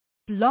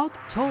Blog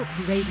Talk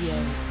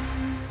Radio.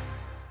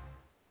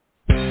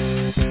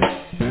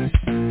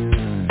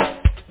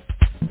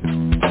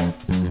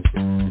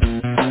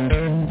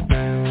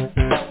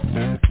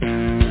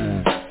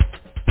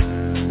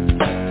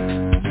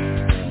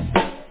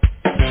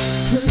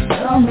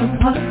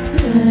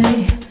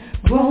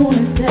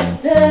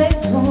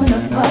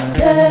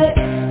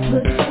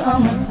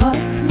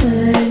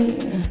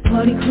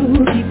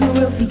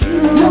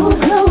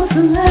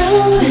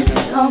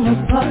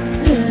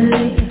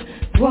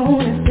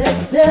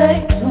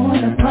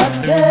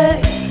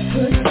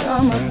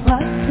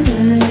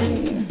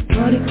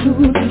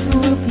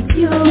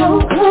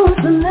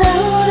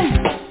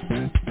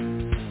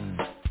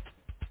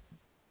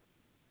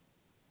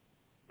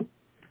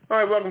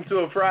 Welcome to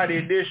a Friday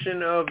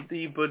edition of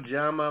the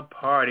Pajama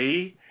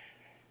Party.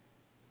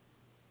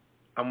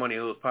 I'm one of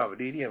your hosts, Papa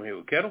Didi. I'm here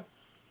with Kettle.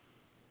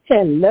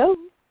 Hello.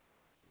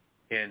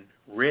 And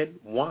red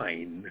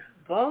wine.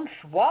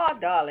 Bonsoir,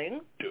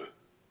 darling.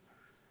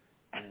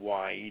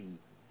 Wine.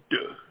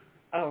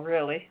 Oh,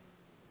 really?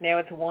 Now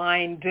it's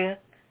wine.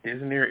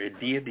 Isn't there a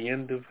D at the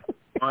end of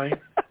wine?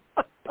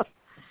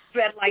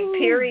 Spread like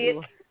period.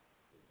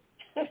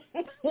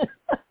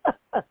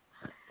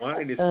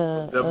 Wine is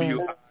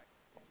W-I.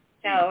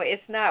 No,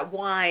 it's not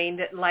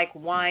wined like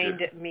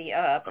wind me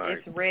up. Right.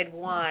 It's red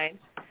wine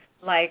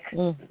like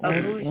a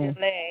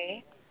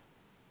Beaujolais.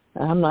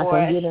 I'm not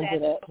going to get into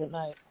that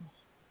tonight.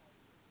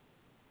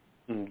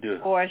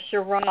 Or a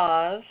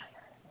Shiraz,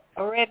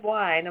 a red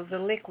wine of the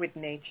liquid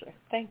nature.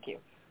 Thank you.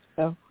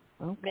 Oh,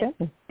 okay.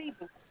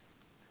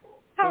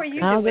 How are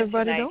you How's doing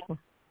everybody tonight? doing?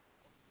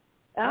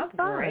 I'm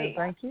fine, great.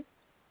 Thank you.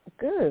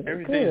 Good.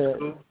 Everything's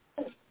cool.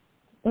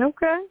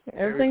 Okay.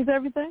 Everything's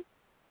everything?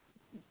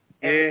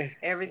 Yeah.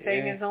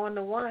 Everything is on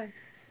the one.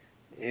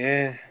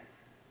 Yeah.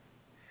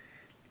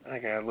 I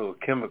got a little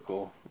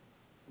chemical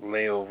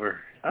layover.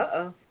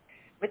 Uh-oh.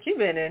 What you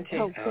been into?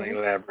 I'll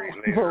elaborate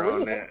later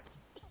on that.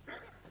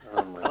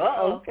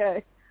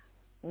 Okay.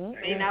 I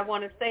mean, I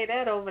want to say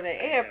that over the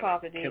air,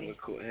 Papa Didi.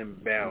 Chemical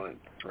imbalance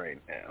right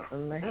now.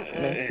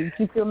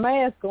 Keep your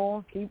mask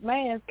on. Keep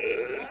mask.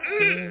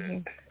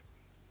 I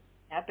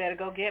better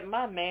go get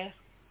my mask.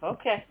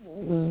 Okay.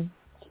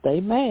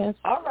 Stay masked.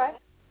 All right.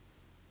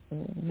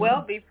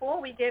 Well,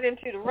 before we get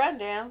into the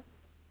rundown,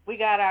 we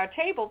got our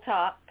table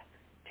talk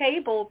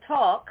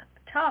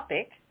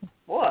topic.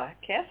 Boy,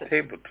 Cass,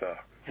 table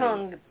talk.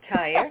 Tongue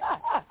tire.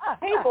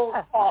 Table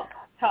talk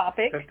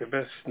topic. That's the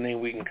best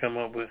name we can come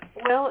up with.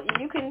 Well,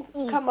 you can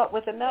come up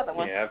with another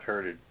one. Yeah, I've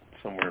heard it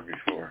somewhere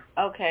before.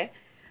 Okay.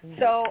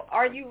 So,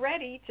 are you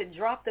ready to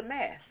drop the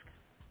mask?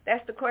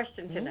 That's the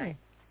question tonight.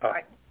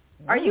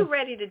 Are you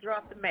ready to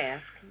drop the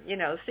mask? You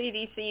know,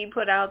 CDC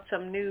put out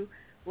some new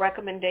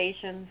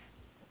recommendations.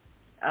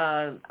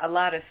 A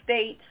lot of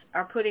states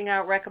are putting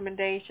out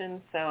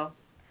recommendations, so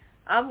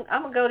I'm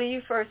gonna go to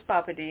you first,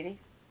 Papa Didi.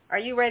 Are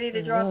you ready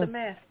to drop the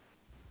mask?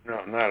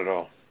 No, not at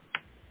all.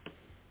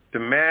 The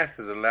mask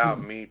has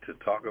allowed me to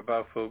talk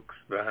about folks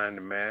behind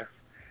the mask.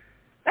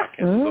 I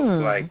can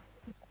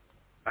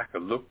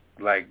look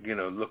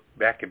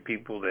back at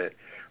people that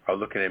are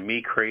looking at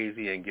me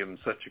crazy and give them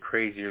such a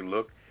crazier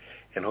look,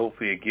 and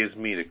hopefully it gives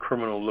me the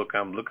criminal look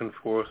I'm looking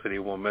for, so they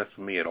won't mess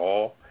with me at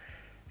all.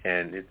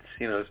 And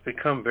it's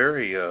become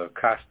very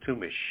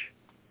costumish,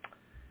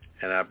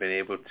 and I've been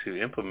able to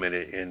implement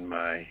it in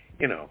my,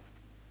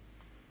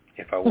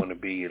 if I want to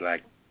be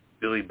like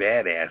Billy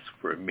Badass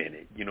for a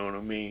minute, you know what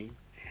I mean?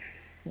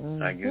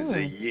 I can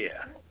say,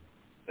 yeah.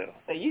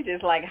 So you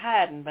just like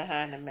hiding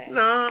behind the mask?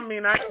 No, I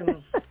mean, I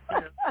can,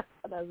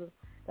 that's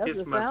kiss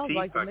what my sounds teeth,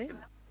 like to I me. can,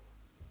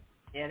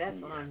 yeah, that's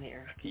what I'm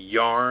hearing. I can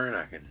yarn,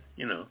 I can,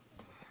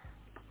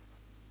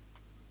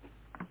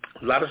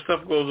 a lot of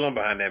stuff goes on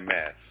behind that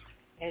mask.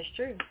 It's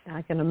true.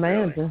 I can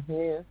imagine,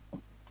 yeah.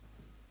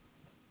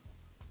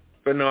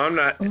 But no, I'm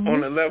not on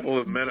the level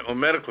of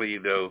medically,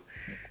 though.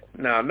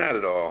 No, not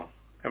at all.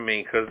 I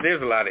mean, because there's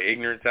a lot of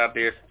ignorance out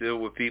there still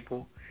with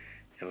people.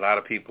 And a lot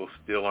of people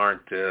still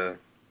aren't, they're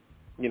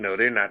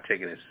not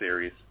taking it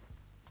serious.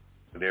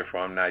 So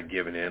therefore, I'm not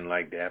giving in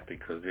like that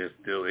because there's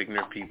still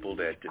ignorant people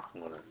that just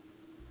want to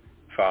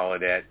follow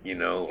that,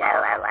 rah,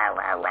 rah, rah,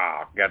 rah,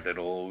 rah. Got that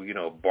old,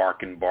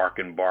 barking.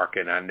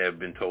 I've never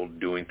been told to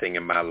do anything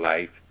in my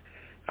life.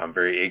 I'm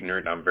very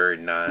ignorant. I'm very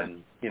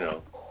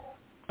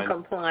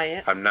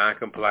compliant. I'm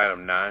non-compliant.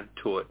 I'm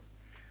non-taught.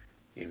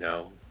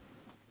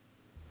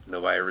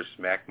 Nobody ever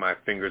smacked my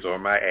fingers or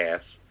my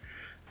ass,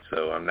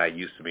 so I'm not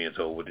used to being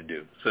told what to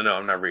do. So no,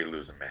 I'm not ready to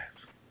lose a mask.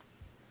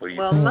 What do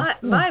you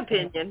think? My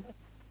opinion,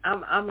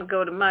 I'm gonna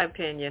go to my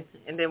opinion,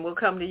 and then we'll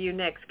come to you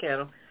next,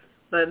 Kettle.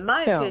 But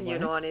my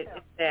opinion on it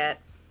is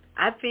that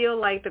I feel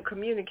like the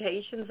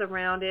communications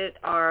around it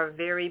are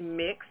very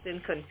mixed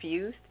and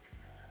confused.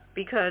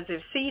 Because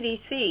if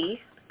CDC,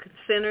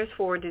 Centers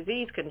for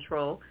Disease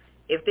Control,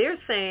 if they're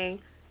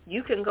saying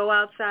you can go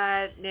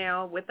outside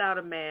now without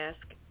a mask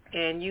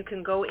and you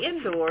can go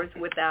indoors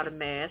without a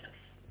mask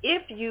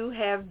if you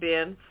have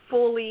been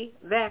fully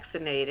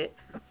vaccinated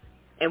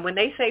And when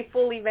they say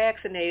fully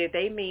vaccinated,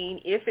 they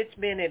mean if it's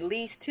been at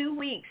least 2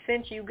 weeks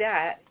since you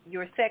got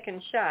your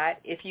second shot,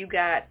 if you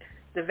got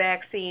the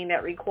vaccine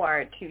that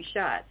required 2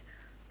 shots.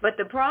 But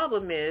the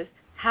problem is,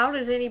 how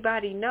does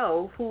anybody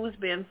know who's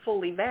been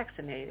fully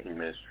vaccinated?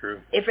 That's true.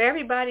 If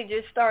everybody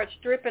just starts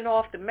stripping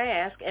off the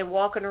mask and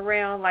walking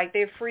around like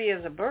they're free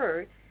as a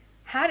bird,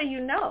 how do you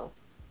know?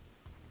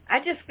 I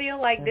just feel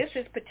like this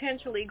is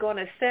potentially going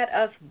to set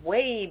us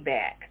way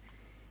back,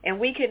 and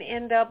we can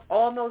end up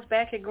almost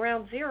back at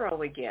ground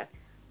zero again.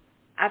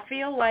 I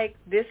feel like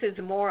this is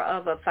more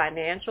of a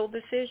financial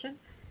decision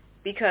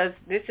because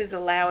this is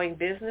allowing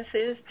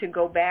businesses to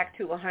go back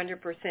to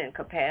 100%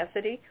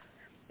 capacity.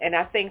 And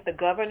I think the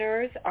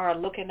governors are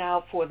looking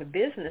out for the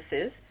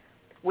businesses,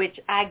 which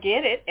I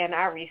get it and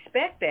I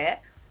respect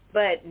that,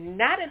 but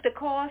not at the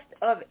cost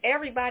of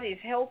everybody's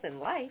health and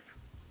life.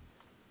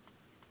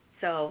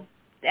 So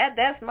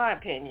that's my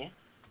opinion.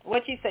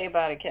 What you say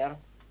about it, Kevin?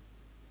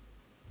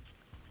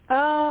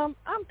 I'm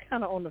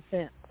kind of on the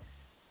fence.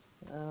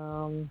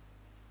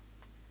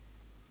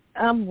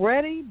 I'm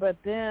ready, but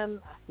then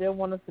I still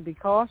want us to be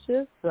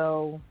cautious.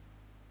 So,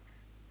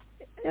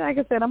 like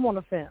I said, I'm on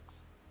the fence.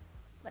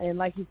 And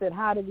like you said,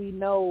 how do we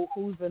know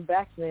who's been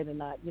vaccinated or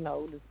not? You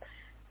know,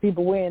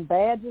 people wearing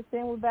badges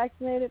saying we're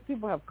vaccinated.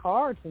 People have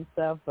cards and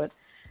stuff, but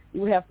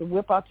you would have to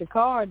whip out your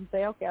card and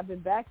say, okay, I've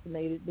been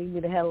vaccinated. Leave me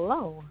the hell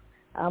alone.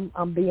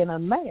 I'm being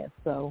unmasked.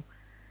 So,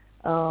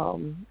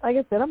 like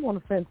I said, I'm on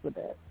the fence with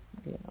that.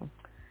 You know,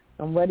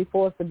 I'm ready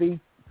for us to be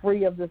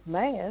free of this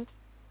mask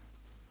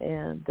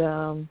and,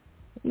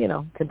 you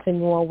know,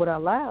 continue on with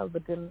our lives,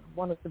 but then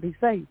want us to be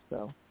safe.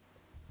 So,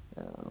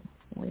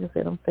 like I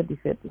said, I'm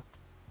 50-50.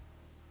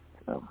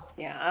 So.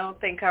 Yeah, I don't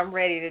think I'm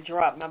ready to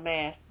drop my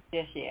mask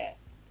just yet.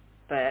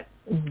 But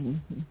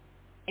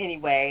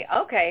anyway,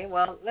 okay,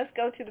 well, let's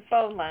go to the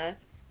phone line.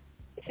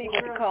 See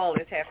what the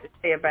callers have to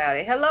say about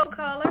it. Hello,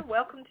 caller.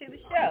 Welcome to the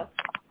show.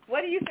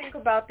 What do you think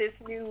about this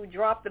new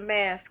drop the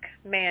mask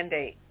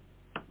mandate?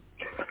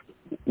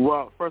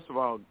 Well, first of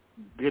all,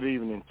 good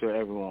evening to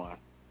everyone.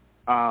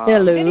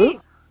 Hello.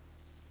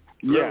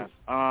 Yes,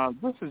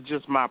 this is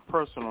just my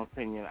personal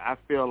opinion. I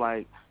feel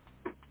like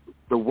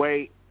the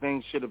way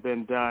things should have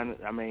been done,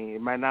 I mean,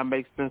 it might not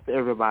make sense to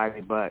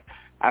everybody, but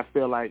I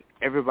feel like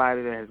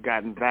everybody that has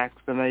gotten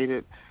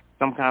vaccinated,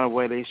 some kind of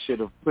way they should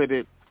have put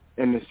it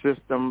in the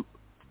system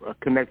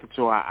connected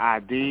to our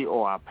ID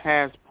or our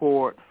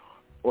passport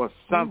or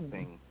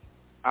something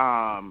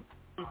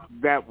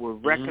that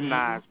would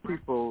recognize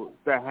people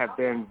that have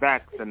been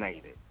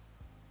vaccinated,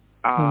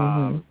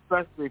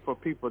 especially for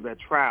people that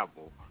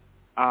travel.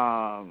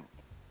 I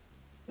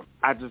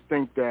just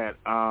think that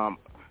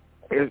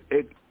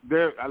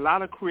there are a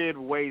lot of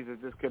creative ways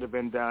that this could have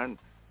been done.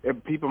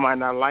 If people might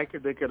not like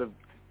it, they could have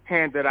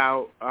handed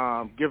out,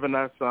 given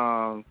us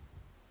some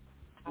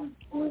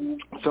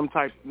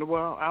type,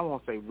 well, I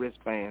won't say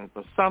wristbands,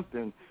 but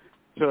something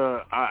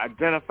to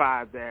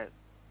identify that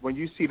when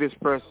you see this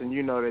person,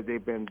 you know that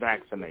they've been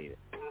vaccinated.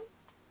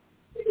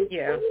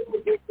 Yeah.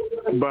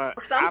 But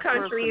some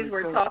countries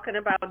were talking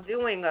about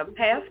doing a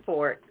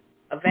passport,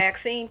 a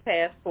vaccine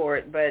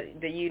passport, but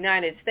the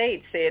United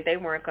States said they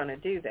weren't going to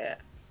do that.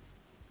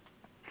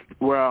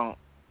 Well,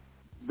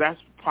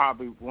 that's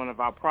probably one of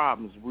our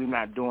problems. We're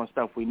not doing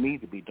stuff we need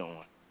to be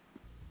doing.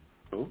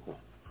 Ooh,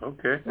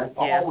 okay. Yeah,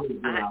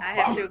 I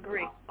have to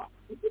agree.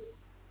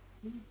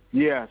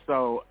 Yeah,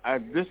 so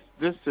this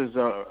is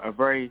a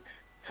very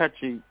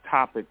touchy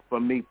topic for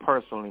me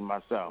personally,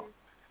 myself,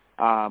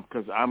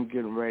 because I'm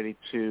getting ready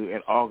to,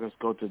 in August,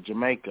 go to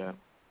Jamaica,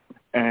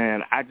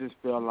 and I just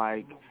feel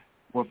like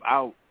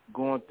without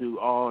going through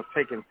all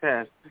taking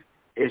tests,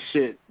 they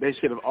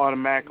should have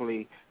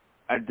automatically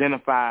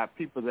identified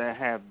people that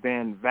have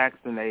been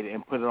vaccinated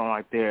and put it on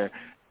like their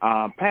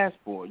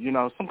passport. You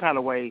know, some kind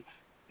of way,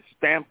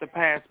 stamp the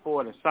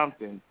passport or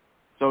something,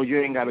 so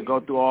you ain't got to go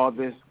through all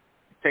this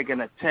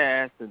taking a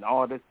test and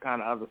all this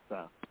kind of other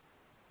stuff.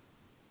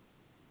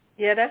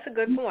 Yeah, that's a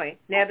good point.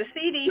 Now, the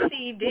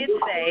CDC did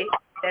say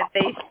that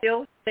they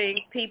still think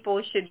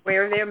people should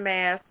wear their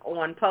mask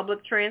on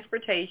public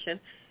transportation,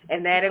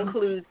 and that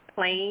includes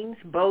planes,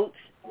 boats,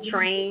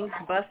 trains,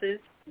 buses,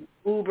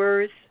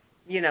 Ubers,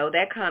 you know,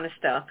 that kind of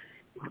stuff.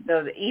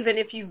 So even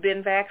if you've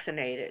been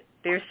vaccinated,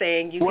 they're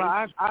saying you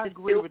can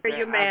still wear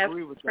your mask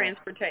on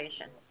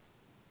transportation.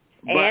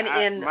 And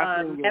in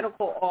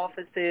medical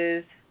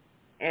offices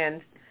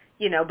and,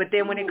 you know, but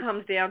then when it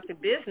comes down to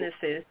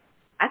businesses,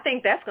 I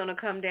think that's going to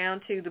come down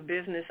to the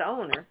business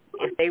owner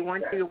if they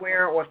want you to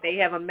wear or if they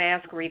have a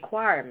mask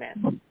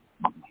requirement.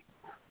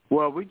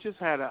 Well, we just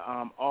had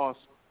a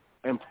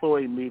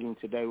all-employee meeting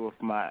today with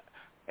my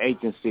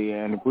agency,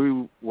 and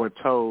we were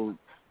told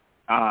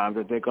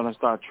that they're going to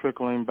start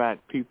trickling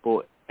back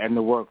people in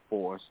the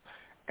workforce.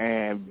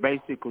 And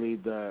basically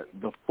the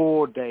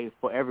full day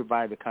for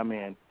everybody to come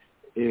in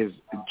is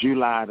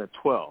July the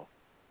 12th.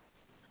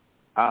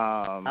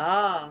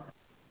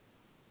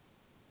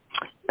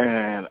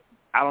 And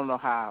I don't know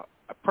how,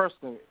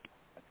 personally,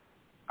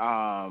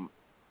 I'm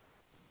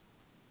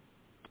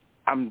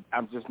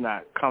just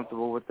not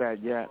comfortable with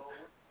that yet.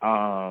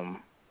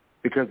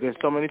 because there's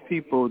so many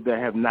people that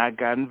have not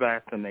gotten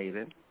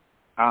vaccinated.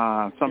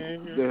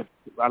 There's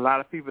a lot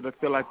of people that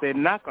feel like they're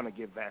not going to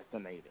get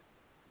vaccinated.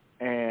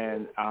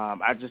 And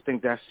I just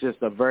think that's just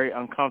a very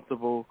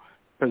uncomfortable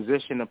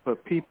position to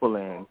put people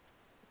in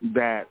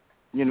that,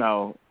 you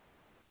know,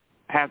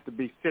 have to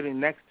be sitting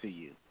next to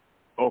you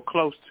or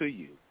close to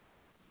you.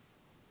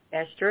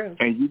 That's true.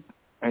 And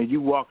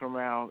you walk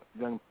around,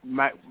 then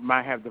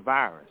might have the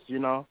virus, you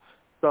know.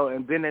 So,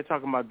 and then they're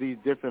talking about these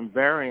different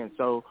variants.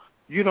 So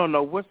you don't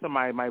know what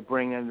somebody might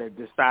bring in that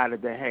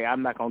decided that, hey,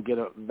 I'm not going to get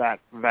a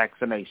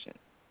vaccination.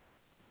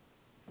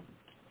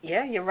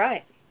 Yeah, you're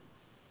right.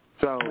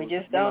 So we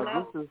just don't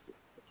know.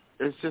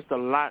 It's just a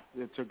lot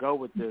to go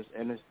with this,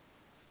 and it's,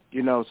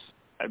 you know,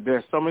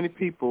 there's so many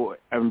people,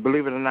 and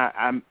believe it or not,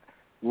 I'm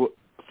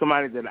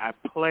somebody that I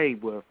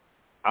played with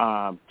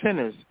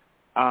tennis.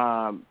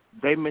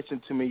 They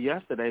mentioned to me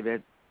yesterday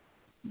that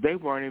they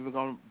weren't even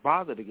going to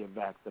bother to get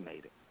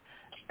vaccinated.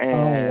 And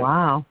oh,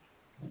 wow.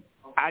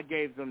 I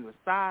gave them the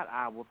side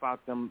eye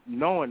without them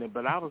knowing it,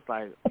 but I was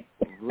like,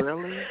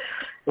 really?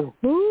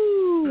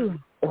 Ooh.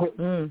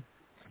 Okay.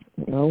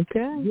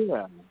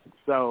 Yeah.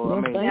 So, Well,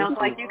 I mean, sounds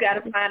like you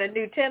got to find a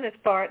new tennis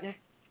partner.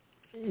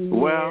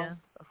 Well,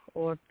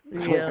 or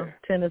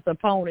tennis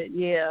opponent.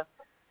 Yeah.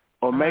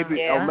 Or maybe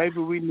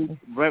we need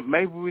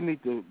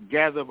to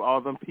gather up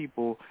all them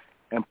people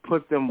and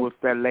put them with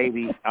that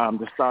lady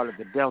that started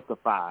the Delta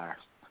fires.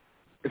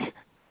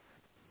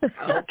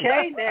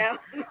 Okay, now.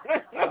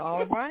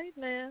 All right,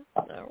 now.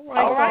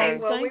 All right.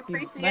 Well, we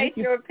appreciate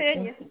your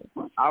opinion.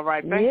 All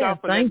right. Thank y'all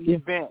for letting me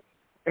vent.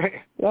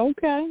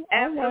 Okay.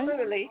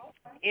 Absolutely.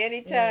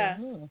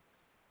 Anytime. Mm-hmm.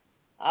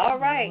 All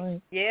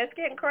right. Yeah, it's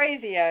getting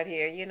crazy out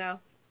here, you know.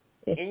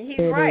 And he's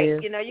it right.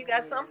 is. You know, you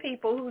got some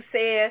people who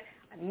said,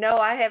 no,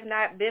 I have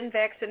not been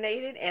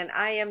vaccinated, and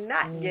I am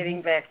not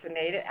getting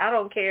vaccinated. I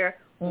don't care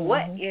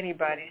what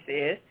anybody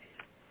says.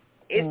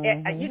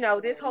 You know,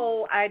 this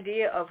whole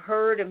idea of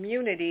herd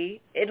immunity,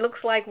 it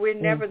looks like we're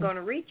never going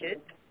to reach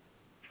it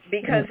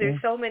because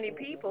there's so many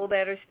people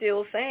that are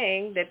still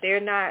saying that they're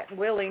not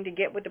willing to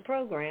get with the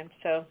program.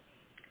 So,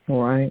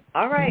 right.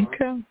 All right.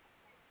 Okay.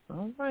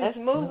 All right. Let's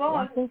move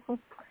on.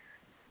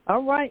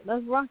 All right.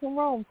 Let's rock and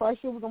roll. I'm quite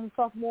sure we're going to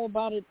talk more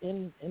about it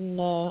in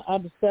our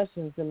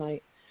discussions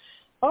tonight.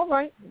 All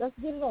right. Let's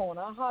get it on.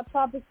 Our hot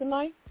topic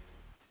tonight,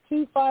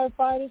 2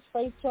 firefighters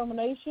face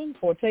termination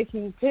for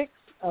taking pics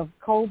of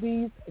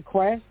Kobe's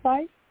crash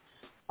site.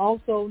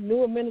 Also,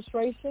 new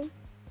administration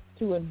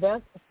to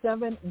invest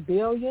 $7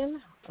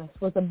 billion, that's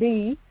with a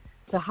B,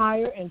 to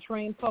hire and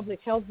train public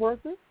health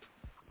workers.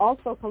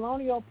 Also,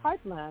 Colonial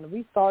Pipeline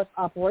restarts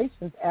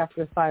operations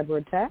after cyber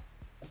attack.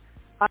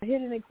 Our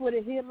hidden and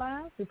quitted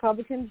headlines,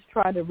 Republicans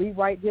try to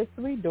rewrite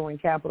history during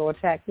Capitol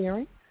attack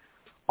hearing.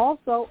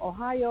 Also,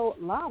 Ohio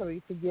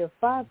lottery to give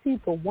 5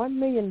 people $1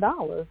 million,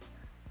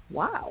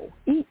 wow,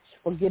 each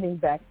for getting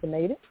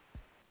vaccinated.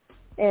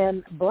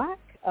 And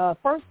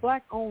first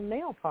black-owned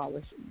nail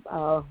polish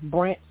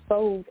branch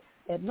sold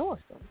at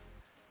Nordstrom.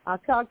 Our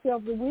cocktail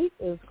of the week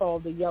is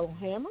called the Yellow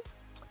Hammer.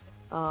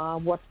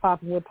 What's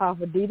popping with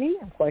Papa Didi?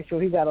 I'm quite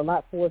sure he got a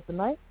lot for us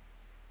tonight.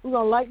 We're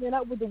going to lighten it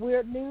up with the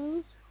weird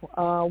news.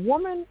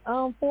 Woman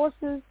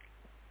forces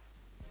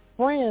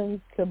friends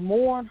to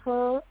mourn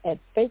her at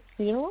fake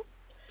funeral.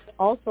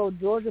 Also,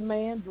 Georgia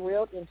man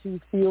drilled into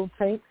fuel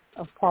tanks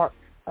of parked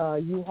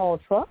U-Haul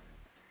truck.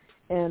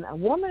 And a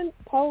woman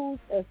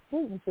posed as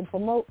Putin to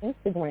promote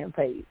Instagram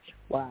page.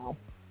 Wow.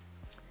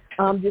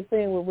 I'm just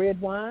saying with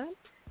red wine,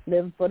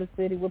 living for the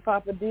city with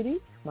Papa Didi,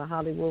 my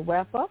Hollywood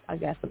wrap-up. I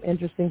got some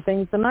interesting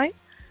things tonight.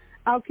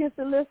 Our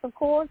kissing list, of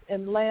course,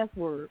 and the last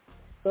word.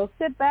 So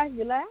sit back,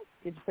 relax,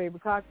 get your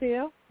favorite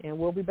cocktail, and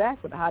we'll be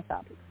back with the hot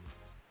topics.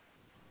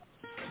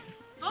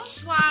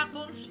 Bonsoir,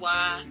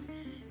 bonsoir.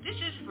 This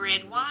is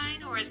red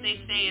wine, or as they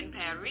say in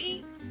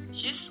Paris,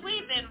 je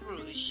suis vin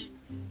rouge.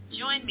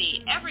 Join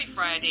me every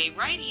Friday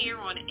right here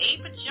on A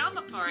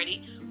Pajama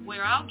Party,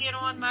 where I'll get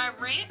on my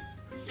rant,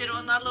 sit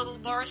on my little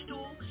bar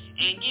stool,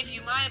 and give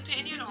you my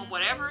opinion on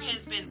whatever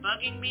has been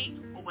bugging me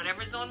or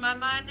whatever's on my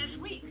mind this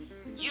week.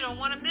 You don't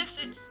want to miss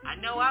it. I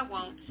know I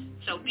won't.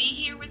 So be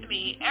here with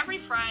me every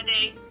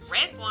Friday,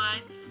 red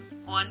wine,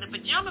 on the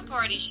Pajama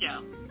Party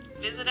Show.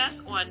 Visit us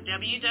on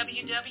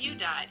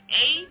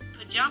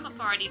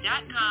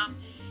www.apajamaparty.com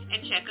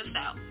and check us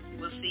out.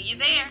 We'll see you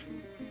there.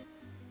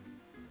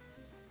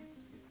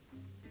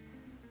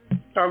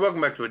 All right,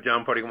 welcome back to a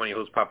Pajama Party. I'm your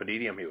host, Papa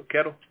Didi. I'm here with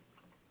Kettle.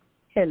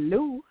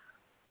 Hello.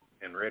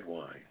 And red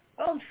wine.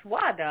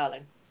 Bonsoir,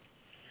 darling.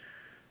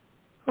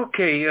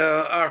 Okay,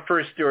 our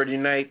first story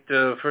tonight.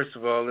 First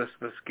of all, let's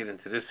get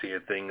into this here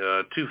thing.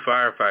 2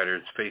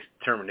 firefighters face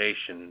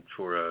termination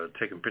for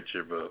taking a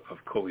picture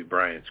of Kobe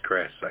Bryant's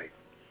crash site.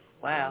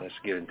 Wow. Let's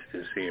get into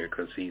this here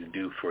because he's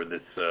due for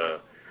this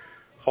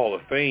Hall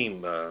of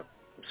Fame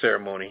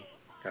ceremony.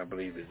 I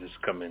believe it's this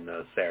coming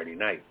Saturday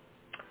night.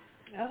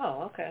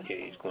 Oh, okay.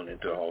 Okay, he's going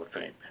into the Hall of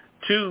Fame.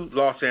 2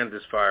 Los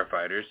Angeles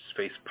firefighters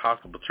face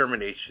possible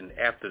termination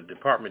after the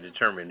department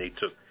determined they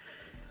took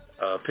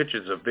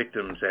pictures of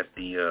victims at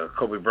the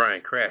Kobe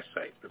Bryant crash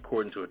site,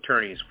 according to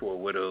attorneys for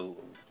widow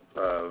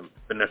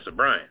Vanessa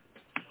Bryant.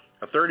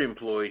 A third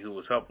employee who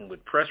was helping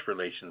with press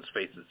relations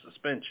faces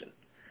suspension.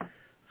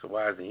 So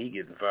why isn't he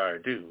getting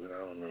fired too?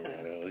 I don't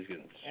know. He's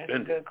getting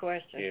suspended. That's a good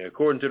question. Yeah,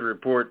 according to the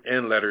report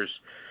and letters,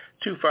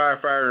 2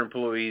 firefighter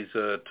employees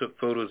took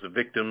photos of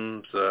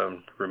victims'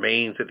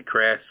 remains at the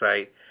crash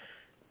site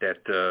that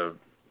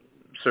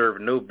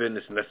served no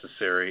business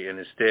necessary and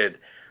instead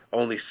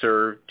only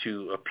served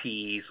to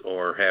appease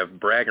or have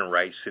bragging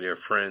rights to their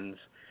friends.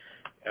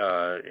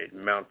 It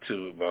amount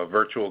to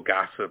virtual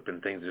gossip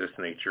and things of this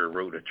nature,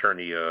 wrote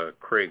attorney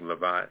Craig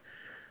Levant,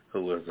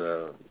 who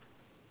was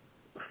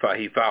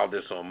he filed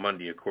this on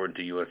Monday, according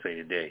to USA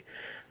Today.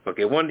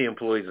 Okay, one of the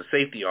employees, a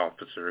safety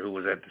officer who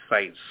was at the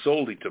site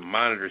solely to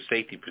monitor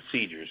safety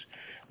procedures,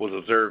 was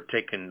observed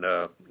taking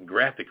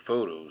graphic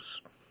photos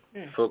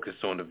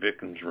focused on the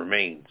victims'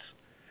 remains.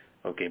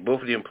 Okay,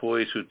 both of the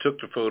employees who took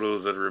the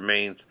photos of the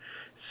remains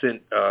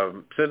sent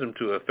them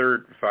to a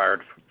third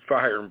fire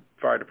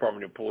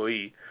department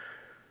employee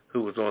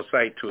who was on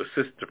site to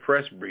assist the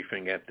press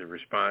briefing at the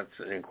response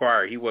and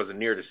inquiry. He wasn't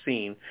near the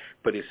scene,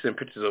 but he sent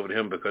pictures over to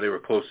him because they were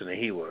closer than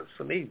he was.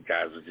 So these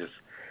guys were just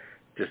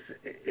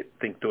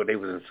thought they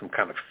was in some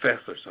kind of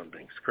fest or something.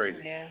 It's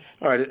crazy. Yeah.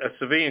 All right, a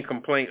civilian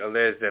complaint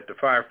alleged that the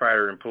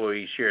firefighter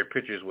employees shared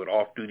pictures with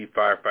off-duty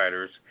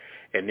firefighters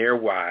and their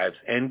wives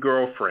and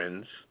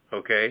girlfriends,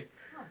 okay?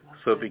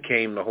 So it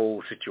became the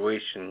whole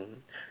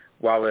situation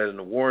while at an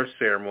awards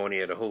ceremony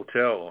at a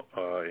hotel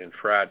in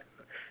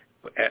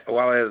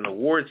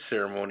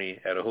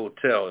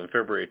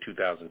February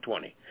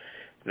 2020.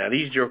 Now,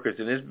 these jokers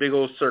in this big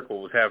old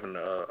circle was having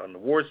an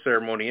awards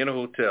ceremony in a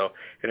hotel,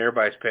 and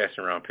everybody's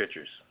passing around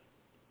pictures.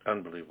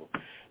 Unbelievable.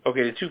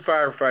 Okay, the 2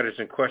 firefighters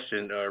in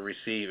question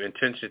received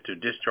intention to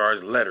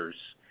discharge letters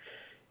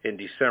in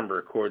December,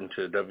 according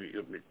to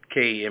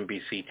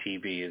KMBC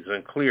TV. It's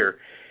unclear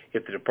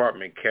if the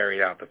department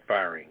carried out the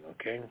firing,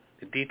 okay?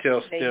 The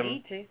details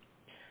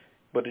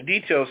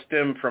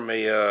stem from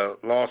a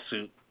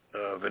lawsuit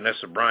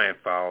Vanessa Bryant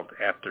filed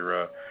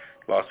after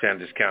Los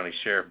Angeles County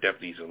Sheriff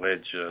deputies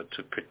alleged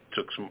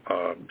took some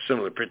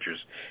similar pictures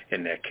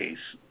in that case.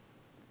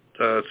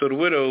 So the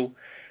widow,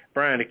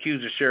 Bryant,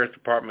 accused the Sheriff's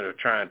Department of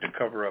trying to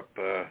cover up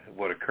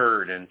what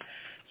occurred, and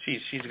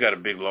she's got a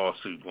big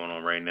lawsuit going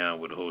on right now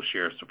with the whole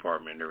Sheriff's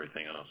Department and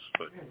everything else.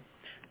 But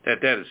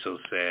that is so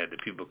sad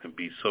that people can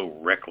be so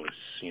reckless.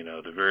 You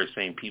know, the very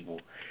same people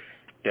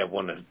that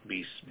want to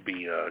be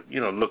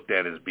looked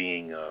at as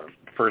being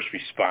first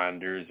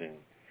responders and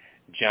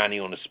Johnny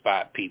on the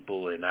spot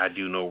people, and I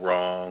do no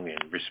wrong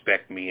and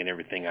respect me and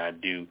everything I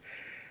do.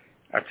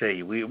 I tell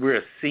you,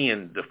 we're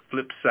seeing the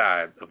flip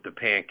side of the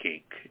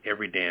pancake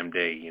every damn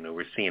day. You know,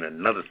 we're seeing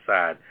another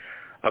side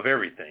of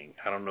everything.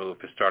 I don't know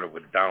if it started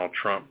with Donald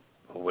Trump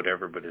or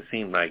whatever, but it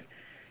seemed like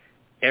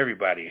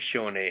everybody is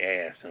showing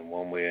their ass in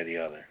one way or the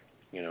other.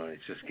 You know,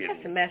 it's just getting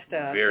That's messed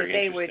up. very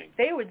interesting.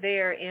 They were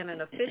there in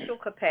an official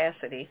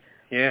capacity.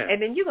 Yeah. And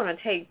then you're going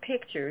to take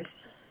pictures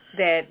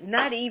that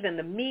not even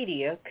the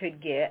media could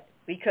get,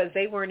 because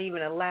they weren't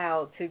even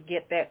allowed to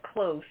get that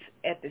close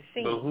at the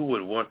scene. But who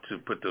would want to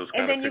put those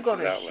kind of pictures out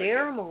like that? And then you're going to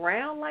share them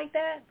around like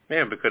that?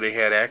 Yeah, because they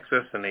had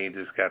access and they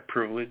just got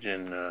privilege,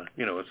 and,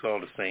 it's all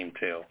the same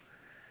tale.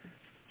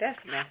 That's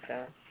messed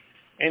up.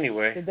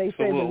 Anyway. Did they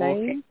say the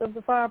names of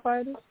the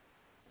firefighters?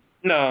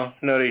 No,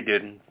 they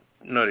didn't.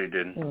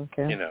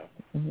 Okay. You know.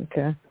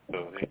 Okay.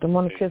 So put them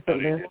on the kiss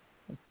list.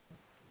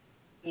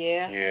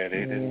 Yeah. Yeah, they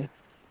didn't.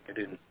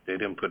 They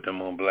didn't put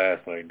them on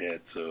blast like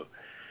that, so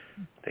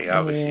they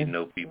obviously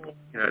know people.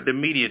 You know, the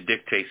media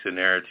dictates the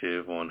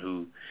narrative on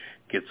who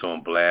gets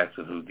on blast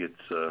and who gets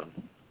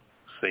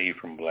saved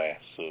from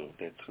blast. So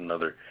that's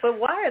another. But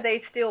why are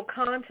they still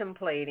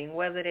contemplating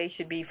whether they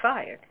should be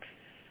fired?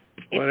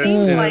 It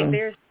seems like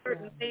there's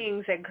certain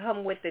things that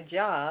come with the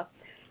job,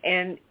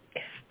 and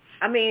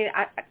I mean,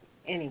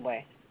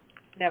 anyway,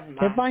 never mind.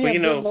 They might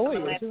have good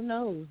lawyers. Who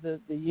knows? The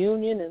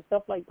union and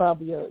stuff like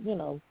probably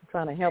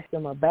trying to help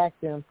them or back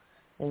them,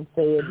 and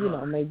said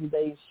maybe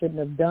they shouldn't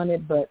have done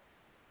it, but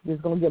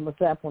just gonna give them a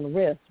slap on the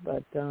wrist.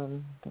 But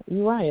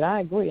you're right. I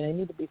agree. They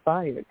need to be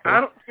fired.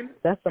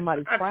 That's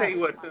somebody's problem.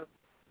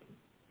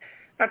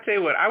 I tell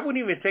you what. I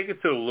wouldn't even take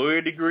it to a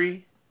lawyer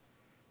degree.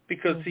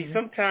 Because, see,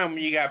 sometimes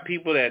when you got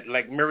people that,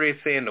 like, remember they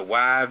saying the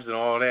wives and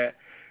all that?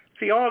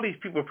 See, all these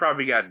people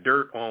probably got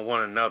dirt on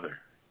one another.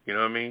 You know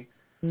what I mean?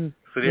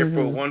 So,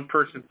 therefore, one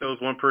person throws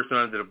one person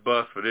under the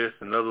bus for this,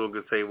 and another one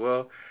could say,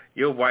 well,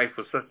 your wife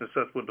was such and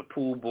such with the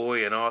pool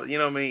boy and all. You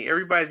know what I mean?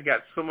 Everybody's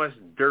got so much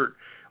dirt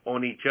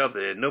on each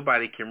other, and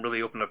nobody can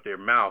really open up their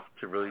mouth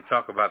to really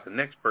talk about the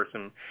next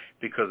person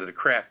because of the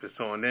crap that's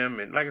on them.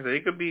 And like I said,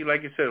 it could be,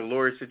 like you said, a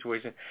lawyer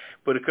situation,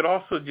 but it could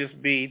also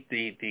just be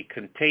the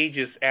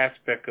contagious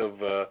aspect of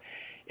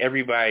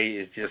everybody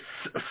is just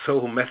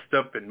so messed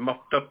up and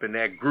mucked up in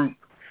that group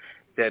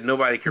that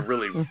nobody can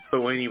really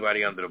throw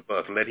anybody under the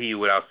bus. Let he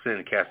without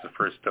sin cast the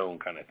first stone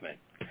kind of thing.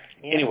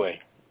 Yeah. Anyway.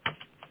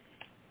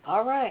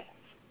 All right.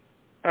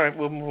 All right,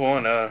 we'll move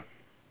on.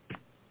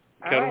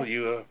 Kettle,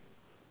 you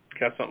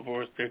got something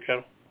for us there,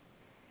 Kettle?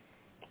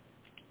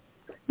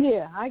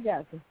 Yeah, I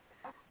got you.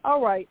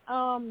 All right.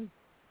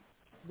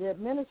 The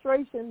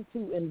administration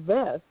to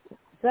invest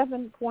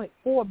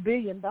 $7.4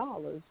 billion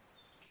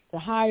to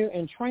hire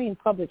and train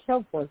public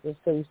health workers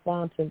to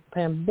respond to the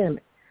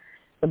pandemic.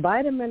 The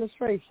Biden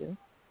administration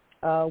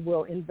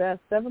will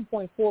invest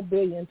 $7.4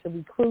 billion to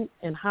recruit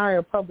and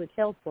hire public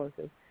health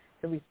workers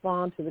to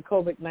respond to the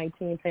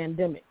COVID-19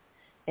 pandemic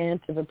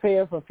and to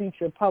prepare for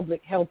future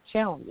public health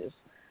challenges.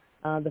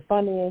 The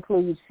funding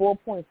includes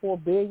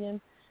 $4.4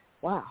 billion.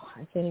 Wow,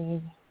 I can't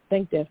even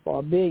think that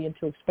far. $1 billion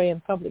to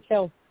expand public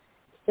health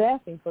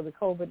staffing for the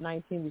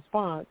COVID-19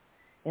 response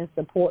and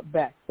support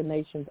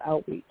vaccinations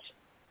outreach,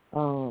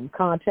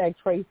 contact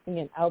tracing,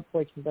 and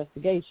outbreak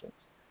investigations.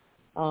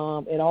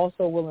 It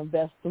also will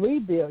invest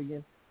 $3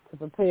 billion to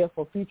prepare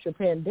for future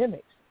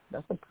pandemics.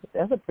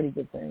 That's a pretty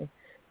good thing,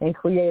 and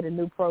create a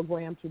new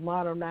program to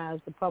modernize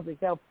the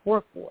public health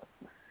workforce.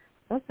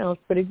 That sounds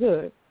pretty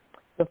good.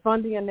 The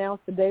funding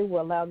announced today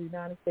will allow the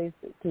United States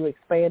to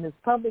expand its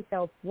public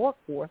health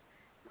workforce,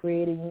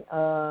 creating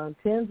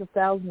tens of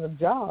thousands of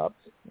jobs.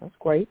 That's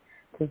great.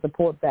 To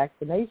support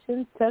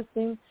vaccinations,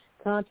 testing,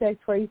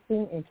 contact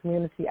tracing, and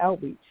community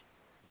outreach,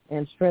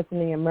 and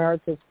strengthening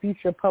America's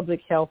future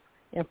public health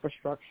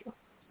infrastructure.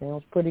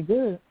 Sounds pretty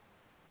good.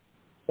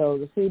 So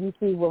the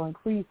CDC will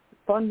increase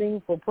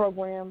funding for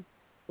programs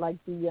like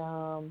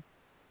the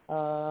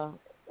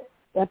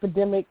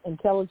Epidemic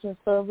Intelligence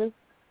Service,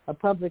 a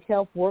public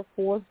health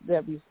workforce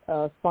that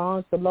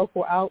responds to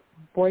local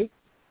outbreaks,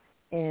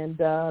 and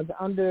the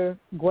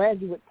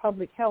undergraduate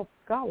public health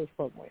scholars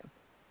program.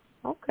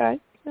 Okay,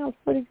 sounds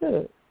pretty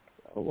good.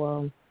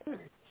 So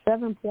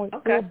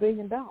 $7.4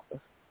 billion. All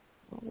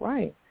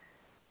right.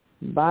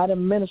 Biden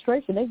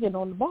administration, they get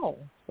on the ball,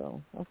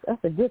 so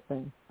that's a good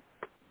thing.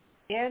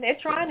 Yeah, they're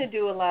trying to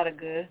do a lot of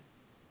good.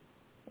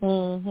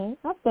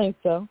 I think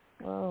so.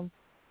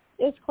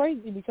 It's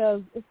crazy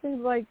because it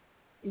seems like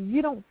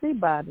you don't see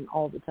Biden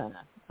all the time.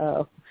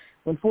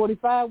 When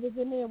 45 was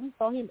in there, we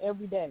saw him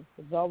every day.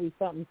 There's always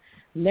something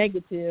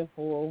negative,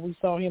 or we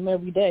saw him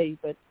every day.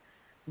 But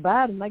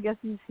Biden, I guess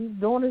he's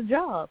doing his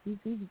job. He's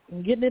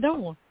getting it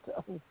on,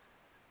 so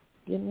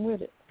getting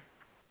with it.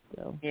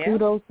 So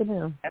kudos to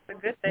them. That's a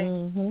good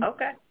thing.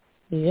 Okay.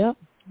 Yep.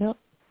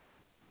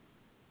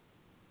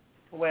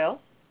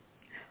 Well,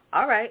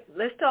 all right.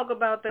 Let's talk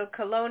about the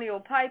Colonial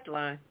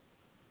Pipeline.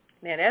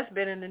 Now, that's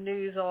been in the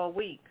news all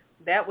week.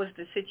 That was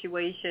the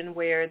situation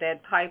where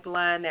that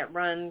pipeline that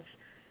runs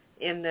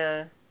in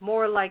the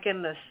more like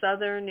in the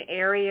southern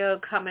area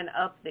coming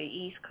up the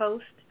East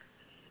Coast,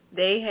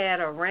 they had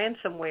a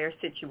ransomware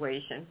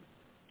situation.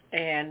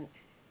 And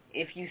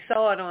if you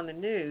saw it on the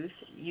news,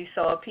 you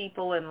saw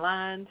people in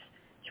lines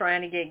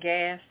trying to get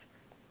gas.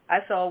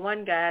 I saw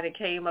one guy that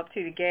came up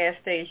to the gas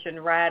station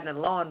riding a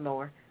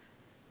lawnmower,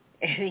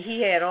 and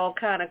he had all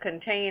kind of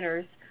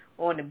containers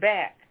on the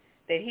back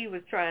that he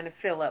was trying to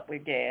fill up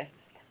with gas.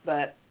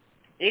 But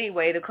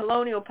anyway, the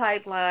Colonial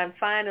Pipeline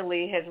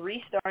finally has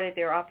restarted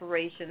their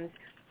operations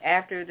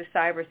after the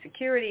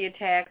cybersecurity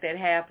attack that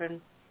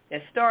happened,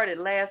 that started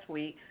last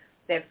week,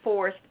 that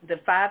forced the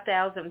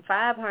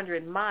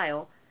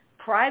 5,500-mile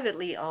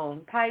privately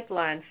owned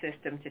pipeline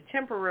system to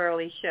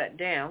temporarily shut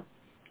down,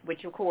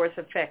 which of course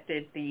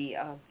affected the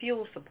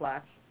fuel supply.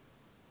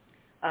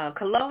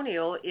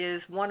 Colonial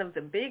is one of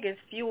the biggest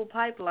fuel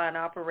pipeline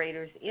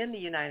operators in the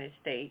United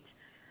States,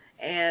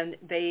 and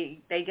they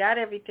got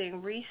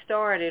everything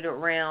restarted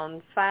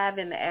around 5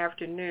 in the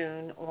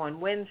afternoon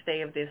on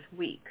Wednesday of this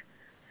week.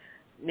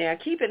 Now,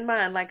 keep in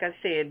mind, like I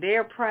said,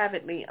 they're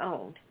privately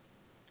owned.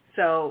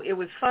 So it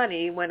was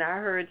funny when I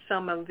heard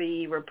some of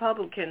the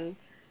Republican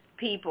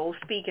people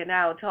speaking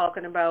out,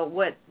 talking about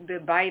what the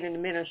Biden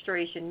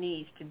administration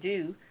needs to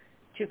do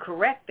to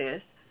correct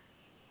this.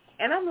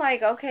 And I'm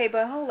like, okay,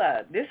 but hold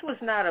up. This was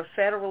not a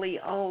federally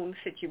owned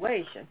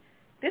situation.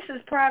 This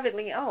is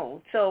privately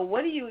owned. So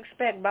what do you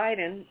expect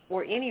Biden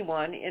or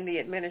anyone in the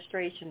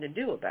administration to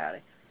do about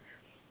it?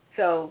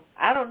 So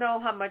I don't know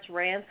how much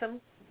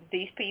ransom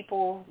these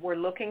people were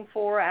looking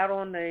for out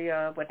on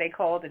the what they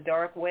call the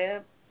dark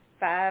web.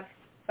 $5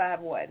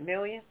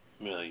 million?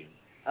 Million.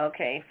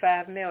 Okay,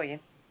 $5 million.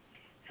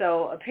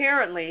 So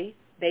apparently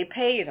they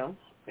paid them.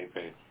 They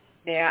paid.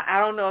 Now, I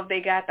don't know if they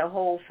got the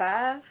whole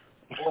 5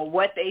 or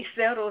what they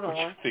settled on.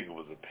 You think it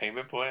was a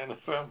payment plan or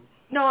something?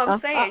 No, I'm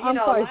saying, I'm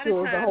a quite lot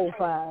sure of it was the times. whole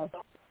 5.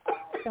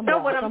 Come no,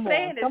 on, what I'm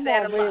saying is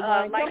that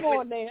like come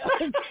on now.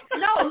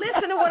 No,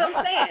 listen to what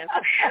I'm saying.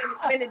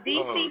 When the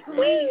D.C.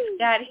 police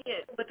got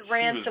hit with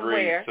ransomware, she was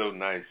raised so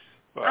nice.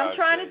 I'm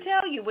trying to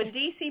tell you, when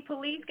D.C.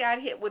 police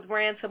got hit with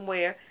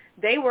ransomware,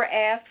 they were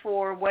asked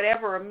for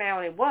whatever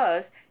amount it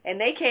was, and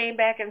they came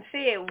back and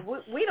said,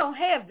 we don't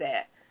have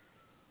that.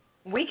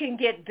 We can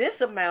get this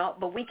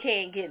amount, but we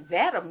can't get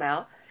that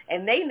amount.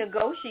 And they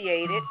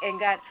negotiated and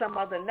got some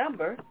other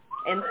number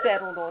and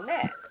settled on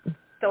that.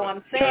 So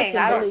I'm saying,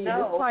 I don't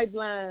know. This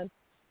pipeline,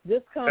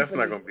 this company, that's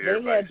not going to be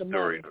they had the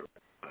story. money.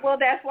 Well,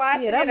 that's why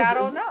I said I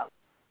don't know.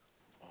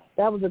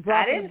 That was a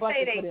drop in the bucket.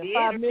 I didn't say they did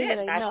or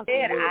didn't. I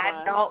said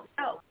I don't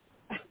know.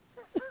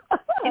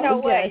 You know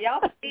what?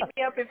 Y'all beat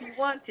me up if you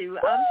want to.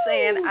 I'm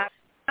saying I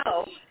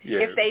know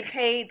if they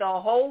paid the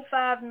whole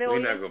 $5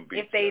 million,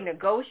 if they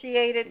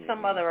negotiated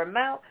some other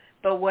amount,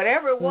 but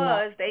whatever it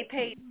was, they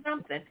paid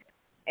something.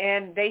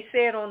 And they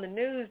said on the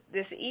news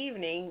this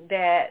evening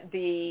that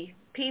the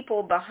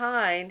people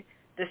behind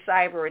the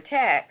cyber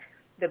attack,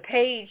 the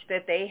page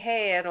that they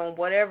had on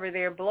whatever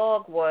their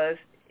blog was,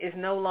 is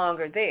no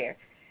longer there.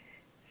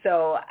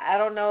 So I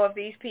don't know if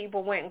these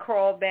people went and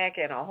crawled back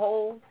in a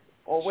hole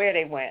or where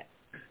they went.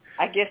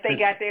 I guess they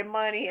got their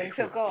money and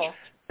took off.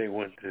 They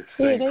went to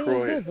St.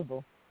 Croix.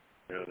 Invisible.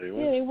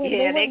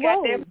 Yeah, they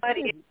got their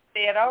money and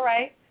said, all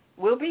right,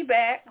 we'll be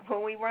back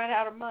when we run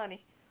out of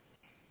money.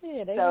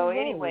 Yeah, so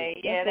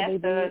anyway,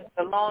 that's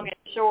the long and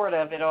short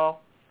of it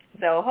all.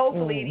 So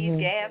hopefully these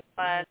gas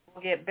lines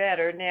will get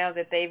better now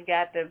that they've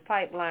got the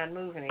pipeline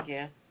moving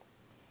again.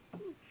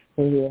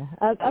 Yeah,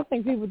 I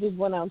think people just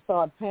went out and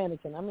started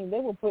panicking. I mean, they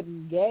were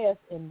putting gas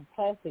in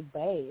plastic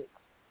bags.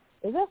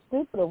 Is that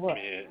stupid or what?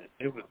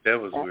 Yeah,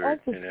 that was weird.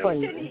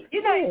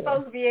 You're not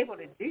supposed to be able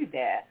to do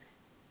that.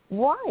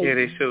 Why? Yeah,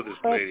 they showed this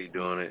lady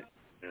doing it.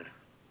 Yeah.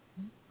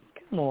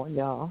 Come on,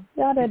 y'all.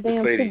 Y'all that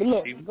damn stupid.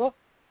 Look, go.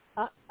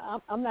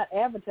 I'm not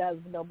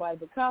advertising for nobody,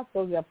 but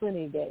Costco's got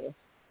plenty of gas.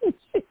 But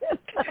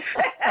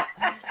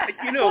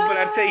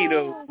I tell you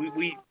though,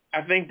 we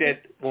I think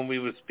that when we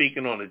were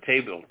speaking on the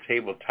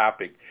table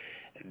topic,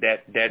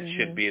 that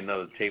should be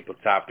another table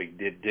topic.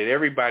 Did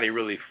everybody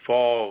really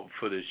fall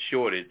for the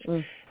shortage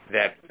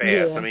that fast?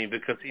 Yeah. I mean,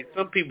 because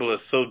some people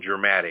are so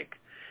dramatic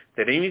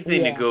that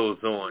anything that goes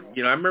on, I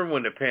remember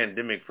when the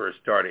pandemic first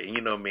started, and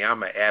you know me,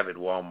 I'm an avid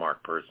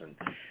Walmart person,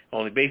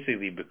 only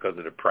basically because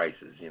of the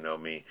prices, you know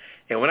me.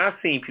 And when I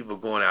seen people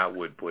going out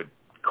with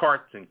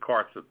carts and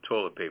carts of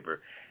toilet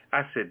paper,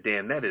 I said,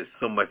 damn, that is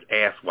so much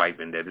ass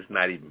wiping that it's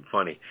not even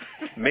funny.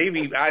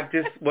 Maybe I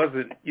just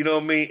wasn't, you know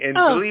what I mean? And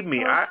believe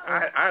me,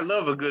 I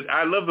love a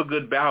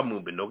good bowel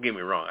movement. Don't get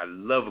me wrong. I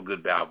love a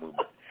good bowel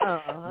movement.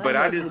 But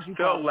I just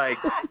felt like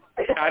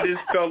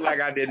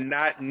I did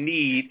not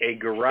need a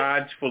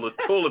garage full of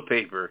toilet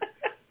paper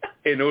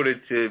in order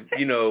to,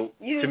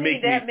 to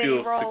make me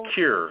feel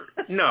secure.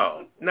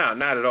 No,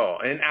 not at all.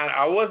 And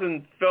I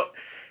wasn't felt.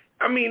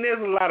 I mean,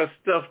 there's a lot of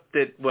stuff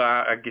that, well,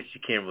 I guess you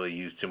can't really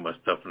use too much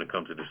stuff when it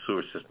comes to the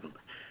sewer system.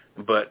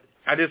 But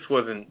I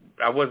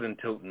wasn't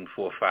toting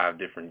 4 or 5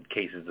 different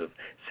cases of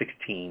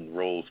 16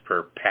 rolls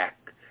per pack.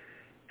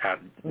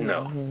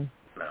 No,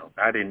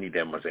 I didn't need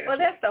that much ass. Well,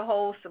 that's the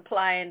whole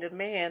supply and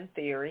demand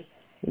theory.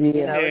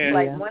 Yeah. It's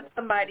like once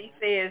somebody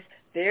says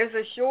there's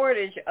a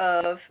shortage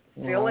of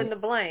fill in the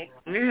blank,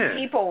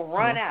 people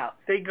run out.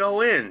 They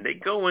go in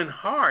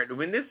hard. I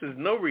mean, this is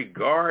no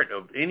regard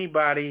of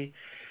anybody.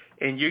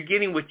 And you're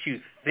getting what you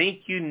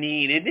think you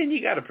need, and then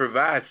you got to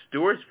provide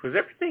storage because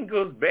everything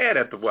goes bad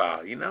after a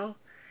while,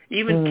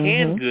 Even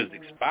canned goods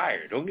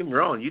expire. Don't get me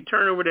wrong. You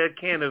turn over that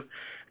can of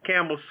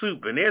Campbell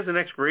soup, and there's an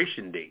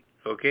expiration date.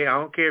 Okay, I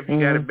don't care if you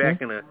got it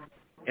back in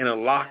a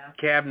locked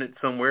cabinet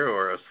somewhere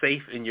or a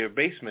safe in your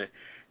basement.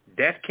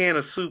 That can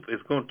of soup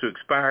is going to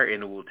expire,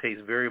 and it will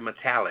taste very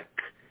metallic.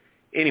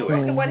 Anyway,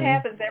 look at what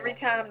happens every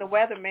time the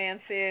weatherman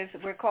says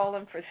we're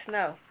calling for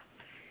snow.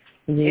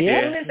 Yeah.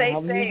 As soon as they say,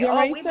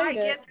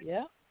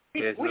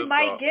 we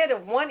might get a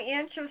 1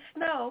 inch of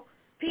snow,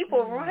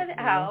 people run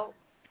out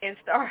and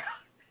start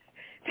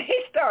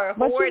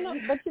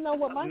hoarding. But you know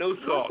what? My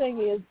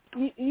thing is,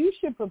 you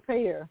should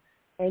prepare,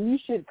 and you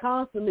should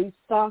constantly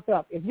stock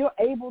up. If you're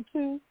able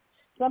to,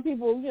 some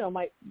people,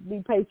 might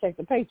be paycheck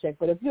to paycheck,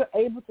 but if you're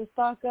able to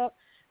stock up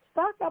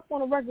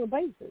on a regular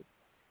basis.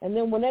 And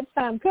then when that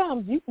time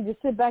comes, you can just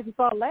sit back and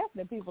start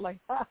laughing at people like,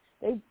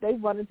 they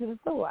run into the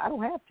store. I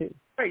don't have to.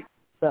 Right.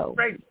 So,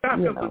 stock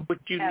up with what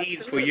you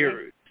need for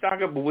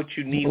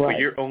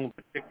your own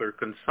particular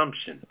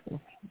consumption.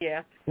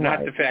 Yeah.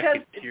 Not the fact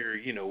that you're,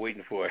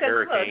 waiting for a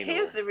hurricane. Look,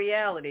 here's the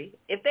reality.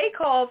 If they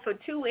call for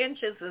 2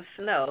 inches of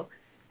snow,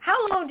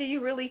 how long do you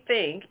really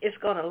think it's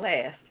going to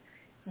last?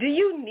 Do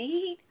you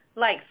need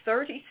like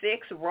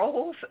 36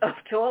 rolls of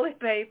toilet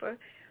paper?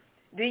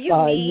 Do you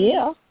need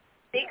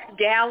 6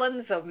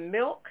 gallons of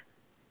milk?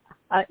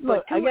 I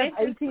guess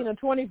 18 or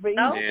 20 for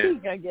each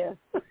week, I guess.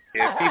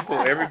 Yeah,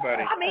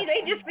 everybody. I mean,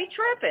 they just be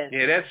tripping.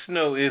 Yeah, that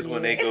snow is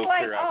when they go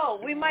clear out.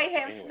 It's like, we might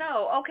have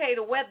snow. Okay,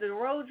 the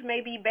roads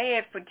may be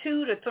bad for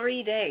 2 to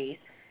 3 days.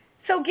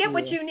 So get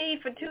what you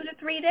need for 2 to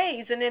 3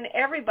 days, and then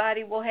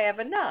everybody will have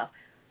enough.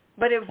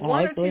 But if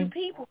 1 or 2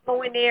 people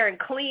go in there and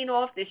clean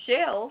off the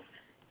shelves,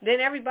 then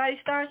everybody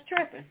starts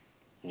tripping.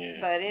 Yeah.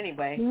 But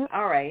anyway,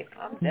 all right.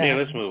 I'm done. Yeah,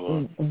 let's move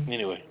on.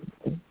 Anyway.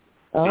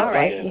 All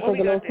right. What we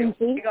going to do?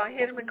 We're going to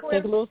hit them and clip?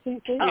 Take a little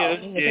CC? Yeah,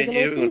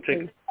 we're going to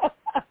take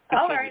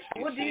all right,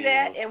 we'll do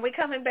that, and we're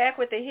coming back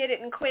with the Hit It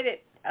and Quit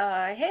It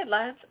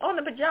headlines on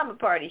the Pajama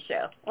Party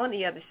show on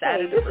the other side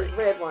of the break. This is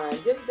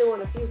Redwine, just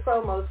doing a few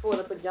promos for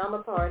the Pajama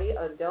Party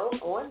adult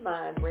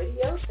online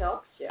radio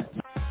talk show.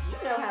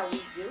 You know how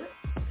we do it.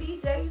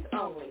 PJs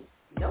only,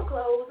 no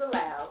clothes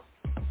allowed,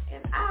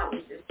 and I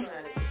was just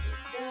trying to get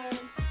this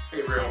done.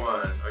 Hey,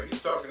 Redwine, are you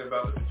talking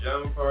about the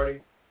Pajama Party?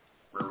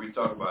 where we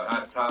talk about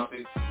hot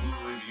topics,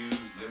 movie reviews,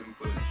 living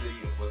for the city,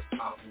 and what's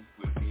popping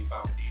with me,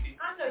 Pop Didi.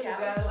 I know you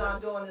guys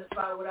aren't doing this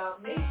spot without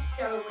me,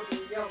 Kelly with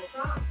the Yellow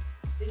Song.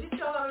 Did you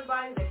tell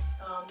everybody that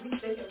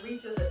they can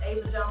reach us at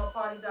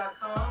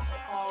apajamaparty.com or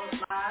call us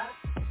live,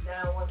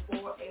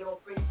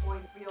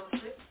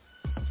 914-803-4306.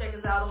 Check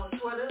us out on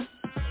Twitter,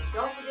 and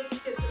don't forget to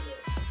hit the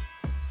list.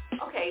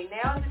 Okay,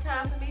 now is the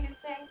time for me to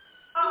sing.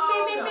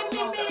 Oh, no, we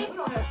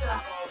don't have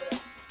time for all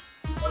that.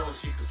 Oh,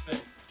 she could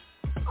sing.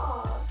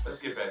 Aw.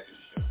 Let's get back to the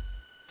show.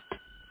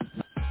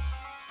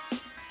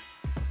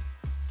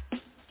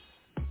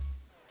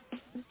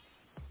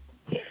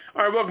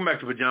 All right, welcome back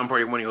to Pajama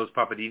Party. One of your hosts,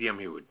 Papa Didi. I'm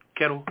here with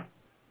Kettle.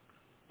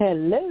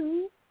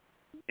 Hello.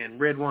 And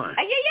Red Wine.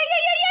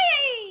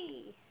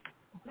 Yay!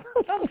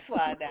 Don't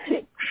slide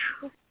that.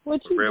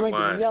 What you Red drinking,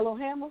 wine. Yellow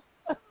Hammer?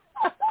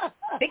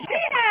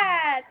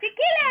 Tequila!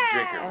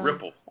 Drinking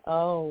Ripple.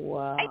 Oh,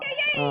 wow.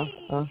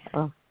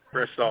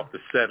 Fresh off the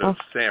set of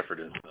Sanford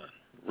and Son.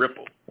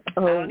 Ripple.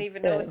 I don't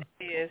even know what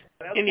it is.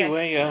 Okay.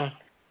 Anyway,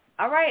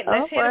 all right,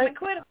 let's hit him and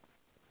quit him.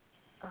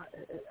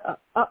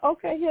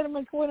 Okay, hit him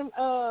and quit him.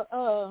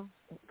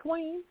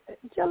 Queen,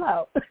 chill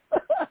out.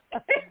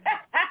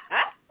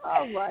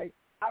 All right.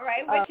 All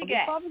right, what you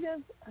got?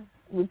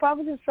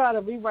 Republicans try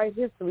to rewrite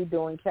history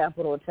during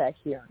Capitol attack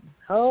hearings.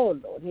 Oh,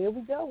 Lord, here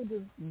we go with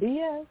this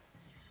BS.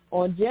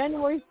 On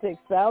January 6th,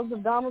 thousands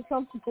of Donald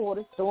Trump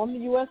supporters stormed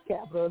the U.S.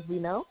 Capitol, as we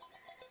know.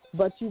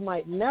 But you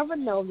might never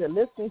know that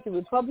listening to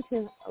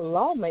Republican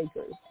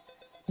lawmakers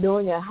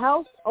during a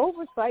House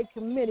Oversight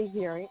Committee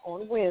hearing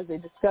on Wednesday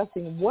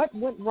discussing what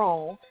went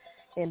wrong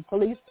in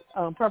police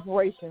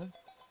preparation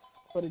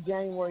for the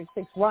January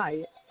 6th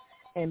riot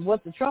and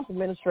what the Trump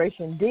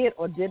administration did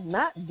or did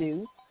not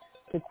do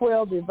to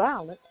quell the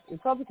violence,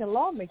 Republican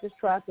lawmakers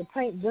tried to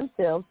paint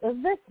themselves as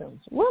victims.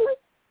 Really?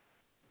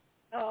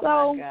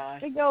 Oh, my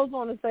gosh. It goes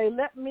on to say,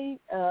 let me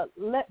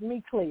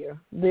clear.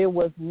 There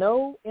was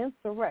no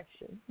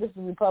insurrection. This is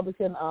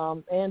Republican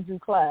Andrew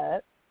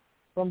Clyde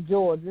from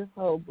Georgia.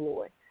 Oh,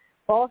 boy.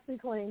 Falsely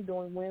claimed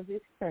during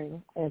Wednesday's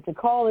hearing. And to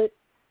call it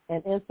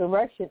an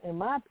insurrection, in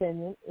my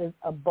opinion, is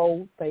a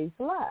bold-faced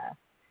lie.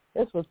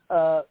 This was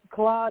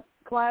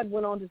Clyde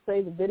went on to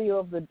say the video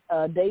of the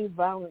day's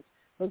violence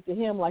looked to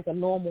him like a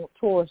normal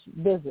tourist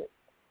visit.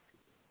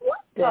 What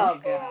the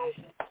gosh.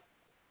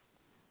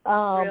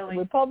 Really?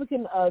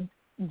 Republican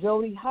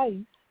Jody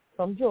Hice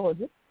from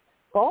Georgia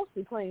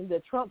falsely claimed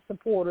that Trump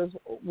supporters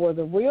were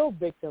the real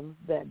victims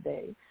that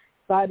day,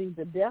 citing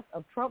the death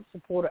of Trump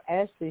supporter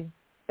Ashley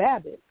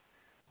Babbitt,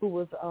 who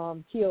was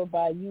killed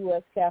by a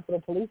U.S.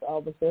 Capitol police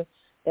officer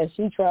as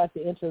she tried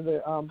to enter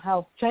the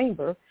House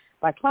chamber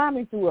by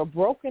climbing through a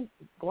broken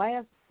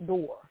glass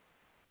door.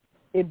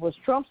 It was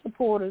Trump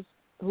supporters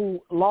who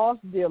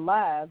lost their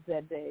lives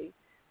that day,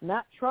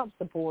 not Trump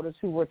supporters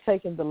who were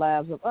taking the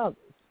lives of others.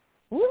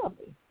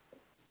 Really?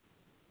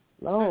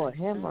 Lord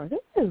have mercy.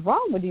 What is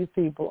wrong with these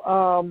people?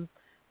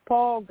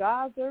 Paul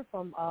Geiser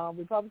from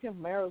Republican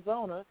from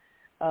Arizona,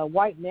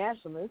 white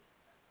nationalist,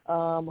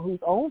 whose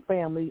own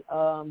family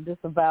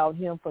disavowed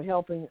him for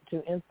helping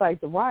to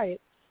incite the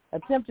riot,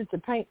 attempted to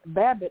paint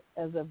Babbitt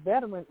as a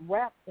veteran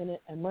wrapped in an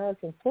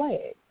American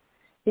flag.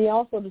 He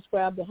also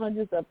described the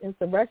hundreds of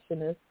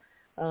insurrectionists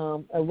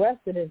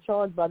arrested and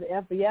charged by the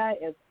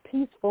FBI as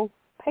peaceful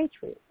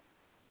patriots.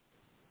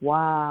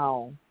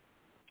 Wow.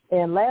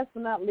 And last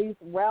but not least,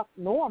 Ralph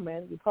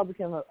Norman,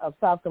 Republican of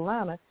South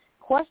Carolina,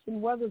 questioned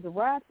whether the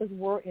rioters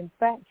were in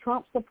fact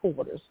Trump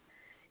supporters.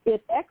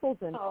 It echoes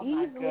an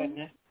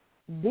easily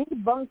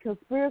debunked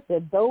conspiracy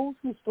that those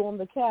who stormed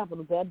the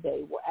Capitol that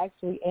day were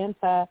actually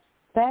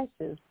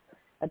anti-fascists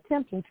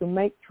attempting to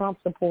make Trump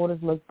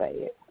supporters look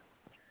bad.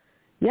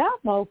 Y'all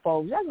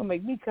mofos, y'all gonna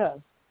make me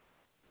cuss.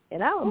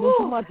 And I don't do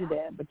too much of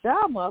that, but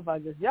y'all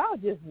motherfuckers, y'all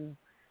just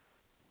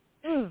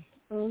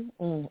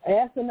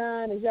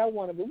asinine as y'all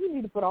want to be. We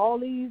need to put all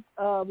these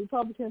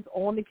Republicans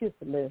on the kiss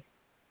list.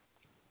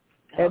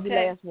 Every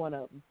last one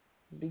of them.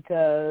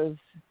 Because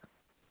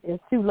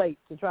it's too late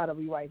to try to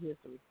rewrite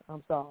history.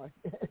 I'm sorry.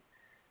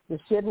 The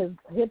shit has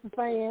hit the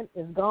fan.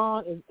 It's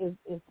gone.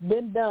 It's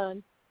been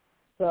done.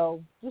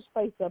 So just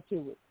face up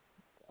to it.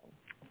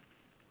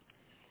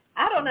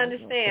 I don't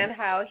understand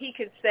how he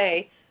could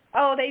say,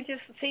 oh, they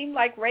just seem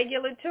like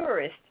regular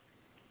tourists.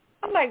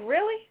 I'm like,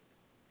 really?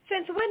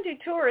 Since when do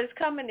tourists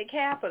come in the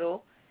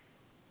Capitol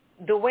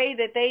the way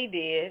that they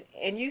did,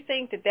 and you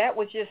think that that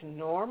was just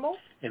normal?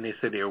 And they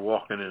said they were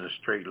walking in a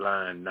straight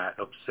line, not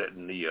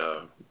upsetting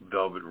the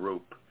velvet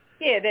rope.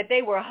 Yeah, that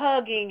they were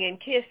hugging and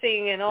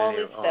kissing and all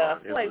this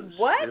stuff.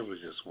 What? It was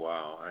just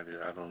wow. I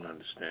don't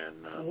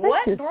understand.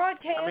 What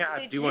broadcast I mean,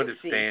 I do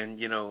understand.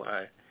 See? And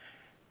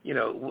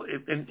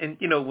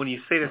when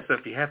you say that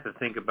stuff, you have to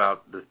think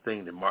about the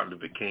thing that Martin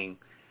Luther King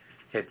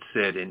had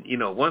said. And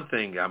one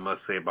thing I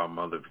must say about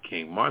Martin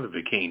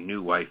Luther King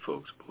knew white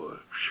folks, boy.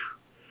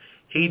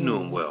 He knew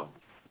them well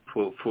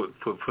for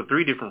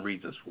 3 different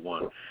reasons. For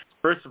one,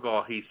 first of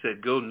all, he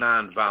said go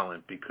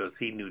nonviolent because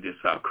he knew this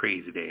how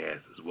crazy their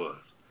asses was.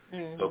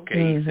 Mm-hmm.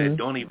 Okay, he said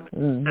don't even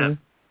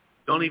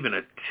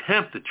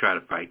attempt to try to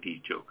fight these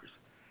jokers.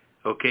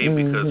 okay?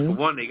 Because, for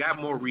one, they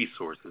got more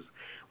resources.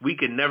 We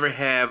can never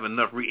have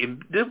enough. We're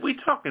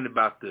talking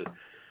about the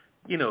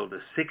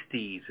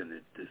 60s and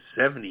the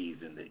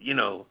 70s and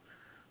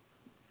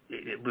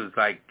it was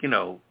like,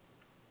 50s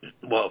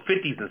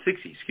and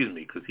 60s, excuse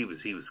me, because he was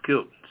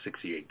killed in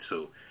 68.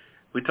 So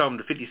we're talking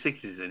the 50s,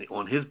 60s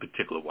on his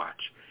particular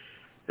watch.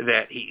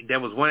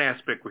 That was one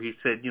aspect where he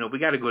said, we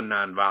got to go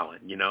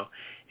nonviolent,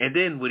 And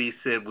then what he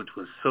said, which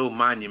was so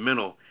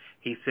monumental,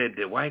 he said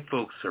that white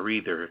folks are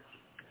either,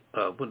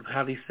 how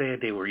did he say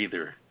it? They were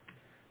either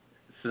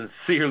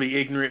sincerely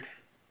ignorant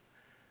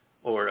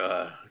or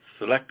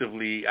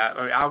selectively.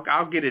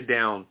 I'll get it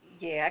down.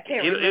 Yeah, I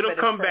can't remember. It'll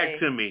come back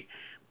to me.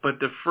 But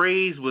the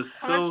phrase was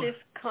conscious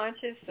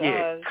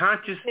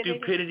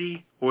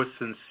stupidity or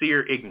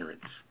sincere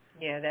ignorance.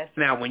 Yeah, that's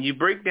now when you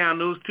break down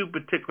those two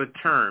particular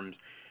terms,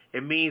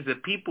 it means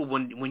that people,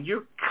 when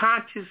you're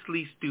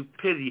consciously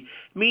stupidity,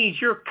 it means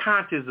you're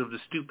conscious of the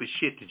stupid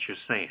shit that you're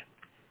saying,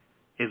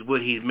 is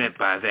what he meant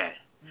by that.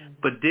 Mm-hmm.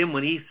 But then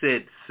when he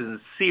said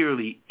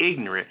sincerely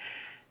ignorant,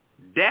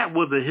 that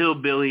was a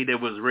hillbilly that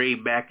was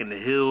raised back in the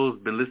hills,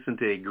 been listening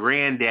to a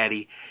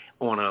granddaddy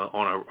on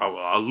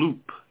a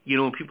loop.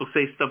 When people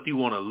say stuff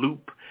you on a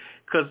loop,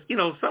 because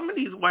some of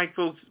these white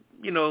folks,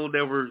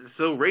 that were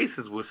so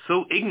racist were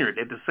so ignorant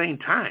at the same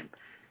time,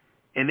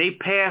 and they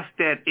passed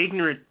that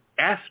ignorant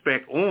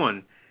aspect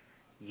on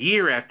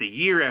year after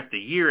year after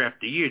year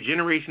after year,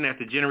 generation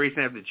after generation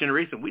after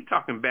generation. We're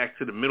talking back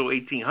to the middle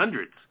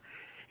 1800s.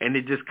 And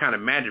it just kind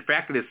of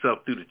manufactured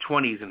itself through the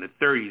 20s and the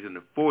 30s and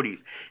the 40s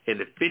and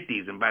the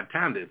 50s. And by the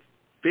time the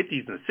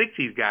 50s and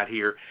 60s got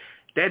here,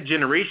 that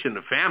generation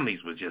of families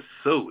was just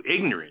so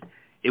ignorant.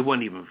 It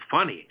wasn't even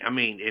funny. I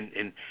mean,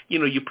 and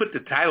you put the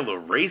title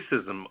of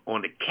racism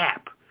on the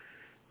cap,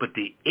 but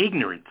the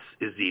ignorance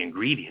is the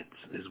ingredients,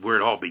 is where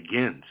it all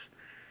begins.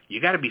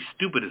 You got to be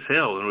stupid as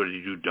hell in order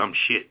to do dumb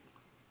shit.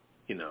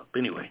 But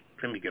anyway,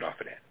 let me get off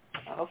of that.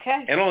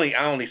 Okay. And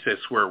I only said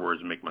swear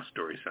words to make my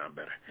story sound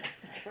better.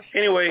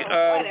 Anyway,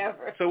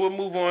 whatever. So we'll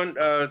move on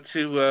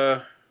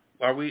to.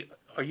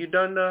 Are you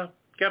done,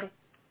 Kettle?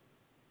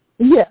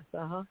 Yes.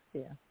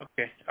 Yeah.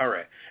 Okay. All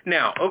right.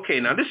 Now,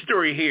 this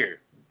story here.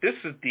 This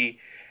is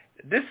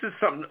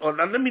something.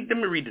 Let me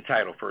read the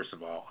title first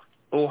of all.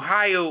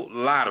 Ohio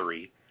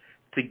lottery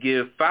to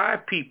give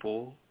 5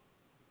 people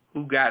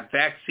who got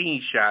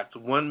vaccine shots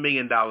 $1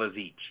 million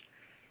each.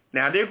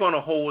 Now they're going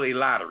to hold a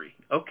lottery.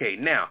 Okay.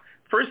 Now,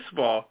 first of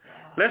all,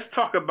 let's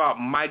talk about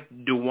Mike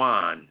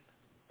DeWine.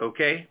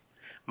 Okay,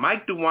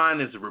 Mike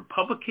DeWine is a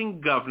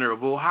Republican governor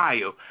of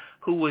Ohio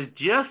who was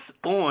just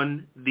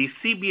on the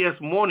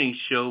CBS morning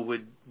show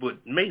with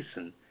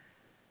Mason.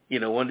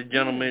 One of the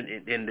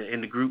gentlemen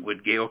in the group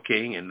with Gayle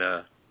King and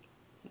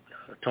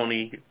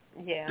Tony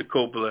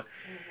DeCoppola. Mm-hmm.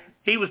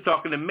 He was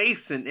talking to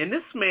Mason, and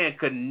this man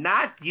could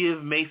not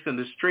give Mason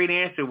the straight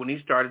answer when he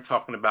started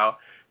talking about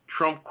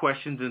Trump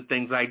questions and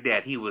things like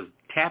that. He was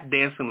tap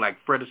dancing like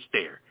Fred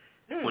Astaire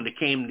when it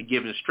came to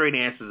giving straight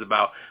answers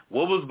about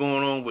what was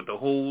going on with the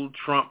whole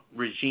Trump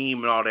regime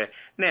and all that.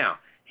 Now,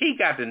 he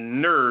got the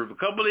nerve a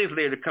couple of days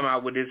later to come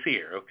out with this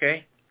here,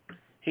 okay?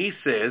 He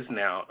says,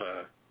 now,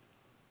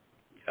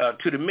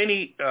 to the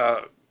many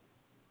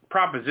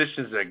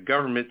propositions that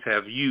governments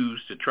have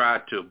used to try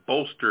to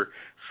bolster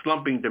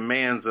slumping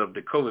demands of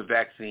the COVID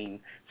vaccine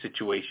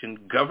situation,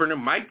 Governor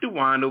Mike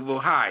DeWine of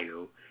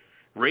Ohio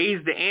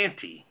raised the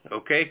ante,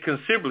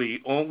 considerably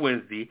on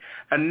Wednesday,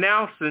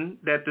 announcing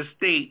that the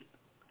state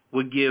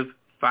would give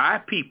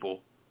 5 people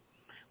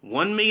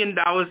 $1 million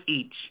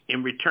each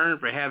in return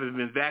for having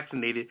been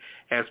vaccinated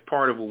as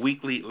part of a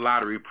weekly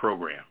lottery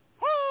program.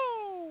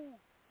 Woo!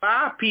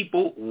 5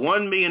 people,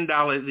 $1 million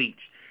each.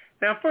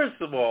 Now,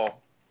 first of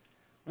all,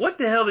 what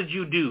the hell did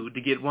you do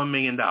to get $1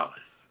 million?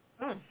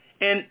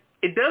 And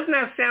it does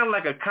not sound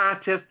like a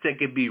contest that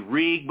could be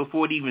rigged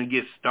before it even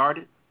gets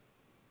started.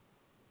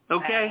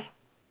 Okay?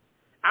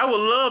 I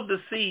would love to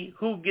see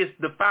who gets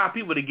the 5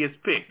 people that gets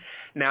picked.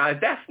 Now,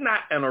 if that's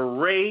not an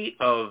array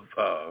of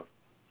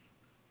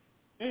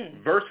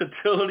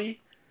versatility,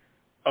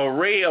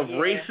 array of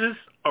races,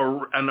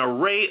 an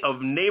array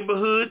of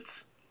neighborhoods,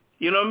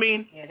 you know what I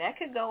mean? Yeah, that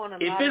could go in a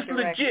lot of directions. If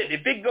it's legit,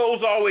 if it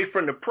goes all the way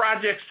from the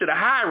projects to the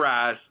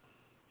high-rise,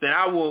 then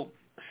I will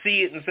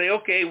see it and say,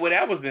 okay, well,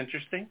 that was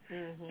interesting.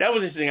 Mm-hmm. That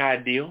was an interesting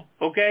idea,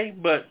 okay?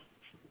 But,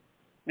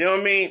 you know what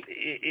I mean?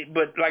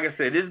 But like I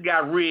said, this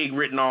got rigged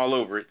written all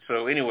over it.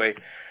 So anyway,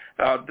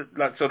 so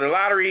the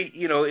lottery,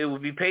 it will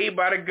be paid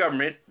by the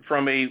government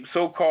from a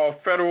so-called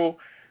federal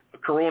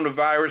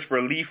coronavirus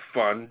relief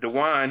fund.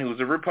 DeWine, who's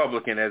a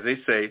Republican, as they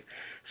say,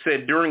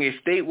 said during a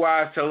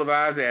statewide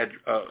televised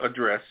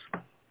address,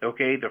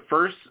 the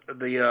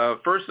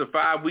first of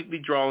 5 weekly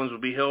drawings will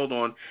be held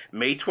on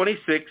May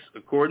 26th,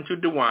 according to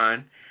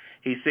DeWine.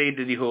 He said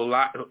that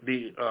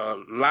the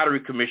lottery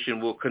commission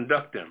will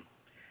conduct them.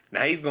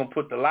 Now, he's going to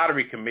put the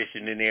lottery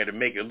commission in there to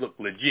make it look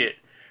legit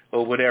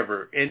or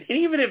whatever. And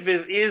even if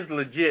it is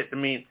legit, I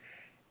mean,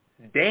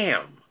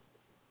 damn.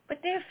 But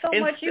there's so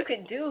much you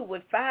can do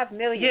with $5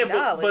 million.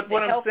 Yeah, but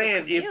what I'm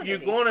saying, if you're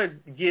going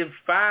to give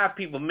 5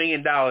 people $1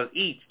 million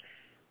each,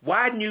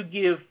 why didn't you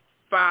give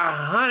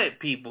 500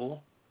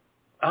 people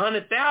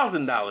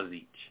 $100,000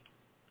 each?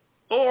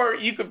 Or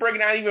you could break it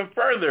down even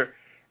further,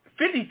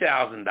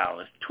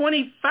 $50,000,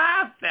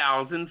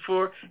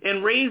 $25,000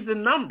 and raise the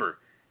number.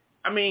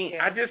 I mean,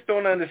 I just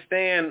don't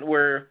understand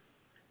where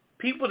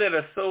people that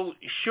are so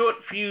short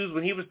fused.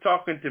 When he was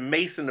talking to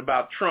Mason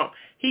about Trump,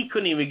 he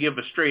couldn't even give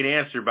a straight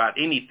answer about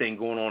anything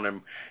going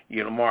on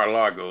in,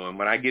 Mar-a-Lago. And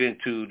when I get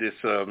into this,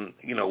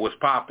 what's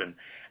popping,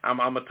 I'm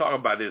gonna talk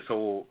about this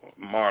whole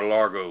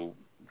Mar-a-Lago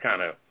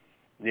kind of,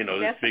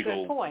 this big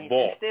old point.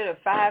 vault. Instead of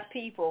 5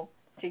 people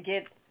to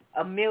get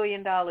 $1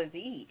 million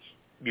each,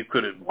 you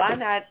could have. Why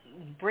not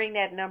bring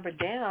that number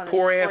down?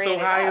 Poor ass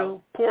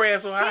Ohio,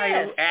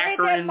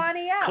 Akron,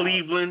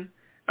 Cleveland.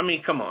 I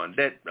mean, come on.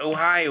 That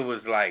Ohio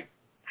was like,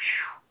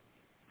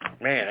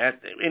 man.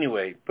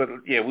 Anyway, but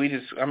yeah,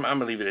 I'm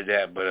gonna leave it at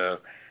that.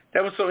 But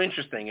that was so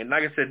interesting. And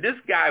like I said, this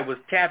guy was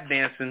tap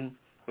dancing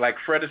like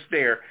Fred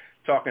Astaire,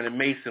 talking to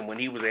Mason when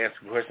he was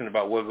asking a question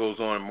about what goes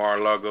on in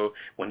Mar-a-Lago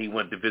when he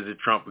went to visit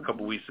Trump a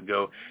couple of weeks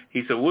ago.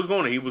 He said, what's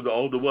going on? He was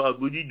all the while,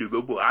 what you do?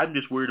 I'm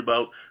just worried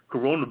about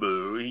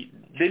coronavirus.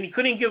 Then he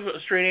couldn't give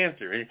a straight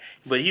answer.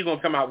 But he's going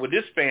to come out with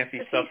this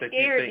fancy stuff that you think.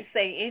 He's scared to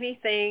say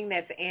anything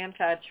that's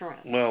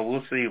anti-Trump. Well,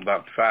 we'll see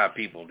about 5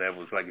 people. That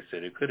was, like I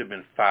said, it could have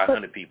been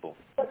 500 people.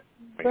 But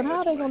how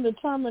are they going to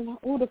determine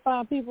who the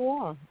 5 people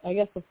are? I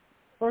guess the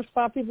first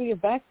 5 people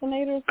get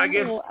vaccinated or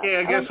something?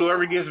 I guess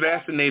whoever gets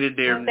vaccinated,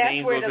 their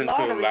name goes into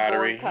a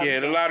lottery. Yeah,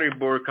 the lottery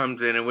board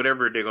comes in and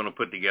whatever they're going to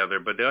put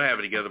together, but they'll have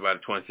it together by the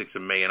 26th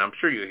of May, and I'm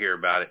sure you'll hear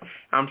about it.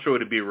 I'm sure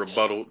it'll be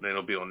rebutted, and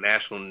it'll be on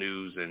national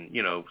news, and,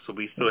 so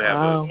we still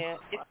have it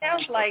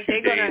sounds like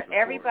they're going to,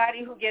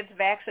 everybody who gets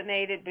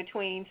vaccinated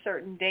between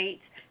certain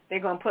dates, they're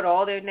going to put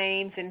all their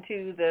names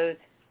into the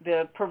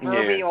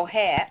proverbial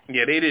hat.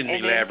 Yeah, they didn't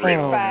elaborate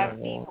on 5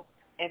 people.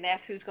 And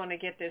that's who's going to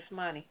get this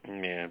money.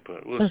 Yeah,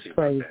 but we'll see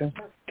about that.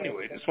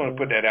 Anyway, just want to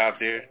put that out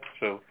there.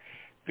 So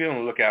be on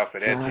the lookout for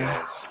that,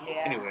 jazz.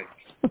 Yeah. Anyway.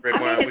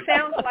 It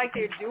sounds like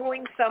they're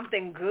doing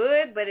something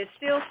good, but it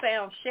still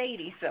sounds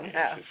shady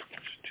somehow. It's just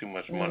too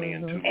much money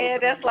into it. Yeah,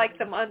 that's like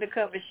some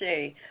undercover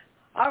shade.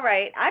 All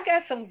right, I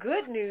got some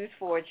good news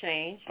for a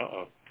change.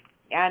 Uh-oh.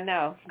 I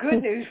know.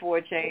 Good news for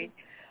a change.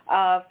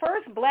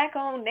 First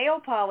black-owned nail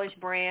polish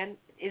brand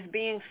is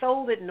being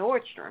sold at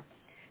Nordstrom.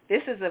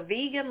 This is a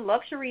vegan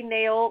luxury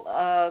nail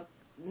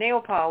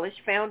polish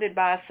founded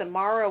by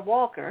Samara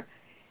Walker,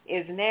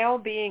 is now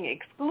being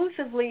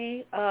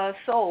exclusively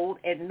sold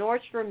at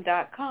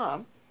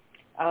Nordstrom.com.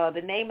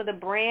 The name of the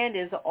brand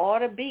is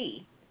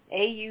Auda-B,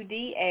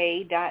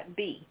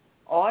 AUDA.B.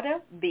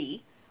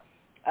 Auda-B.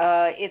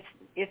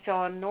 It's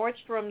on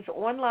Nordstrom's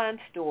online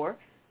store.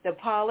 The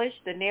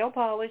nail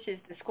polish is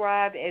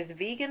described as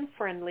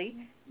vegan-friendly,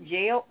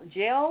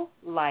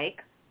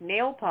 gel-like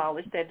nail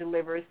polish that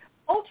delivers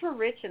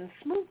ultra-rich and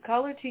smooth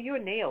color to your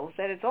nails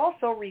that is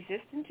also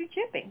resistant to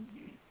chipping.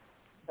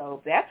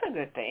 So that's a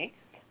good thing.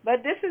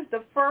 But this is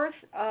the first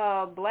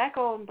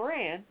black-owned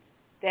brand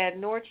that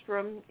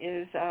Nordstrom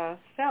is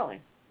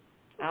selling.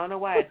 I don't know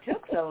why it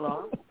took so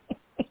long,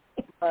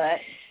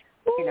 but,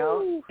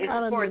 it's I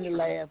don't mean to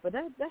laugh, but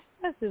that's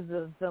just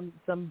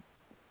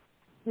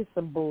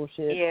some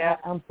bullshit. Yeah.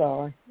 I'm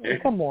sorry.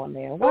 Come on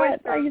now. Why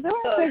you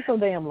don't take so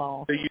damn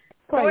long?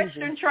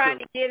 Nordstrom trying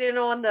to get in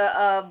on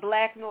the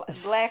black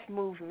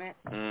movement,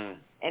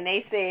 and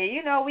they said,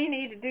 we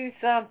need to do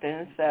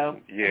something. So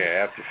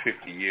after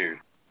 50 years,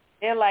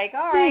 they're like,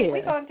 all right,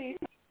 we're gonna do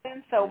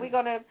something. So we're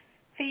gonna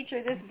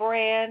feature this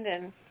brand,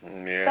 and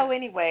so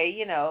anyway,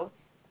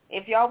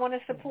 if y'all want to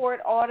support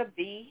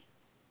Auda-B,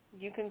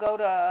 you can go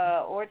to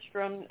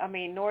Nordstrom's.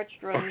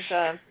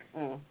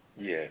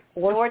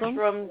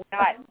 Nordstrom.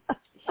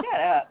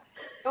 Shut up.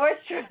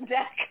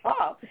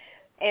 Nordstrom.com.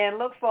 And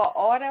look for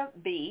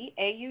Auda-B,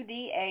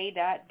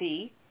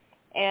 AUDA.B,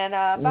 and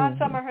buy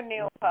some of her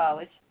nail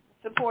polish.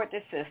 Support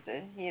the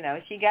sister.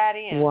 She got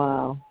in.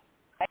 Wow.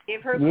 I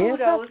give her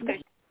kudos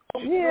because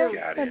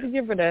I have to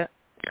give her that.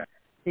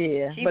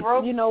 Yeah,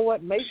 but you know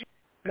what? Macy's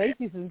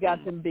has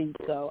got them beat,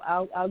 so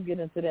I'll get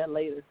into that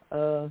later.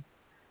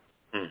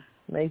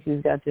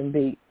 Macy's got them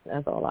beat.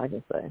 That's all I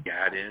can say.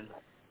 Got in.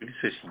 You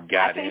said she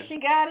got in. I think she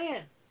got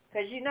in.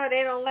 Because,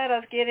 they don't let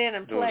us get in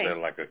and play. Is that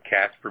like a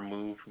Casper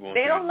move?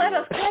 They don't let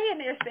us play in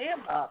their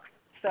sandbox.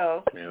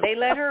 So they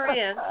let her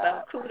in.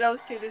 So kudos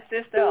to the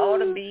sister,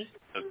 Auda-B.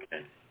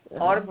 Okay.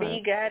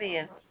 Auda-B got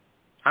in.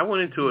 I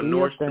went into a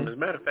Nordstrom. As a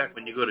matter of fact,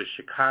 when you go to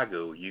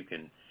Chicago, you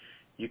can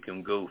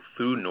go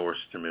through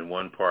Nordstrom in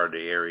one part of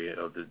the area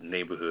of the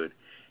neighborhood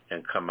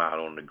and come out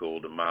on the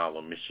Golden Mile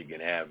on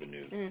Michigan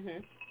Avenue.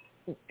 Mm-hmm.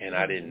 And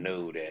I didn't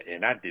know that.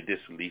 And I did this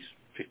at least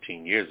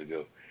 15 years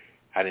ago.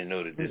 I didn't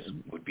know that this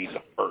would be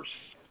the first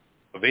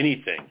of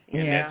anything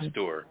in that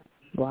store.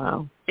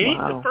 Wow.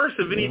 The first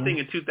of anything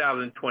in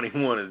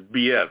 2021 is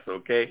BS,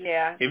 okay?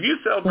 Yeah. If you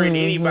celebrate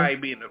anybody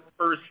being the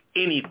first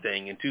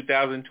anything in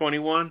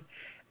 2021,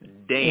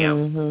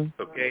 damn,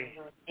 okay?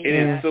 It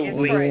is so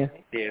late.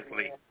 Yeah, it's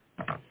late.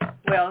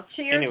 Well,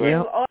 cheers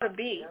to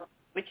Auda-B,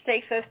 which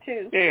takes us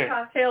to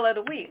Cocktail of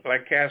the Week.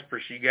 Like Casper,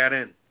 she got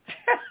in.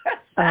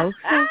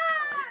 Okay.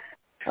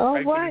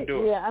 All right.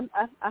 do it. Yeah,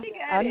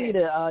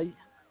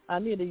 I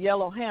need a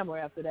yellow hammer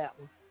after that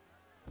one.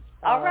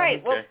 All right.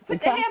 Okay. Well, put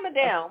the hammer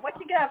down. What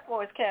you got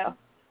for us, Cal?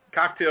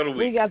 Cocktail of the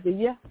week. We got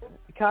the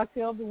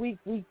cocktail of the week.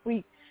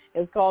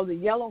 It's called the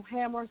Yellow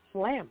Hammer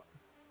Slammer.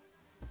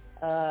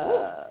 We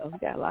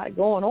got a lot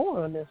going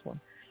on this one.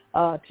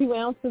 2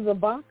 ounces of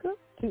vodka,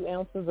 2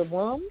 ounces of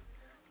rum,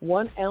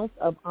 1 ounce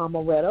of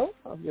amaretto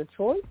of your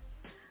choice,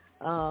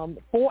 4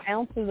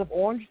 ounces of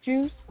orange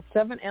juice,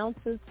 7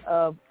 ounces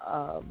of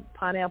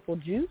pineapple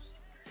juice,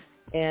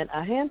 and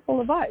a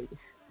handful of ice.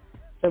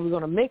 So we're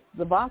going to mix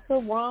the vodka,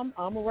 rum,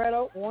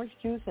 amaretto, orange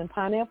juice, and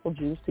pineapple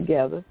juice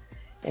together,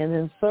 and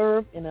then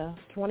serve in a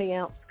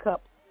 20-ounce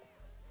cup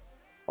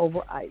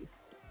over ice.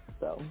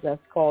 So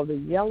that's called the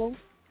Yellow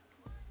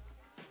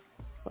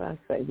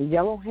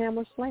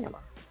Hammer Slammer.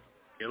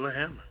 Yellow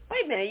Hammer.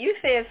 Wait a minute. You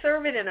said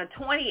serve it in a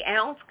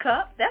 20-ounce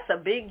cup? That's a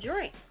big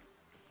drink.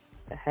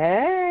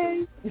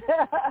 Hey.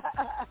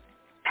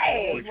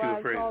 Hey. That's why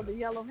it's called the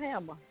Yellow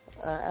Hammer.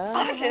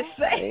 I'm just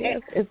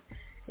saying.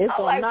 It's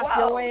going to knock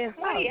your ass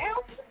 20 out.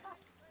 ounces?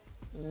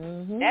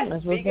 Mm-hmm. That's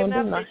what's big going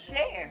enough to to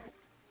share.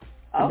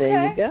 Okay.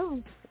 There you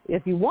go.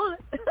 If you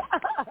want.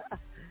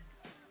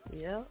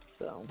 Yeah,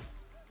 so,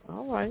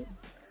 all right.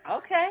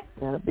 Okay.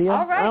 That'll be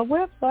on our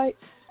website.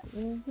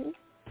 Mm-hmm.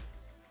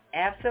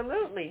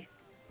 Absolutely.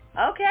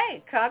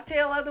 Okay,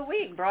 Cocktail of the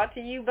Week brought to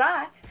you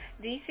by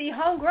DC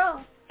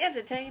Homegrown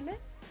Entertainment.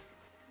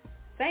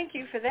 Thank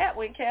you for that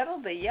one, Kettle,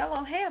 the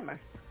Yellow Hammer.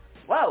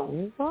 Whoa.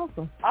 You're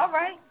welcome. All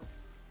right.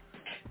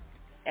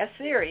 That's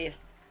serious.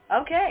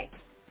 Okay,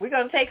 we're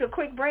going to take a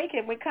quick break,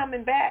 and we're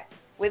coming back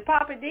with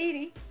Papa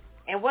Didi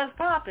and What's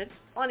Poppin'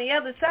 on the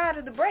other side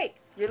of the break.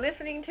 You're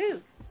listening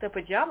to The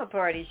Pajama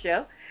Party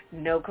Show.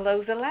 No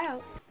clothes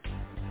allowed.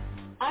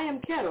 I am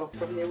Kettle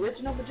from the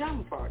original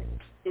Pajama Party.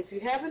 If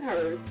you haven't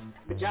heard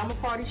Pajama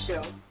Party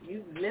Show,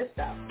 you've missed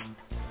out.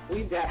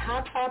 We've got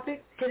hot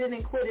topics, hidden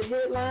and quitted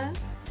headlines,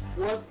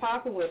 What's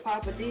Poppin' with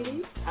Papa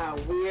Didi, our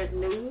weird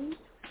news,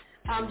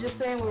 I'm Just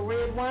Saying with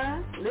Red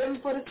Wine, Living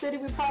for the City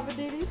with Papa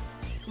Didi,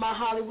 my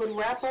Hollywood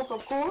wrap-up,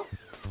 of course,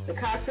 the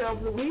Cocktail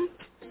of the Week,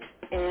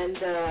 and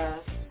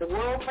the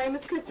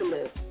world-famous Cookie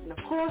List. And, of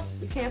course,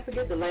 we can't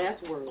forget the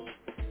last word.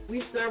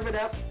 We serve it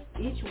up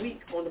each week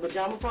on the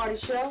Pajama Party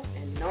Show,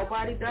 and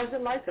nobody does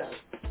it like us.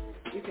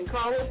 You can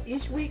call us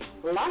each week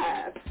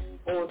live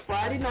on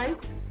Friday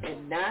nights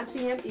at 9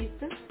 p.m.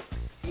 Eastern,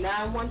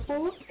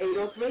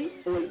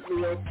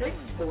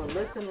 914-803-8306, or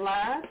listen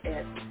live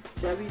at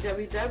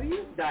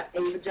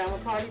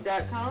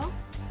www.apajamaparty.com.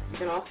 You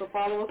can also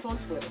follow us on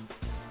Twitter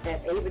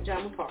at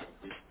apajamaparty.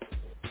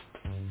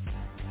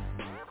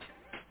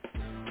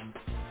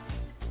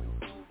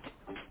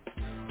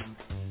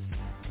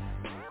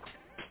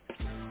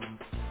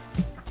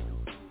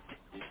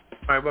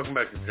 All right, welcome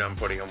back to the Pajama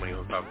Party. I'm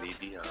on top of the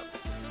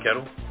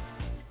Kettle.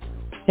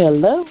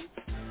 Hello.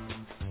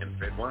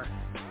 And Red Wine.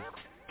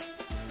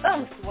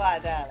 Bonsoir,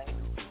 darling.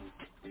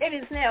 It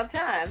is now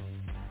time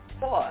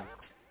for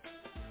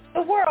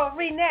the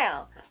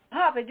world-renowned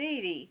Papa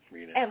Didi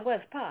and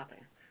What's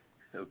Poppin'.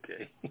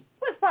 Okay.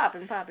 What's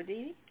poppin', Papa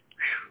Didi?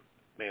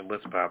 Man,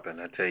 what's poppin'?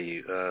 I tell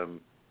you,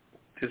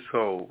 this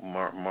whole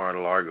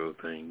Mar-a-Lago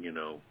thing, you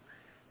know,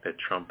 that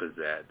Trump is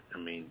at. I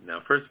mean,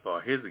 now, first of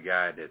all, here's a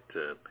guy that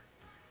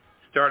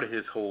started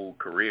his whole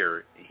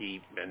career.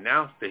 He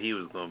announced that he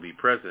was going to be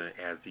president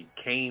as he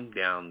came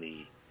down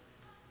the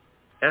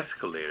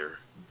escalator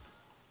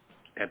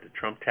at the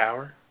Trump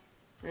Tower.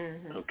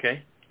 Mm-hmm.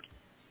 Okay?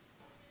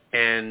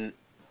 And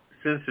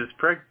since his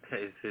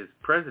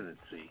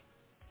presidency,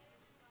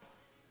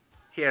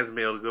 he hasn't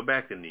been able to go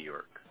back to New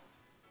York.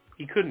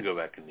 He couldn't go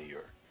back to New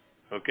York.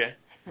 Okay?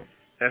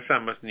 That's how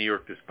much New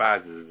York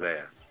despises his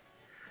ass.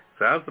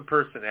 So how's the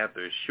person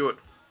after a short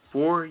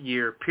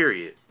 4-year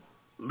period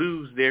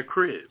lose their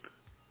crib?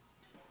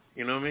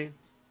 You know what I mean?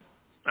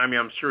 I mean,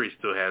 I'm sure he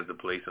still has the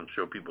place. I'm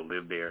sure people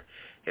live there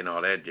and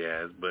all that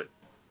jazz. But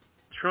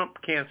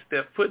Trump can't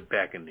step foot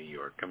back in New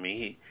York. I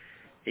mean,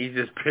 he's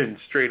just been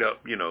straight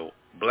up, you know,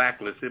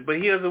 blacklisted.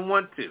 But he doesn't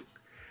want to.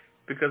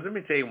 Because let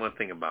me tell you one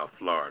thing about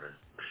Florida.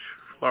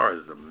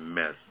 Florida's a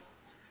mess.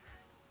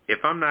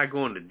 If I'm not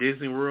going to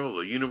Disney World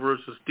or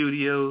Universal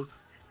Studios,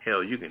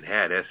 hell, you can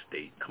have that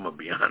state. I'm going to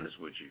be honest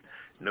with you.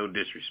 No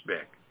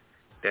disrespect.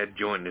 That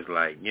joint is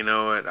like, you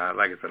know what,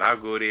 like I said, I'll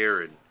go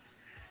there and,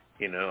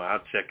 you know,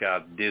 I'll check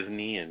out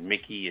Disney and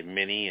Mickey and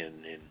Minnie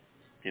and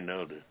you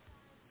know,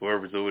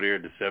 whoever's over there,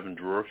 the Seven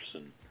Dwarfs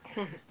and,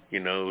 you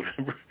know,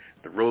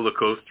 the roller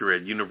coaster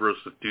at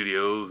Universal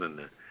Studios and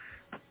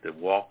the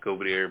walk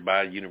over there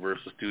by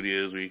Universal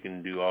Studios where you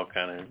can do all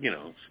kind of, you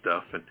know,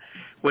 stuff and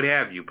what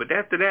have you. But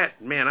after that,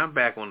 man, I'm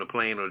back on the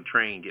plane or the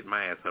train getting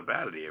my ass up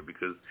out of there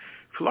because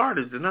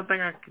Florida's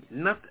nothing. I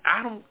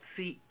don't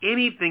see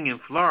anything in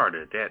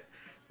Florida that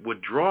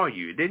would draw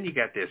you. Then you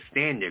got that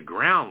stand your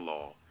ground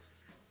law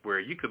where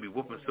you could be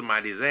whooping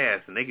somebody's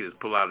ass and they could just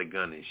pull out a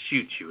gun and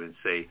shoot you and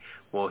say,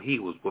 well, he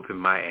was whooping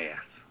my ass,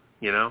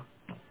 you know?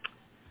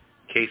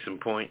 Case in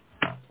point,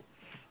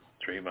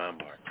 Trayvon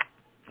Martin.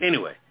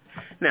 Anyway,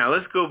 Now,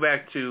 let's go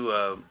back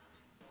to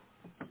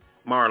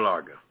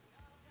Mar-a-Lago.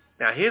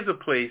 Now, here's a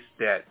place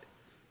that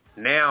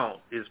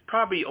now is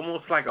probably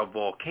almost like a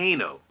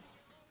volcano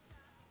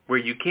where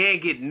you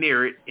can't get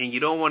near it and you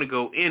don't want to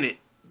go in it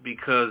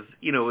because,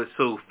 it's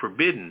so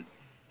forbidden.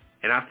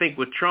 And I think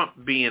with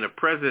Trump being a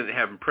president,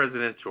 having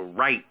presidential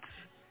rights,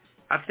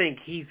 I think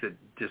he's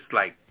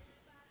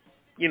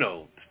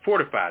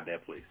fortified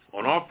that place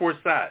on all four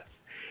sides.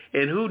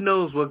 And who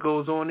knows what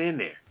goes on in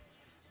there.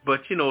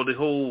 But, the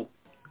whole,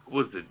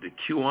 the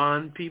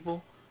QAnon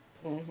people?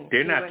 Mm-hmm.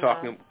 They're not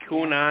talking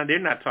QAnon. They're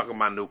not talking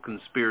about no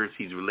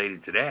conspiracies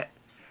related to that.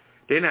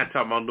 They're not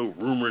talking about no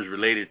rumors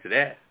related to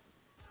that.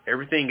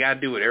 Everything got to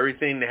do with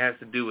everything that has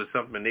to do with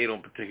something they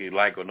don't particularly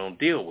like or don't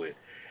deal with.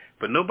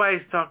 But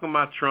nobody's talking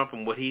about Trump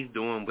and what he's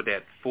doing with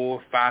that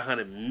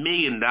 $500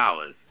 million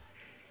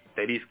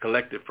that he's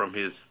collected from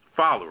his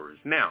followers.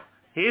 Now,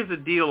 here's the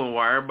deal on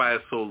why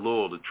everybody's so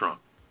loyal to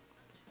Trump.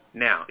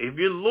 Now, if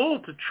you're loyal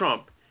to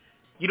Trump,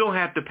 you don't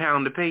have to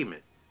pound the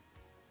pavement.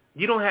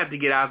 You don't have to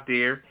get out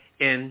there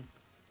and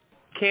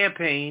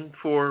campaign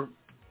for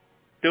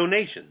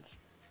donations,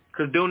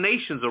 because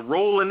donations are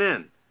rolling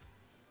in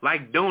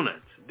like donuts.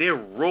 They're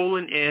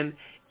rolling in,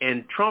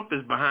 and Trump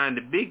is behind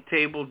the big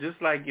table,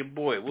 just like your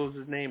boy, what was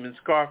his name in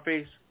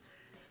Scarface,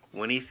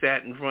 when he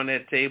sat in front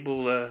of that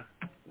table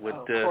with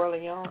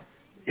Corleone.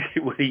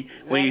 when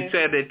he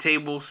sat at that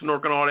table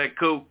snorking all that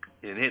coke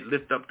and he'd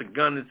lift up the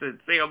gun and said,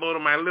 "Say hello to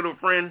my little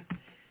friend,"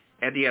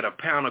 and he had a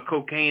pound of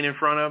cocaine in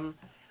front of him.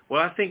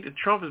 Well, I think that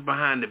Trump is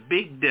behind the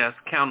big desk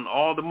counting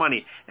all the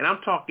money, and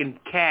I'm talking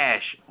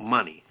cash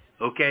money,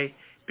 okay?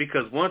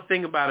 Because one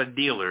thing about a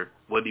dealer,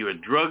 whether you're a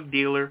drug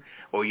dealer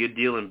or you're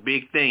dealing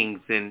big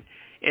things, and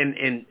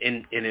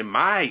in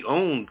my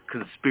own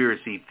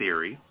conspiracy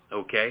theory,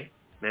 okay,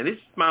 now this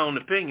is my own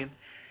opinion,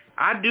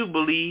 I do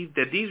believe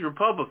that these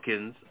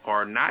Republicans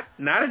are not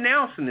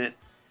announcing it,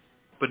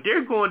 but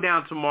they're going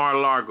down to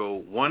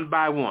Mar-a-Lago one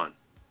by one,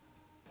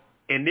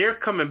 and they're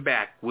coming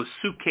back with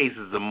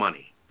suitcases of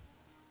money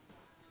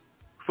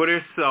for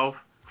themselves,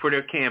 for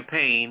their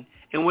campaign,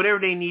 and whatever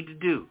they need to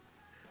do.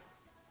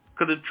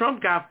 Because if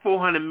Trump got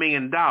 $400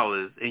 million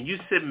and you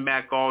sitting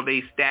back all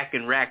day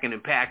stacking, racking,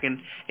 and packing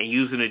and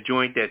using a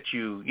joint that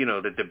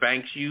that the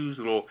banks use,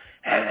 a little,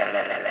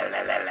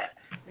 that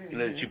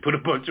you put a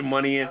bunch of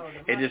money in,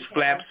 it just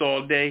flaps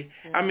all day.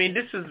 I mean,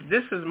 this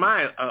is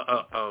my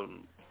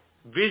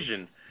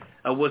vision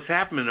of what's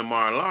happening in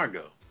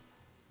Mar-a-Lago.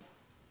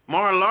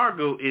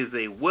 Mar-a-Lago is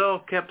a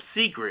well-kept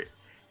secret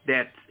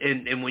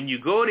and when you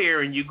go there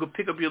and you go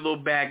pick up your little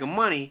bag of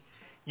money,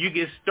 you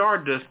get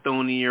stardust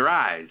thrown in your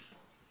eyes.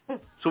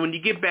 So when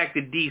you get back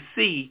to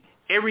D.C.,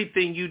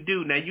 everything you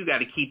do, now you got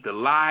to keep the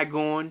lie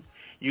going.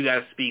 You got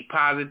to speak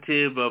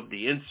positive of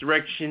the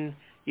insurrection.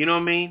 You know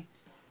what I mean?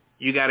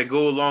 You got to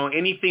go along.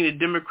 Anything the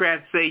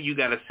Democrats say, you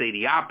got to say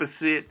the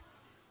opposite.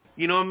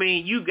 You know what I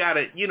mean? You got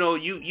to,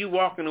 you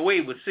walking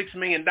away with $6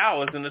 million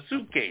in a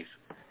suitcase.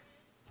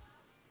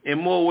 In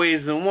more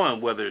ways than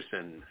one, whether it's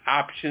in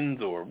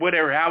options or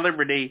whatever,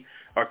 however they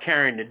are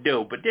carrying the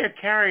dough. But they're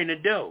carrying the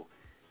dough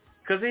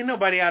because ain't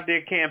nobody out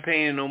there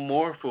campaigning no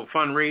more for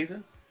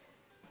fundraising.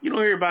 You don't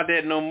hear about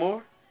that no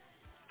more.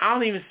 I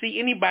don't even see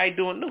anybody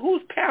doing,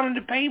 who's pounding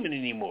the pavement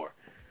anymore?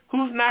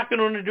 Who's knocking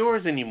on the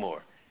doors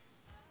anymore?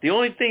 The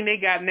only thing they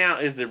got now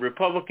is the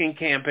Republican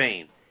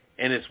campaign.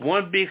 And it's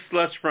one big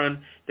slush fund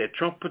that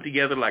Trump put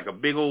together like a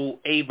big old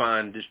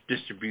Avon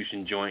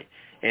distribution joint.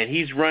 And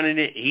he's running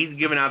it. He's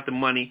giving out the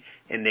money,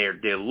 and they're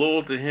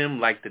loyal to him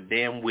like the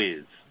damn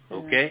Wiz.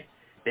 Okay,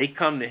 they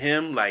come to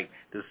him like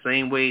the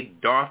same way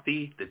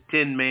Dorothy, the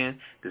Tin Man,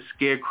 the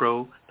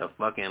Scarecrow, the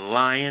fucking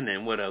Lion,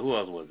 and who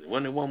else was it?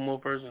 Wasn't there one more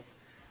person?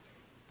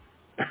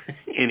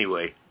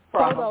 Anyway,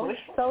 Probably.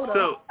 Toto.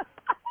 So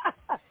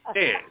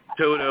yeah,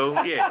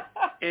 Toto. Yeah,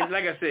 and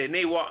like I said, and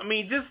they walk. I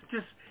mean, just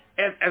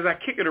as I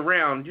kick it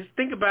around, just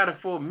think about it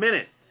for a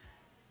minute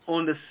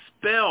on the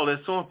spell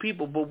that's on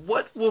people. But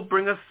what will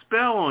bring a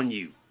spell on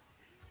you?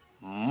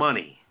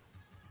 Money.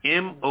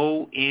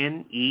 M-O-N-E-Y.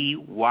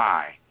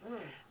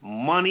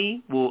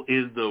 Money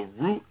is the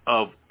root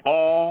of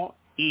all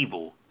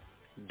evil.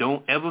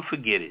 Don't ever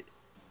forget it.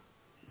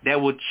 That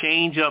will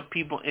change up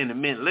people in a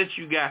minute, unless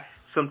you got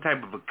some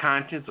type of a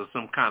conscience or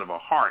some kind of a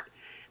heart.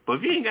 But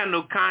if you ain't got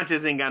no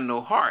conscience, ain't got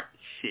no heart,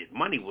 shit,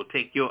 money will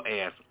take your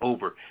ass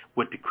over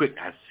with the quick.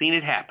 I've seen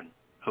it happen,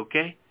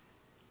 okay?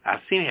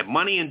 I've seen it happen.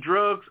 Money and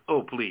drugs,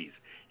 oh, please.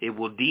 It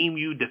will deem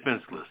you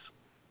defenseless,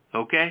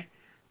 okay?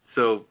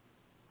 So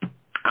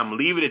I'm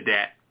leaving it at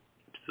that.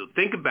 So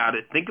think about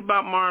it. Think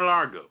about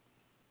Mar-a-Lago.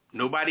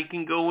 Nobody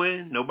can go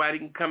in. Nobody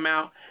can come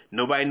out.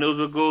 Nobody knows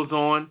what goes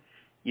on.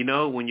 You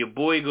know, when your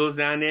boy goes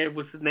down there,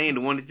 what's his name?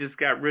 The one that just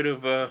got rid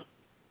of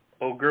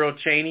old girl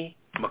Cheney,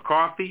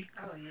 McCarthy.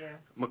 Oh, yeah.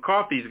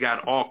 McCarthy's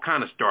got all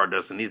kind of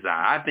stardust in his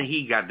eye. I think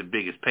he got the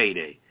biggest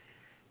payday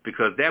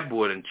because that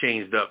boy done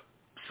changed up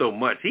so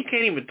much. He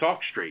can't even talk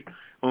straight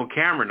on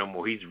camera no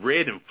more. He's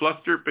red and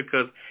flustered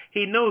because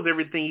he knows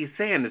everything he's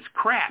saying is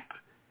crap.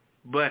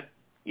 But,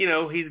 you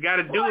know, he's got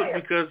to do it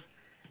because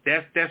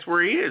that's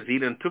where he is. He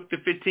done took the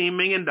 $15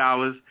 million,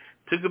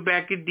 took it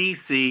back to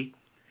D.C.,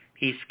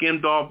 he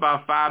skimmed off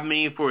about $5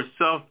 million for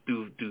himself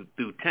through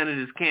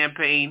Tennis's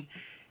campaign,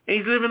 and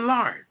he's living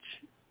large,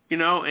 you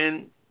know.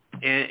 And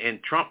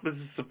Trump is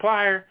a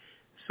supplier,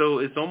 so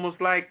it's almost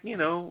like, you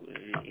know,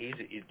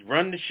 he's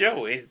run the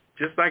show. It's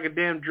just like a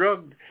damn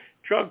drug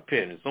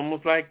pen. It's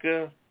almost like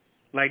they're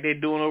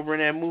doing over in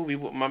that movie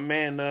with my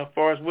man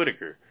Forrest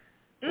Whitaker.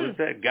 What's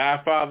that?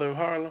 Godfather of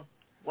Harlem.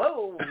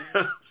 Whoa.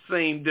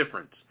 Same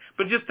difference.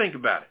 But just think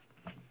about it.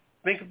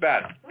 Think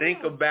about it.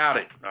 Think about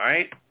it. All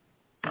right.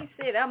 He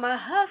said, I'm a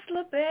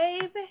hustler,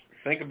 baby.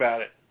 Think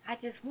about it. I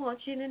just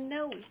want you to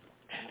know it.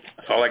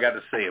 That's all I got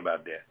to say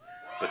about that.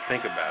 But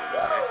think about it,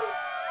 all right?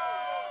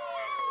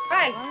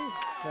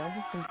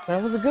 Right.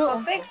 That was a good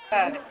one. Think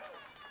about it.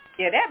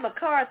 Yeah, that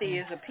McCarthy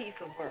is a piece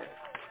of work.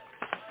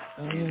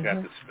 He's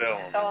got the spell on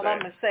his ass. That's all I'm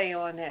going to say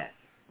on that.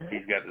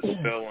 He's got the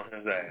spell on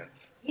his ass.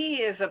 He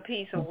is a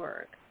piece of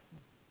work.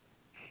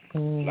 A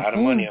lot of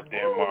money up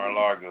there in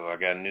Mar-a-Lago. I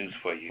got news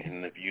for you.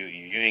 And if you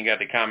ain't got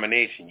the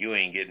combination, you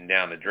ain't getting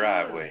down the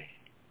driveway.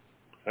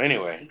 So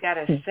anyway. You got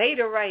to say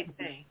the right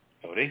thing.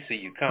 So they see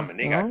you coming.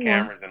 They got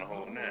cameras and the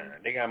whole nine.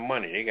 They got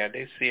money.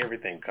 They see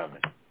everything coming.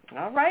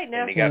 All right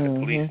now. And they got the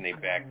police in their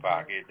back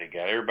pocket. They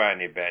got everybody in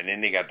their back. And then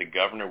they got the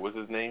governor. What's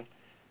his name?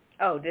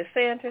 Oh,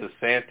 DeSantis.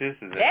 DeSantis is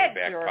in their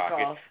back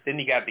pocket. Off. Then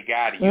you got the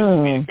guy that used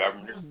to be the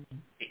governor.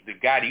 The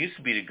guy that used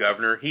to be the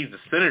governor, he's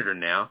a senator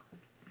now.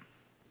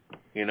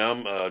 You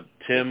know,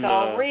 Tim. It's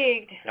all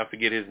rigged. I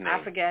forget his name.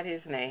 I forgot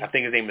his name. I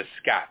think his name is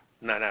Scott.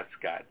 No, not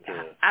Scott.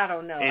 I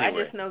don't know.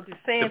 Anyway, I just know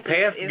DeSantis. The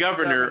past is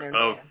governor the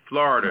of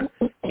Florida,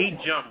 he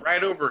jumped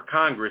right over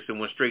Congress and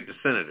went straight to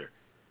senator.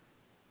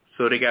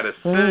 So they got a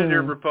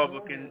senator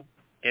Republican,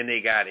 and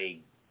they got a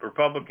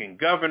Republican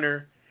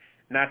governor,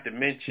 not to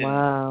mention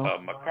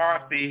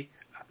McCarthy.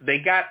 They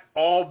got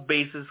all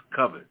bases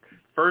covered.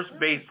 First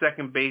base,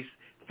 second base,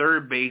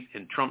 third base,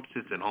 and Trump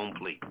sits at home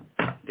plate.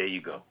 There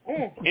you go.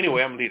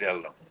 Anyway, I'm going to leave that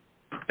alone.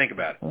 Think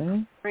about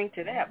it. Bring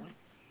to that one.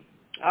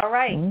 All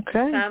right.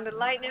 Okay. Time to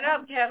lighten it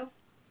up, Kettle.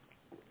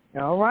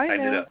 All right.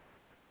 Lighten it up.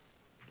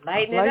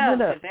 Lighten it up,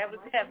 because that was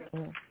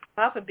heavy.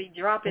 Papa be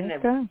dropping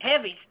the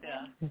heavy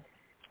stuff.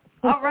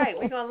 All right,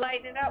 we're going to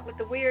lighten it up with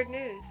the weird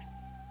news.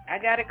 I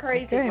got a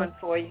crazy one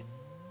for you.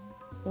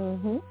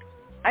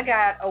 I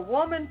got a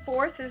woman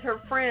forces her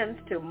friends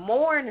to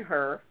mourn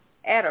her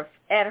at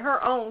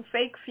her own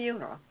fake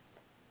funeral.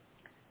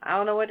 I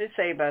don't know what to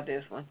say about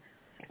this one.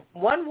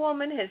 One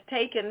woman has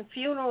taken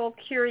funeral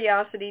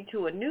curiosity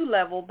to a new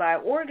level by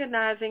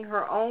organizing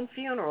her own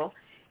funeral,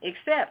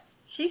 except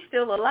she's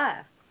still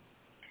alive.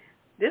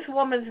 This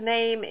woman's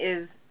name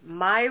is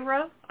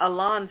Myra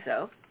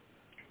Alonso.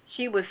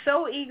 She was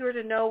so eager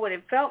to know what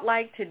it felt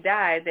like to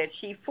die that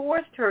she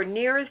forced her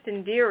nearest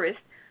and dearest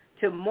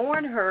to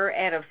mourn her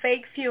at a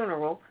fake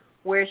funeral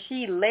where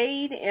she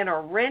laid in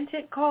a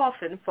rented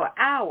coffin for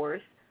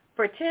hours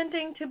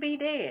pretending to be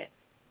dead.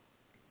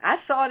 I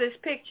saw this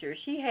picture.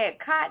 She had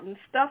cotton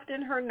stuffed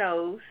in her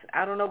nose.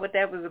 I don't know what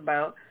that was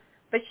about,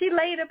 but she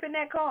laid up in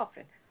that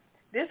coffin.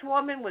 This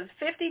woman was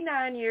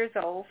 59 years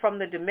old from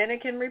the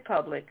Dominican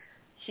Republic.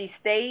 She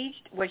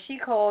staged what she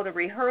called a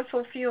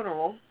rehearsal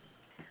funeral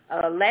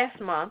last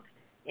month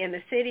in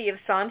the city of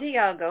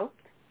Santiago,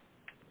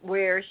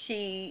 where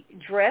she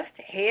dressed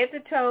head to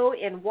toe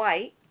in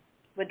white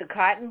with the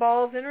cotton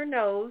balls in her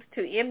nose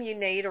to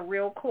emulate a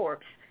real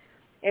corpse.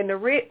 And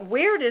the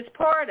weirdest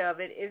part of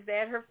it is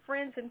that her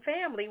friends and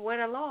family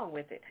went along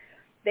with it.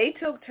 They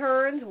took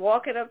turns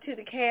walking up to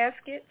the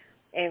casket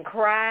and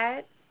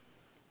cried,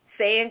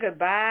 saying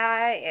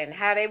goodbye and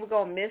how they were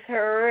going to miss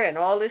her and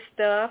all this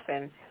stuff.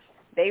 And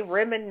they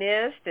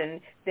reminisced, and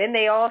then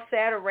they all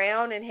sat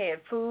around and had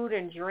food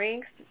and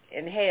drinks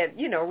and had,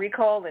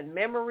 recalling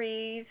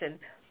memories and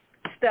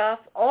stuff.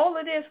 All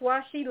of this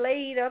while she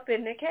laid up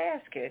in the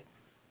casket.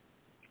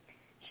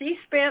 She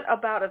spent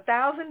about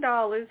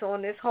 $1,000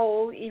 on this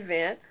whole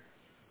event,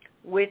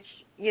 which,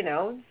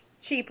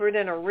 cheaper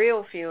than a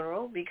real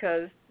funeral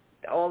because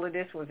all of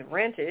this was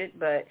rented,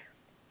 but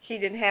she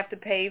didn't have to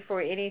pay for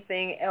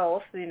anything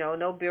else,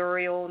 no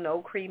burial,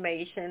 no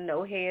cremation,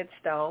 no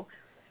headstone.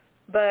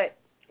 But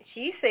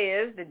she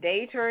says the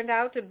day turned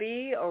out to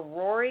be a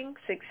roaring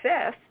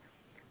success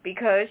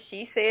because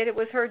she said it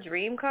was her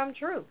dream come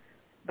true.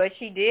 But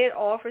she did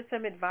offer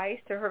some advice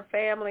to her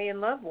family and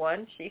loved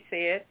ones. She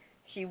said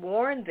she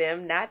warned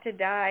them not to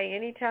die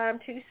anytime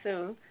too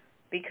soon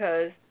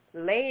because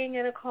laying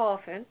in a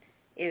coffin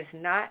is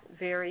not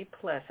very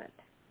pleasant.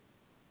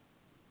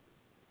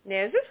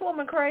 Now, is this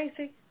woman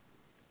crazy?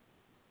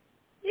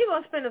 You're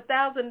going to spend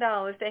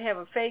 $1,000 to have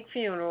a fake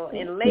funeral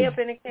and lay up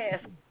in a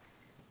casket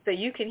so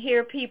you can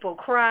hear people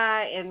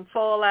cry and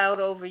fall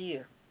out over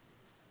you.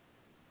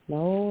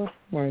 No,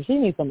 she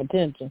needs some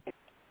attention.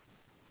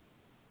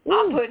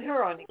 I'm putting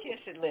her on the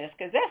kissing list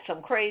because that's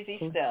some crazy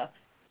stuff.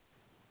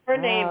 Her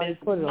name is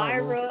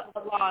Myra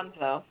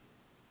Alonso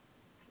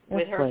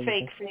with her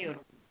fake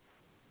funeral.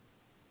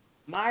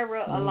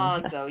 Myra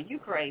Alonso, you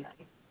crazy.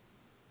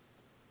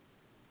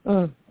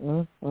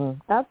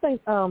 I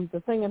think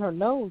the thing in her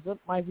nose, it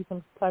might be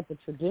some type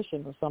of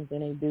tradition or something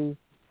they do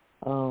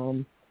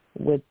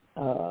with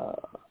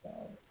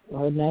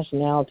her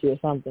nationality or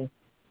something.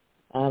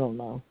 I don't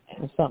know.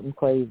 It's something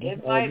crazy.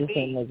 It might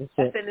be.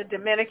 That's in the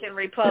Dominican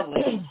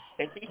Republic.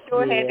 And she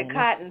sure had the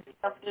cotton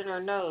stuffed in her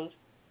nose.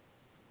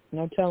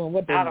 No telling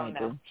what they might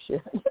do.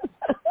 Shit.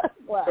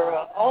 Wow.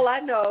 Girl, all I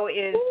know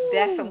is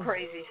that's some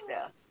crazy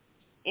stuff.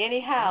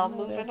 Anyhow,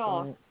 moving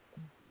on.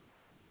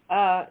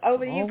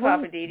 Over to you,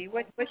 Papa Didi.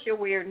 What's your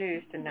weird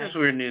news tonight? This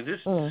weird news. This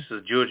is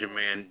a Georgia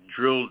man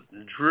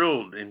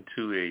drilled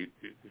into a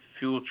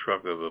fuel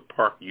truck of a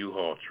Park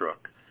U-Haul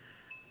truck.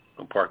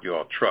 Park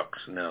U-Haul trucks.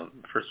 Now,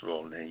 first of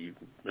all,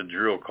 the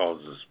drill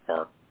causes a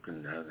spark,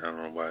 and I don't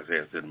know why his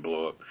ass didn't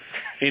blow up.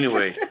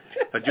 Anyway,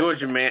 a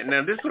Georgia man.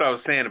 Now, this is what I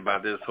was saying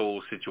about this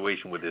whole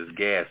situation with this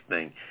gas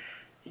thing.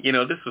 You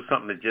know, this was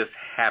something that just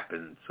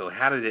happened. So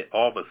how did it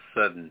all of a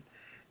sudden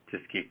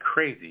just get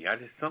crazy? I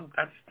just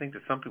think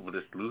that some people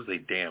just lose their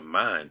damn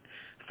mind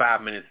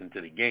 5 minutes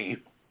into the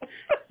game.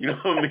 You know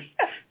what I mean?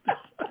 The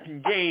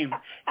fucking game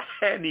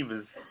hadn't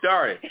even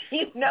started.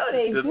 You know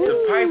they do.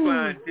 The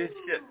pipeline just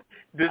shut.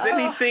 Does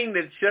anything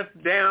that shuts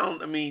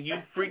down, I mean,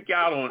 you freak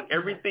out on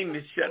everything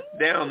that shuts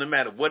down no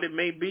matter what it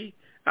may be?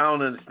 I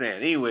don't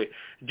understand. Anyway,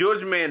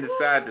 Georgia man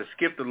decided to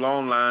skip the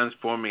long lines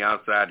forming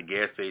outside the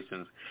gas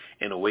stations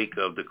in the wake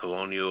of the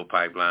Colonial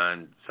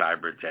Pipeline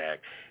cyber attack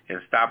and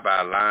stop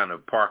by a line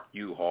of Park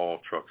U-Haul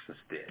trucks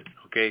instead.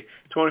 Okay?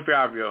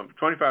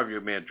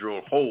 25-year-old man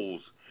drilled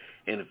holes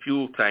in the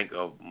fuel tank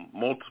of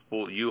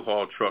multiple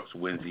U-Haul trucks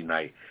Wednesday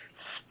night,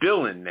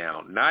 spilling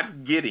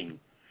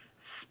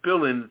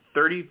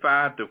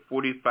 35 to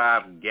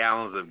 45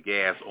 gallons of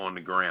gas on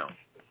the ground.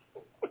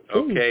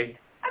 Okay?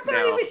 I thought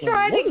he was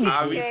trying to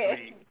get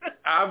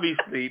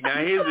obviously, now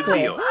here's the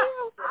deal.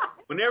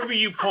 Whenever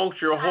you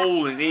puncture a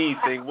hole in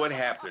anything, what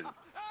happens?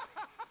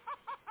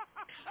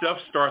 Stuff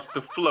starts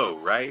to flow,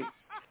 right?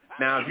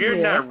 Now, if you're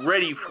not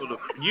ready for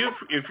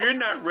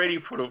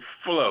the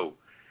flow,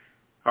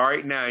 all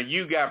right, now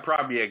you got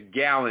probably a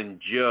gallon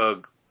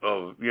jug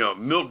of,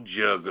 milk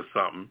jug or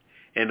something,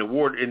 and the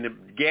water and the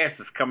gas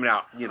is coming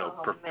out,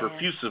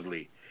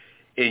 profusively,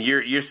 and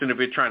you're sitting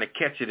there trying to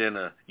catch it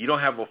you don't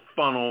have a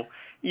funnel.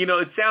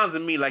 It sounds to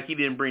me like he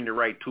didn't bring the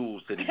right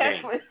tools to the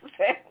game.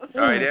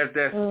 All right,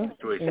 that's the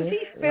situation.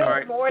 All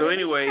right, so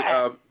anyway,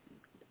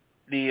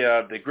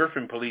 the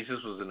Griffin police, this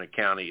was in a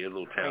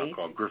little town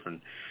called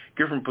Griffin.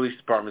 Griffin Police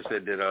Department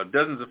said that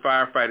dozens of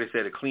firefighters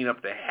had to clean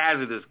up the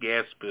hazardous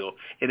gas spill,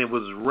 and it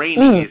was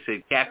raining. It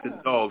said cats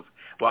and dogs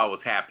while it was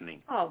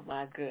happening. Oh,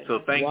 my goodness.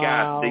 So thank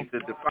God.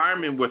 The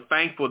firemen were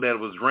thankful that it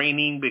was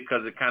raining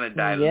because it kind of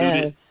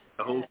diluted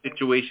the whole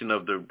situation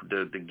of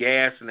the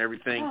gas and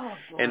everything.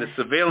 And the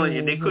surveillance,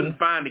 and they couldn't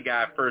find the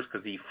guy at first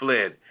because he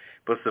fled.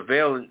 But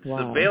surveillance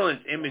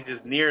images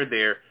near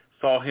there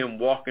saw him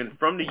walking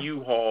from the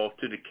U-Haul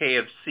to the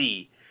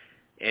KFC,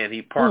 and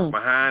he parked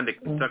behind the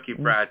Kentucky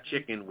Fried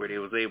Chicken where they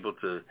was able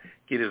to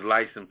get his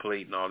license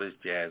plate and all this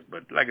jazz.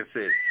 But like I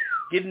said,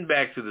 getting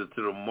back to the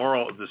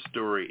moral of the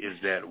story is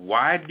that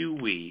why do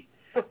we,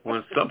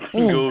 when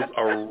something goes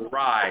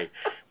awry,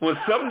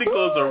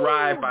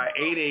 by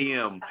 8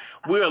 a.m.,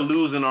 we're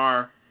losing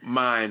our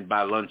mind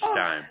by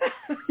lunchtime.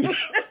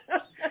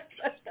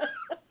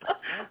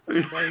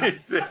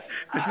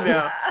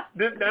 Now,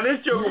 this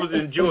joke was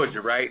in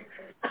Georgia, right?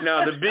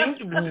 Now, the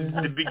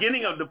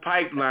beginning of the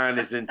pipeline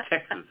is in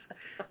Texas.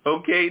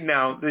 Okay,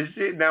 now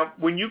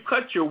when you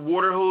cut your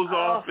water hose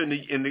off in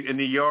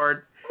the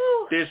yard,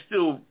 there's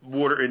still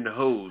water in the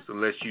hose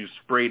unless you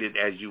sprayed it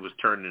as you was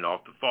turning it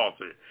off the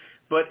faucet.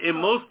 But in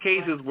most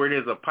cases where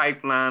there's a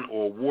pipeline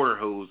or a water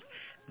hose,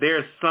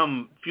 there's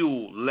some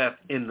fuel left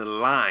in the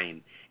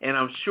line, and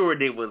I'm sure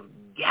there was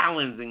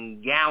gallons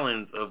and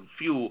gallons of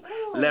fuel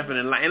left in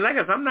the line. And like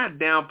I said, I'm not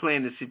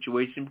downplaying the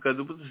situation because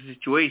it was a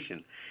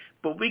situation.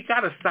 But we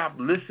got to stop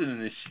listening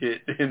to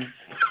shit. And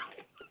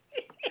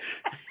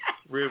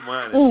Red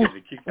Wine is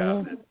getting kicked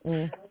out.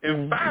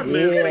 In 5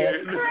 minutes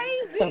later,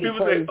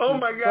 people say, oh,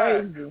 my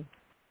God,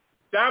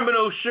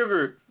 Domino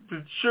sugar,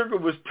 the sugar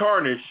was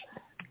tarnished.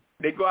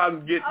 They go out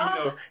and get,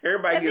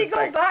 everybody gets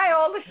go buy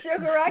all the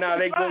sugar I can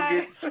they buy. go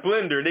get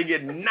Splendor. They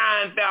get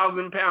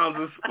 9,000 pounds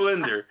of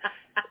Splendor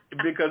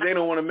because they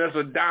don't want to mess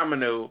with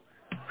Domino.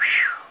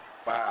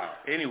 Wow.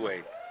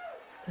 Anyway.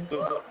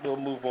 We'll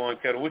move on,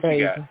 Kettle. What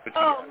you got?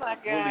 My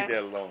God. We'll leave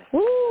that alone.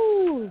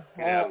 Woo!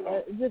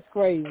 Just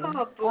crazy.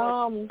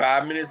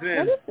 5 minutes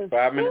in.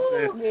 5 minutes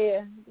in.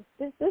 Yeah,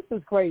 this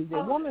is crazy.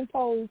 A woman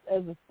posed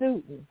as a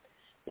student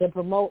to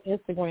promote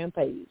Instagram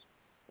page.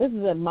 This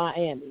is in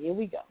Miami. Here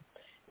we go.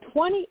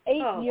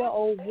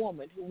 28-year-old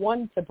woman who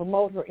wanted to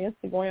promote her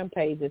Instagram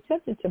page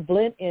attempted to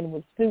blend in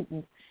with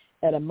students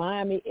at a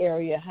Miami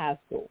area high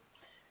school.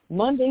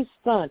 Monday's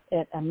stunt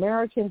at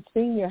American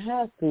Senior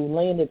High School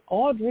landed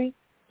Audrey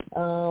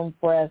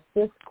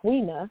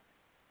Francisquina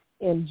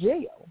in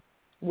jail,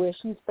 where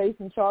she's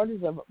facing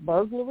charges of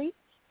burglary,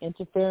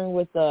 interfering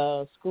with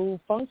a school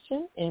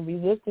function, and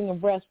resisting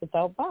arrest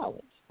without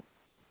violence.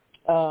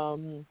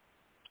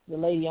 the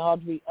lady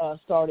Audrey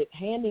started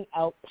handing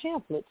out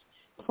pamphlets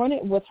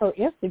printed with her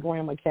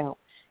Instagram account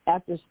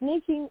after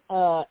sneaking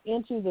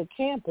into the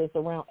campus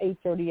around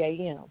 8:30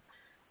 a.m.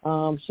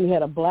 She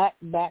had a black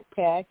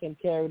backpack and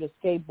carried a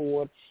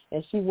skateboard,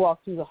 and she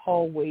walked through the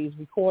hallways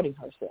recording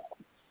herself.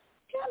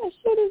 What kind of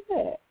shit is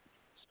that?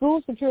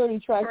 School security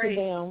tracked her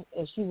down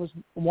as she was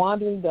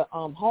wandering the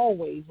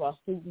hallways while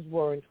students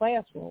were in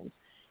classrooms,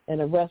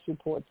 an arrest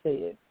report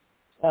said.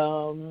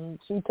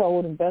 She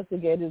told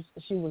investigators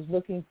she was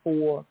looking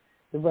for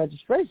the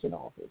registration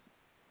office.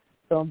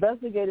 So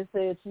investigators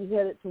said she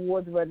headed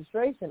toward the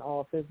registration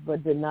office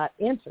but did not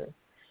enter.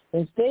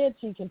 Instead,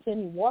 she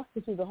continued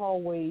walking through the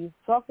hallways,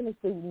 talking to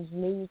students,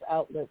 news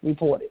outlet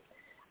reported.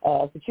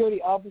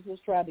 Security officers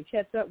tried to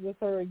catch up with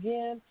her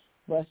again,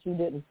 but she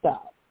didn't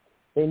stop.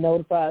 They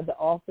notified the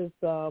office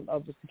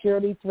of the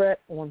security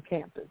threat on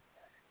campus.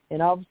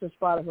 An officer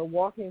spotted her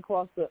walking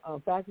across the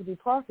faculty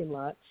parking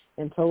lot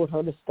and told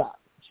her to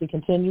stop. She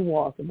continued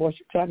walking. Boy,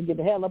 she tried to get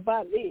the hell up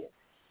out of there.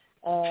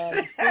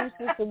 The school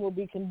system will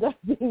be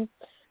conducting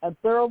a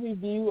thorough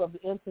review of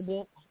the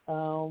incident.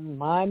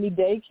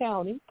 Miami-Dade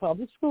County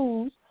Public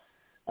Schools,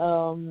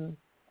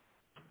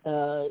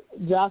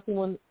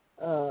 Jocelyn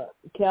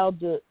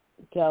Calzadilla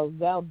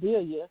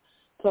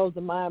told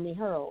the Miami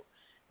Herald.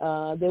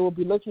 They will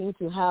be looking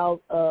into how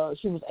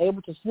she was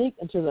able to sneak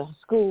into the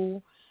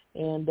school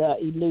and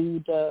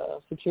elude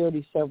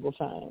security several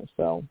times.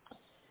 So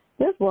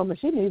this woman,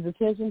 she needs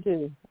attention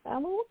too. I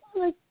mean,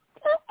 like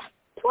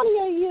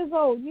 28 years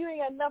old, you ain't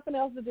got nothing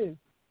else to do.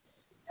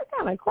 What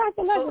kind of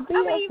cracking like a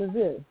BS is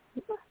this?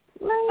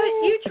 Man. But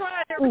you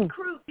try to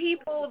recruit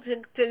people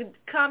to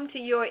come to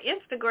your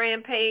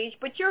Instagram page,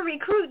 but you're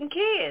recruiting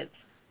kids.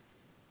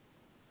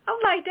 I'm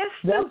like, that's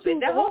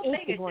stupid. The whole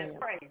thing is just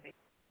crazy.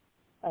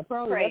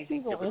 Apparently,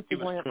 she's on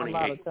Instagram a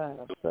lot of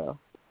times. So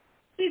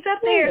she's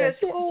up there at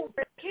school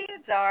where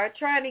kids are,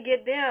 trying to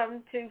get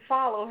them to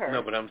follow her.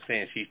 No, but I'm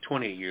saying she's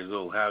 28 years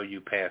old. How are you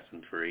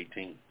passing for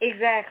 18?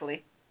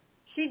 Exactly.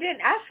 She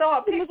didn't. I saw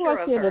a picture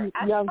of her.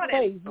 A young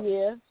face,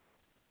 yeah.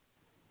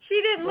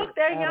 She didn't look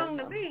that young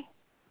to me.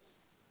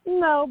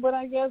 No, but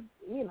I guess,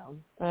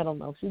 I don't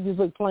know. She just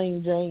looked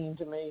plain Jane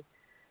to me.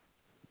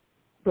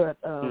 But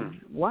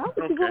why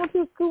would you go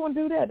into school and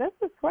do that? That's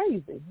just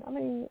crazy. I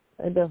mean,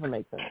 it doesn't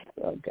make sense.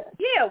 Okay.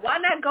 Yeah, why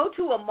not go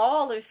to a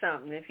mall or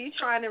something if you're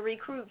trying to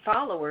recruit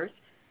followers?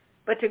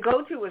 But to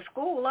go to a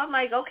school, I'm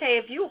like, okay,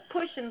 if you're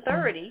pushing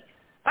 30,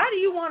 why do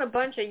you want a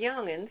bunch of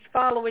youngins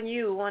following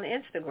you on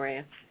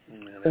Instagram?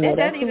 That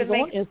doesn't even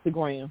make sense.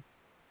 Instagram.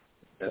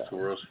 That's the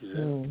world she's in.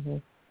 Mm-hmm.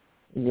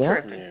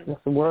 Yeah,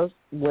 that's the world.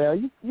 Well,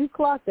 you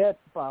clocked that,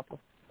 Papa.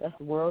 That's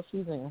the world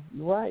she's in.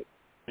 You're right.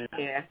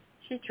 Yeah,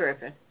 she's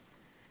tripping.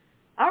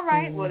 All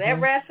right, well, that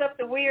wraps up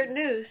the weird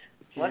news.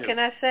 What can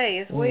I say?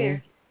 It's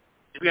weird.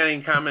 If you got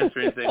any comments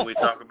or anything we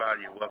talk about,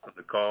 you're welcome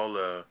to call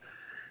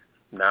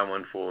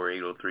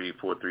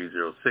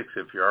 914-803-4306.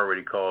 If you're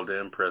already called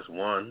in, press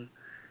 1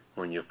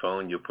 on your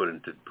phone. You'll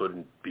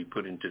be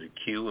put into the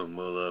queue, and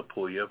we'll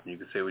pull you up, and you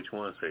can say what you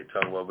want to say.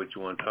 Talk about what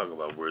you want to talk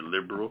about. We're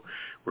liberal,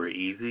 we're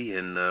easy,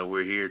 and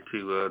we're here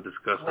to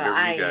discuss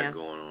whatever you got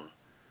going on.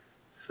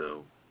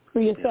 So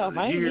for yourself,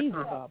 I ain't easy,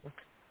 Papa.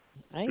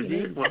 I ain't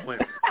easy.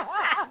 Wait.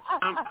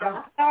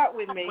 Don't start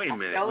with me. Wait a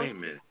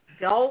minute.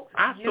 Don't.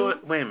 I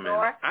thought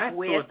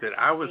that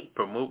I was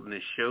promoting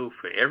this show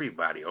for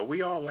everybody. Are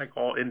we all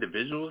all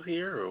individuals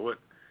here, or what?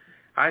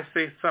 I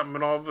say something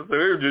and all of a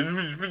sudden, just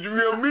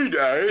me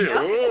down here.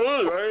 I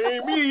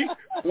ain't me.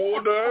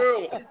 What the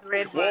hell?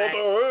 What the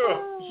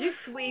hell? You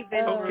sweeping.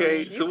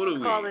 Okay, so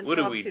what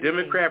are we?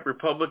 Democrat,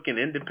 Republican,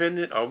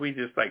 Independent? Are we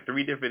just like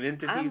 3 different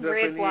entities I'm up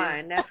red in here?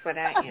 wine. That's what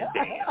I am.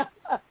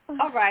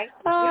 All right,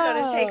 we're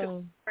gonna take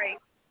a break.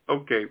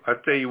 Okay, I'll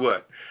tell you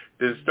what.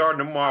 Then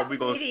starting tomorrow, we're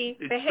gonna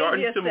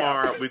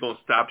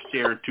stop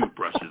sharing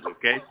toothbrushes.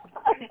 Okay,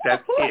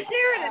 that's Who's it.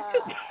 sharing a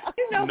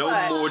toothbrush? No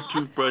more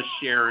toothbrush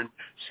sharing.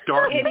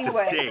 Starting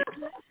today.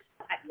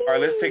 All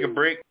right, let's take a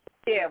break.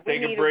 Yeah, we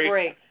need a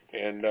break.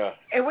 And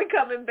we're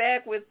coming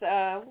back with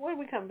what are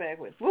we coming back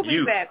with? We'll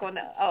be back on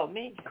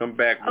me. Come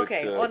back with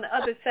on the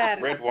other side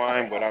of red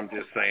wine, but I'm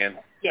just saying,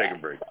 take a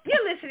break.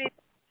 You're listening.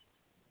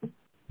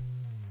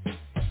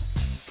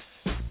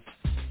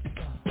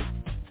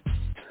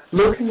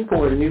 Looking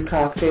for a new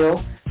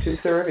cocktail to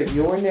serve at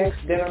your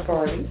next dinner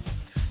party?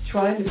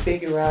 Trying to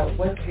figure out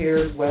what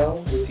pairs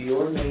well with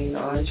your main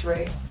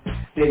entree?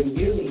 Then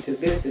you need to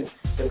visit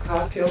the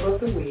Cocktail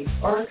of the Week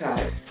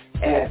archive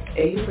at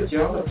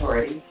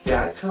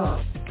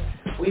apajamaparty.com.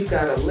 We've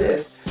got a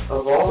list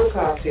of all the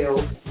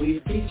cocktails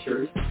we've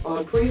featured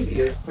on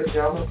previous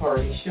Pajama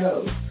Party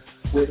shows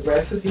with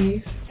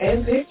recipes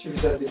and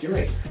pictures of the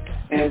drinks.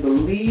 And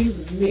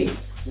believe me,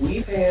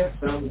 we've had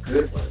some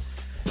good ones.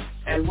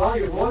 And while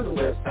you're on the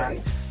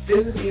website,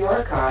 visit the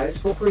archives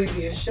for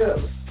previous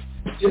shows.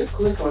 Just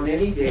click on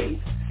any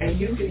date, and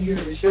you can hear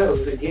the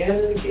shows again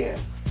and again.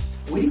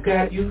 We've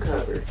got you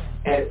covered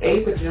at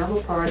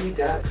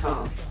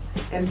apajamaparty.com.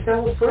 And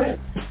tell a friend.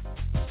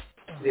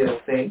 They'll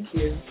thank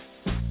you.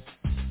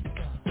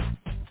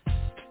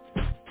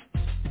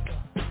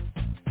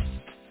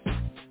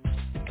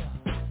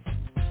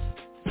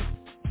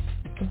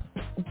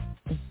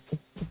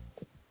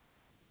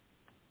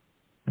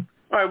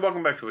 All right,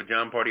 welcome back to a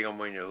John Party. I'm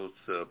one of your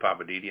hosts,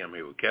 Papa Didi. I'm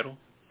here with Kettle.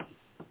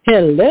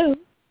 Hello.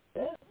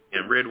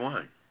 And Red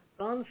Wine.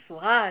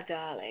 Bonsoir,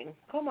 darling.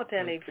 Comment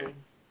allez-vous?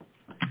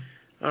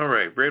 All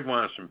right, Red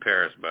Wine's from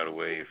Paris, by the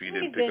way. If you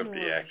didn't pick up the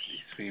Rouge. accent.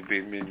 Sweet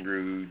Baby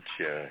Rouge.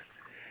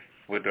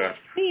 What do I...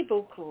 Merci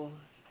beaucoup.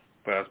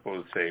 What I was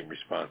supposed to say in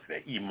response to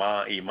that?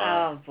 Iman.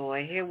 Oh,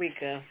 boy. Here we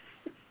go.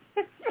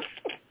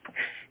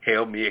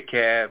 Hail me a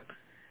cab.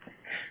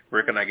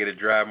 Where can I get a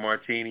dry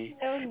martini?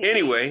 No need.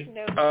 Anyway,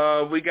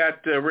 No. we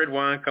got Red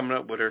Wine coming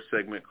up with her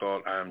segment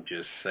called I'm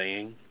Just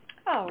Saying.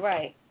 All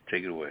right.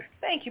 Take it away.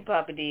 Thank you,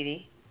 Papa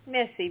Didi.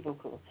 Merci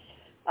beaucoup.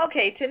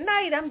 Okay,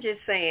 tonight I'm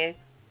just saying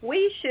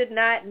we should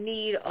not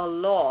need a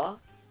law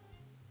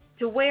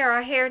to wear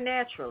our hair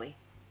naturally.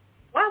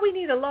 Why we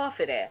need a law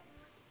for that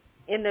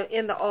in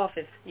the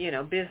office,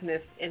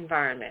 business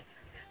environment?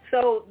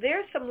 So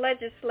there's some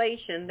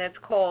legislation that's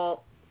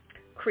called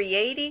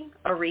Creating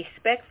a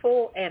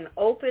Respectful and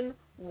Open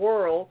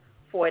World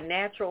for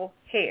Natural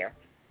Hair.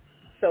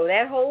 So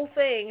that whole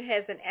thing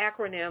has an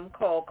acronym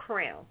called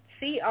CROWN,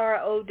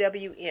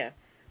 CROWN.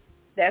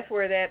 That's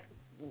where that,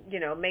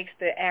 makes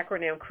the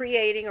acronym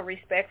Creating a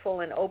Respectful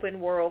and Open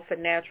World for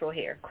Natural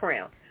Hair,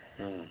 CROWN.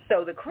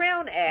 So the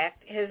CROWN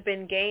Act has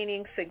been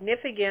gaining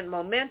significant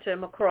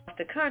momentum across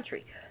the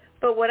country.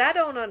 But what I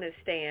don't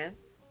understand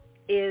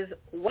is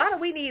why do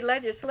we need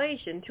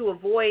legislation to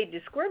avoid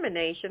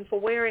discrimination for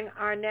wearing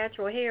our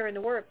natural hair in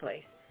the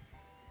workplace?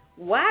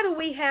 Why do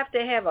we have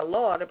to have a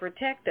law to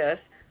protect us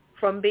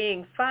from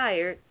being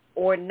fired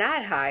or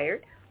not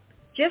hired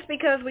just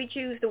because we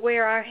choose to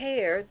wear our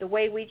hair the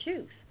way we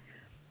choose?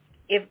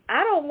 If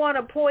I don't want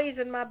to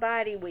poison my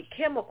body with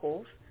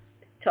chemicals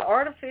to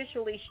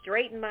artificially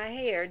straighten my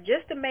hair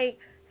just to make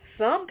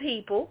some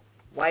people,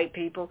 white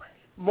people,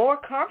 more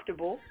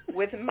comfortable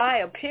with my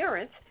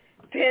appearance,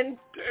 then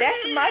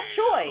that's my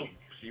choice.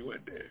 She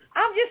went there.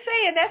 I'm just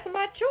saying that's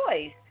my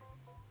choice.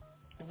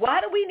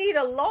 Why do we need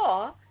a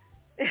law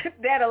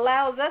that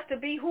allows us to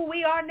be who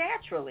we are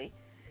naturally?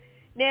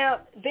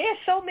 Now, there's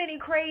so many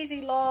crazy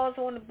laws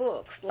on the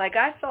books. Like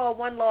I saw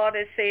one law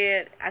that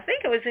said, I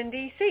think it was in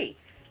D.C.,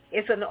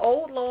 it's an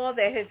old law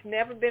that has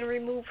never been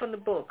removed from the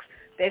books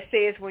that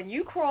says when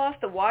you cross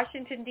the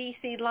Washington,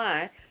 D.C.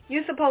 line,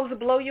 you're supposed to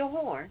blow your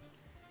horn.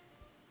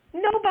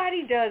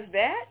 Nobody does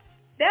that.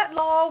 That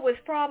law was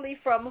probably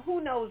from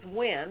who knows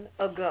when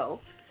ago,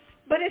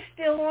 but it's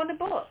still on the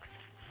books.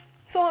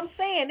 So I'm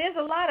saying there's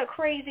a lot of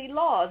crazy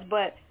laws,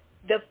 but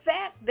the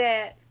fact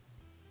that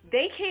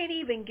they can't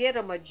even get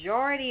a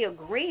majority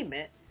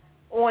agreement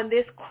on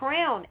this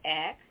CROWN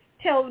Act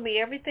tells me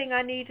everything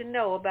I need to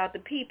know about the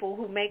people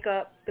who make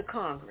up the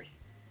Congress.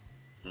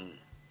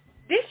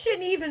 This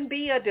shouldn't even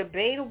be a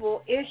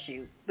debatable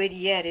issue, but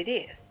yet it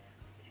is.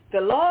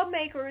 The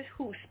lawmakers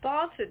who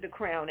sponsored the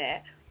CROWN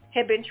Act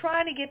have been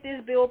trying to get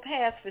this bill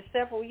passed for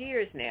several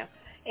years now,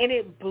 and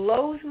it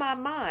blows my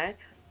mind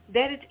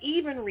that it's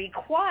even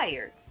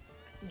required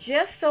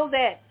just so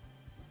that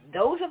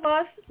those of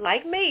us,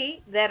 like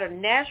me, that are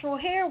natural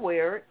hair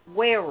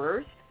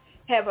wearers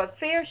have a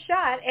fair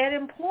shot at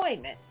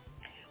employment.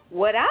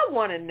 What I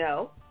want to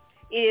know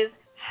is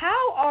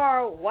how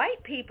are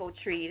white people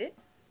treated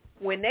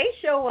when they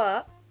show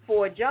up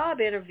for a job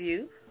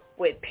interview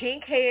with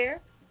pink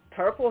hair,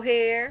 purple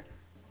hair,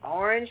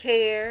 orange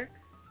hair,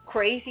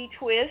 crazy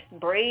twists,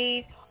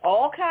 braids,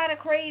 all kind of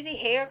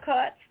crazy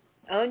haircuts,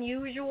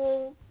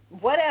 unusual,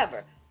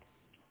 whatever.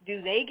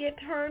 Do they get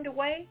turned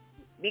away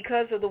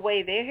because of the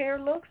way their hair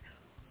looks?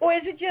 Or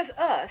is it just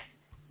us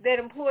that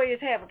employers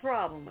have a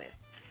problem with?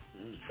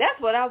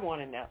 That's what I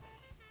want to know.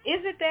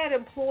 Is it that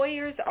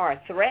employers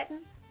are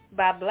threatened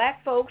by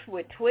black folks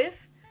with twists,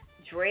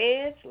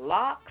 dreads,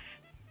 locks,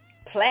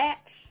 plaits,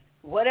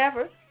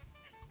 whatever?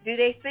 Do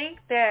they think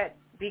that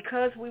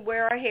because we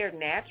wear our hair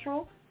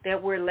natural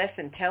that we're less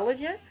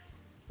intelligent,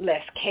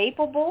 less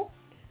capable?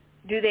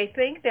 Do they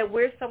think that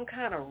we're some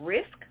kind of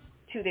risk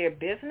to their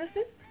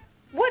businesses?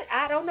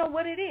 I don't know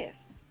what it is.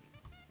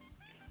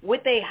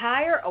 Would they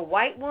hire a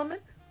white woman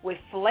with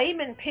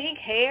flaming pink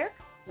hair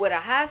with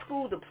a high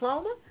school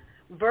diploma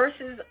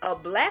versus a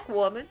black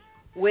woman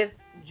with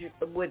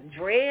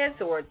dreads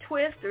or a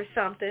twist or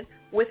something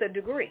with a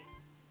degree?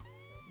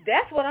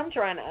 That's what I'm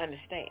trying to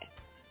understand.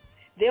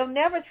 They'll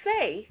never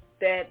say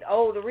that,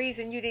 the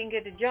reason you didn't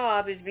get the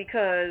job is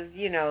because,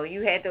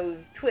 you had those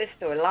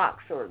twists or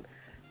locks or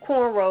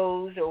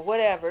cornrows or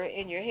whatever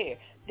in your hair.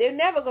 They're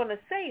never going to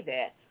say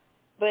that,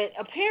 but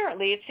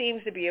apparently it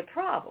seems to be a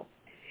problem.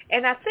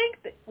 And I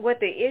think that what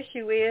the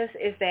issue is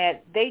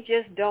that they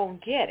just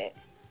don't get it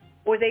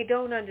or they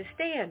don't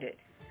understand it.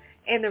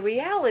 And the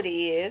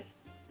reality is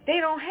they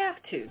don't have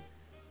to.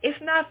 It's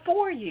not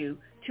for you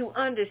to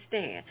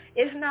understand.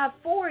 It's not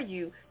for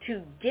you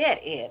to get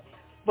it.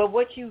 But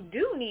what you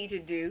do need to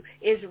do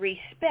is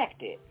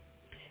respect it.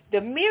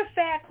 The mere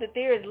fact that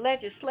there is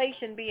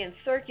legislation being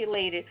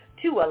circulated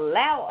to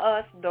allow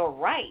us the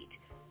right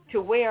to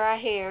wear our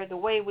hair the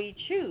way we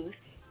choose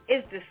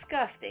is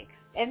disgusting.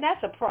 And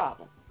that's a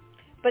problem.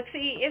 But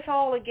see, it's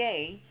all a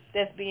game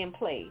that's being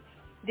played.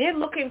 They're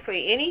looking for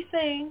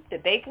anything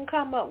that they can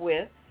come up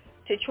with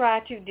to try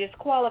to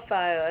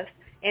disqualify us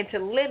and to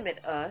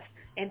limit us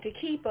and to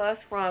keep us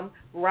from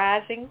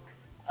rising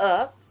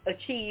up,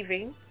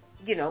 achieving,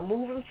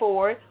 moving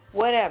forward,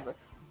 whatever.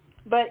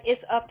 But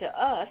it's up to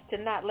us to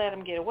not let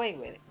them get away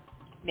with it.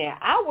 Now,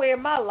 I wear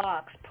my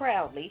locks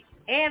proudly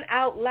and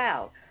out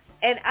loud,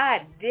 and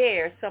I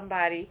dare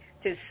somebody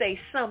to say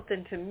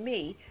something to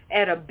me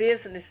at a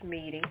business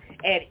meeting,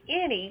 at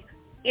any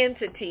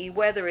entity,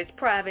 whether it's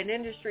private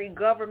industry,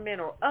 government,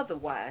 or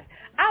otherwise.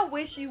 I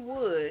wish you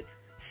would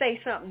say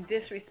something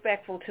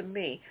disrespectful to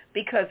me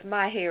because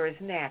my hair is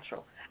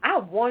natural. I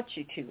want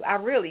you to. I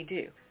really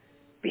do.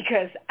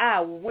 Because I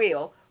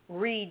will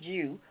read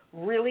you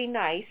really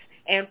nice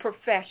and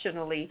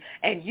professionally,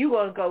 and you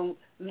going to go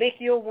lick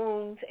your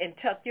wounds and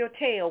tuck your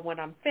tail when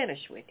I'm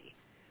finished with you.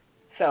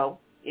 So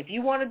if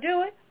you want to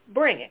do it,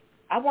 bring it.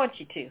 I want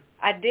you to.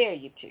 I dare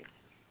you to.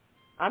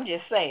 I'm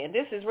just saying,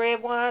 this is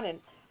Red Wine, and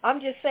I'm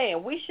just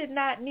saying we should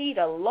not need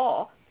a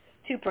law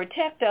to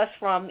protect us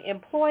from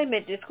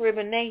employment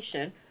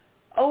discrimination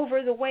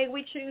over the way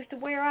we choose to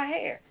wear our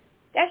hair.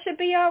 That should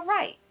be our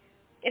right.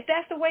 If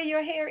that's the way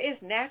your hair is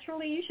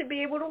naturally, you should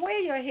be able to wear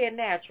your hair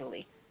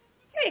naturally.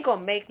 You ain't going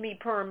to make me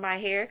perm my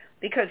hair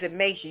because it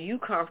makes you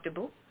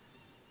comfortable.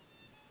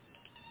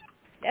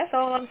 That's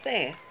all I'm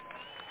saying.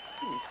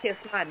 Kiss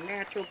my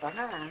natural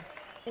behind.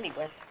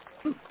 Anyway,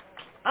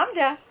 I'm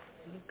done.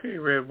 Okay,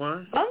 Red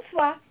Wine.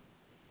 Bonsoir.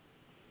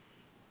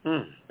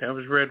 That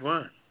was Red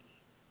Wine.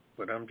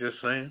 But I'm just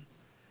saying.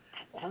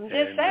 I'm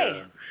just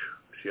saying.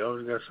 She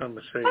always got something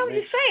to say. I'm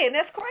just saying,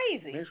 that's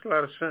crazy. Makes a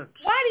lot of sense.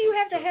 Why do you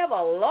have to have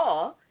a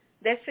law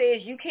that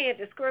says you can't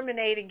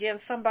discriminate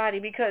against somebody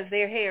because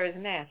their hair is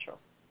natural?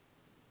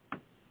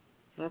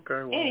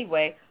 Okay. Well.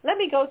 Anyway, let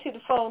me go to the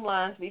phone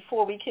lines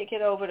before we kick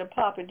it over to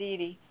Papa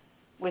Didi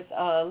with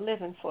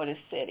Living for the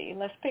City.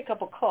 Let's pick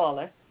up a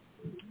caller.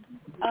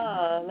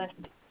 Let's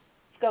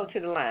go to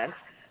the lines.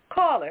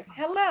 Caller,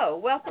 hello.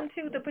 Welcome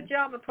to the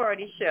Pajama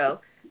Party Show.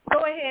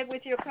 Go ahead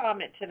with your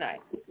comment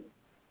tonight.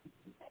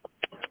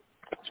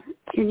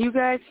 Can you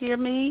guys hear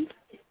me?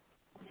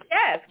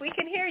 Yes, we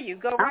can hear you.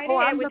 Go right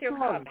ahead with your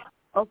comment.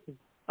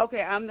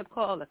 Okay, I'm the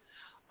caller.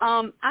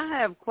 I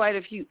have quite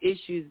a few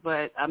issues,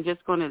 but I'm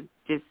just going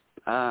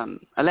to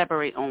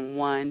elaborate on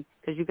one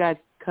because you guys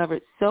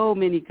covered so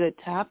many good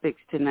topics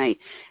tonight,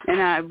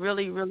 and I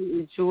really, really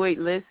enjoyed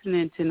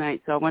listening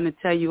tonight. So I want to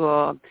tell you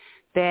all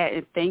that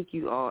and thank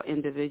you all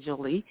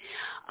individually.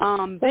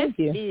 Thank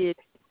you. Is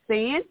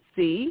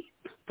Fancy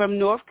from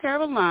North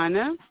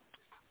Carolina,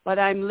 but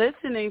I'm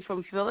listening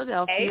from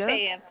Philadelphia.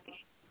 Hey, Fancy.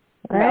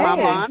 My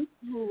mom's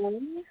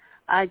home.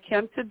 I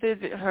came to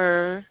visit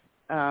her.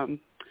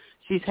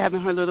 She's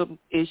having her little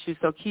issue,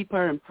 so keep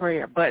her in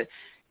prayer. But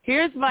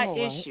here's my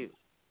issue.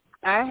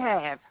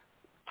 I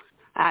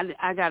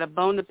got a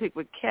bone to pick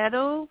with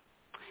kettle,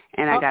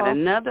 and I got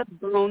another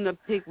bone to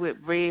pick with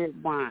red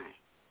wine.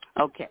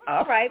 Okay.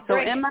 All right. So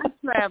in my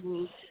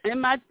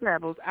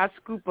travels, I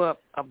scoop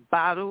up a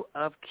bottle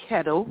of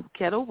Kettle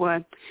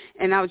One,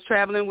 and I was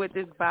traveling with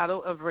this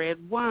bottle of red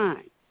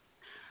wine.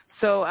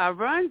 So I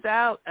runs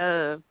out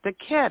of the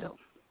kettle.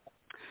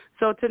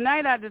 So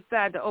tonight I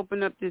decided to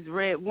open up this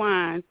red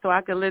wine so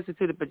I could listen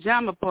to the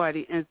Pajama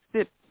Party and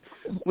sip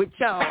with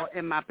y'all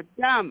in my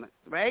pajamas,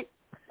 right?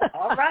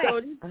 All right. So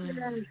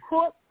this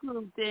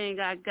corkscrew thing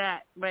I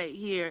got right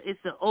here, it's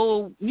the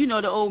old,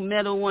 the old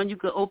metal one you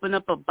could open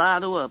up a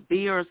bottle of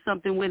beer or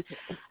something with.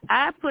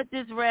 I put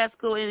this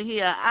rascal in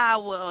here an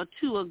hour or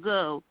two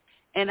ago,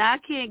 and I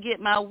can't get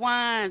my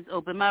wines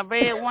open. My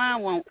red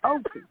wine won't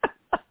open.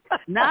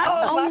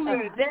 Not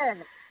only that,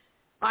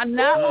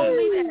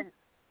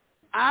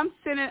 I'm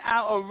sending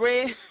out a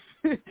red.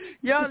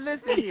 Y'all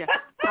listen here.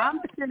 I'm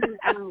sending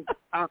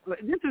out.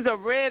 This is a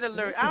red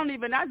alert. I don't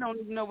even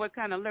know what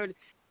kind of alert.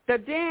 The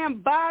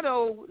damn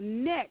bottle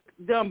neck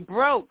done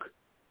broke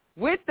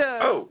with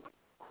the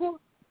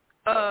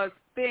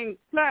thing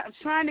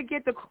trying to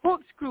get the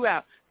corkscrew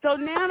out. So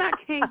now I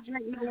can't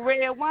drink no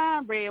red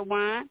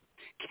wine.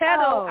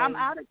 Kettle. I'm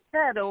out of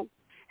kettle.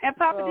 And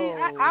Papa D,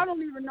 I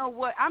don't even know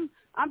what I'm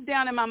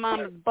down in my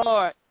mama's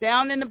bar,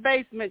 down in the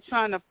basement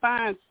trying to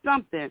find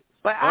something.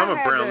 But I'm a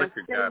brown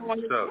liquor guy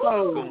myself.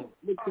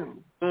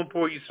 Gonna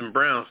pour you some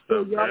brown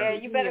stuff. Yeah,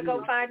 you better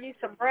go find you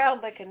some brown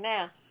liquor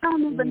now. I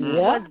don't even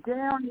know what's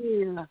down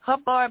there. Her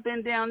bar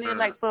been down there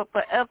like for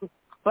forever.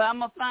 But I'm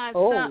gonna find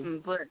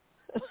something. But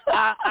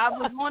I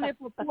was on it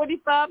for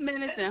 45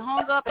 minutes and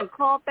hung up and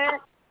called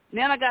back.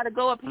 Then I got to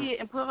go up here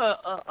and put her.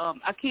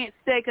 I can't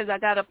stay because I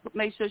got to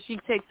make sure she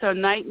takes her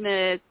night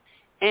meds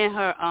and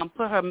her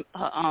put her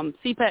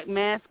CPAP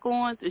mask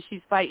on, so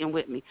she's fighting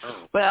with me.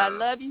 But I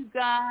love you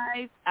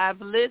guys. I've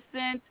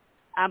listened.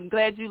 I'm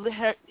glad you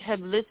have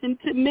listened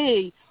to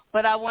me.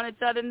 But I wanted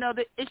y'all to know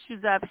the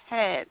issues I've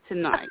had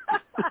tonight.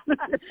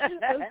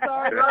 I'm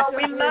sorry. Oh,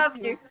 we love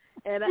you.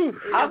 And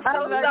I'm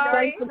so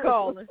sorry. Thanks for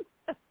calling.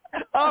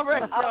 All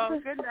right, y'all.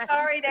 Good night.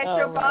 Sorry that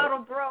your bottle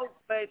broke,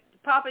 but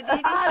Papa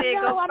Didi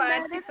said go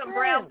find you some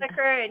brown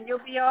liquor and you'll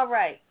be all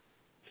right.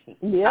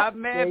 Yeah,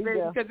 I'm mad,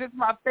 baby, because it's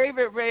my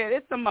favorite red.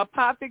 It's some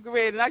Apothic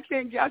red, and I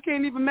can't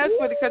even mess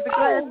with it because the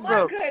glass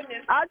broke. Oh, my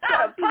goodness. I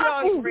tried to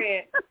y'all.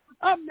 Red.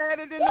 I'm mad at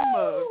it in the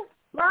mug.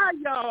 Bye,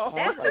 y'all.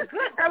 That's a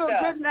good Have stuff.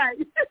 a good night.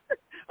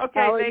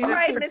 Okay, ladies. All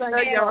right, Miss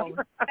Mary.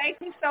 Thank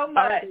you so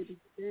much.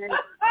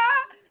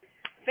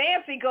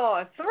 Fancy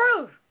going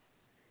through.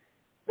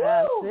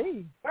 I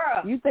see.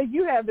 Girl. You think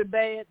you have it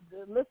bad?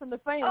 Listen to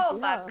Fancy. Oh,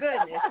 my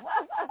goodness.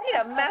 She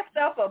done messed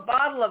up a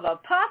bottle of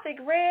Apothic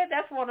Red.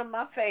 That's one of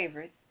my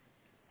favorites.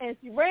 And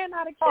she ran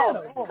out of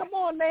kettle. Come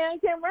on, man. You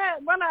can't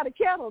run out of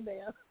kettle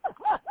now.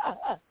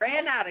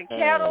 Ran out of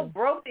kettle,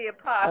 broke the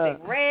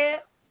Apothic Red.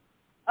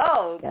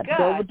 Oh, got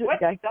God.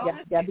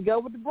 Got to go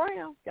with the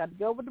brown. Got to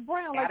go with the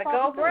brown. Got to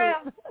go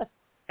brown.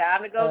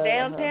 Time to go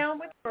downtown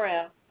with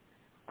brown.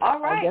 All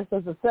right. I guess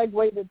that's a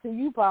segue to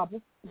you,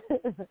 Papa.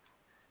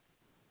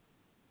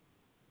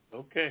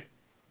 Okay.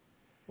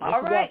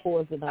 All right.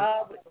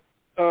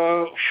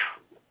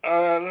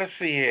 Let's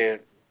see here.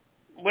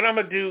 What I'm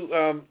gonna do?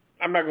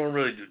 I'm not gonna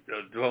really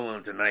dwell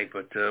on tonight,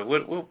 but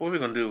what we're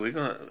gonna do? What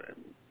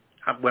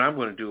I'm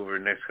gonna do over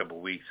the next couple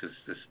of weeks is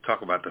just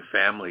talk about the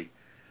family.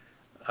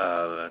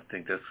 I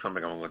think that's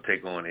something I'm gonna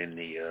take on in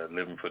the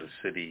Living for the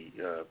City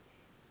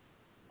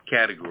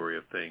category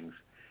of things.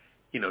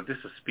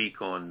 Just to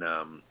speak on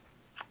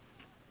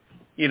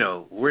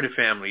where the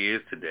family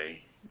is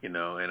today. And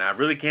I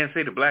really can't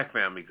say the black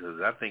family because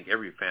I think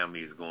every family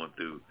is going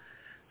through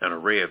an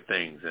array of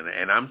things.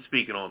 And I'm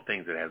speaking on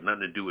things that has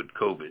nothing to do with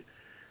COVID.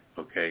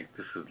 Okay,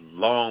 this is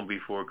long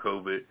before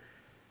COVID.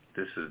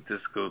 This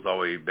goes all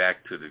the way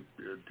back to the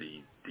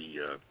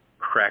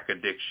crack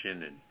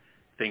addiction and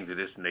things of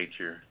this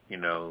nature.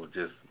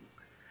 Just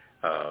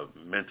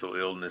mental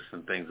illness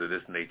and things of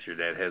this nature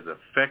that has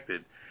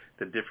affected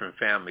the different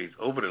families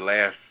over the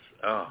last.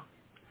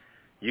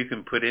 You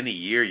can put any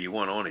year you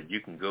want on it. You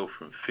can go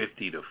from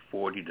 50 to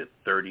 40 to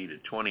 30 to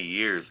 20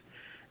 years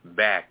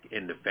back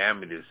in the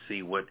family to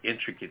see what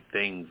intricate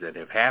things that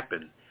have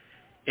happened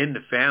in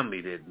the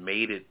family that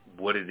made it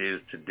what it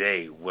is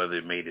today, whether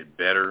it made it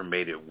better,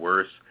 made it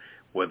worse,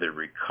 whether it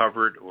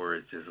recovered or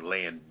it's just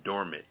laying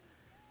dormant.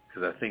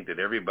 Because I think that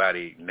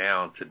everybody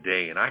now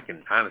today, and I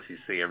can honestly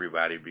say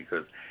everybody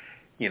because,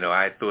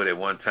 I thought at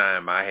one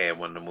time I had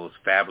one of the most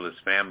fabulous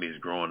families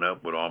growing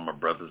up with all my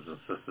brothers and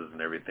sisters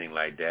and everything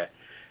like that.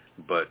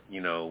 But,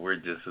 we're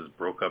just as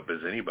broke up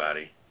as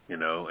anybody,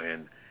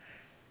 and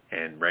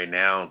right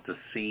now to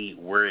see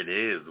where it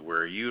is,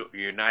 where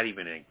you're not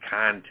even in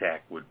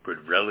contact with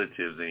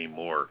relatives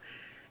anymore,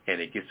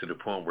 and it gets to the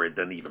point where it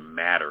doesn't even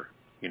matter,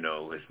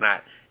 it's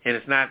not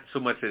so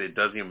much that it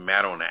doesn't even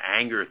matter on the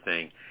anger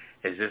thing,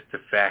 it's just the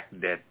fact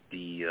that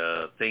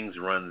the things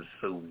run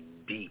so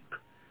deep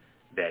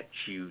that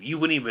you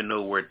wouldn't even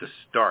know where to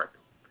start.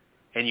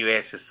 And you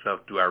ask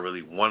yourself, do I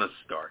really want to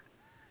start?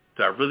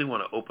 Do I really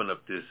want to open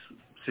up this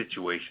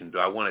situation? Do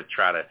I want to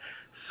try to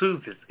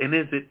soothe this? And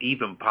is it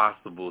even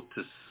possible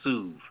to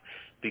soothe?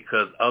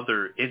 Because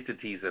other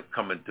entities have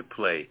come into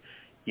play.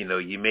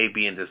 You may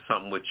be into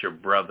something with your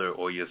brother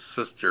or your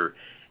sister,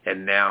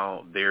 and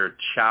now their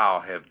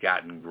child have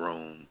gotten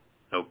grown.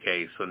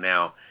 Okay, so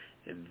now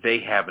they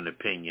have an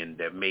opinion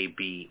that may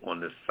be on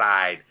the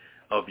side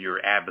of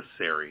your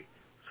adversary.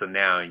 So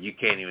now you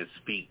can't even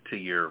speak to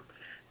your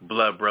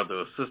blood brother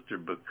or sister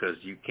because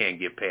you can't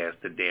get past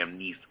the damn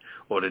niece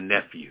or the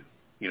nephew,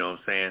 you know what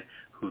I'm saying,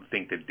 who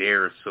think that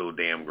they're so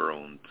damn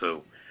grown.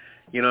 So,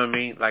 you know what I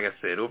mean? Like I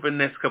said, over the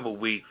next couple of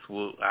weeks,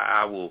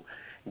 I will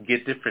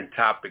get different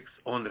topics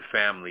on the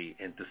family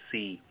and to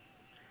see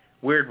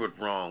where it went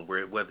wrong,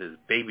 whether it's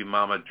baby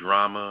mama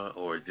drama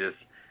or just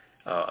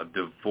a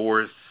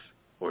divorce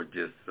or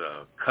just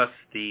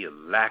custody, a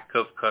lack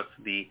of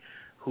custody,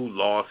 who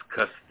lost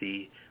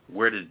custody,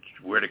 where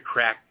the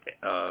crack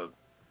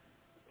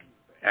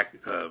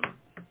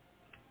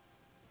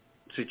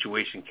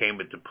situation came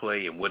into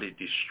play and what it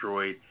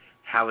destroyed,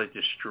 how it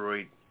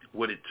destroyed,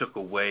 what it took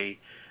away,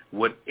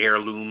 what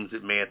heirlooms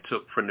it may have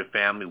took from the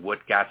family, what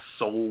got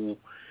sold,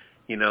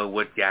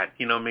 what got,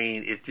 what I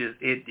mean?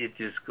 It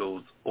just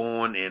goes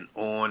on and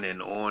on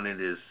and on. It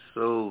is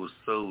so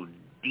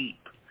deep.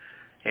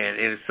 And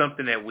it's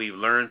something that we've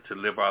learned to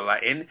live our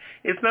life. And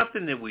it's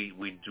nothing that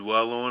we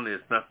dwell on.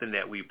 It's nothing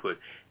that we put,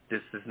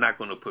 this is not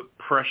going to put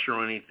pressure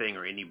on anything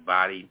or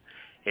anybody.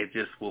 It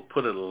just will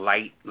put a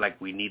light, like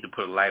we need to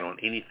put a light on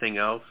anything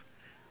else,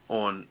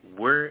 on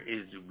where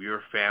is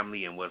your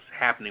family and what's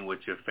happening with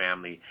your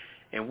family,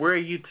 and where are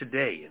you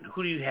today, and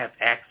who do you have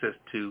access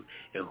to,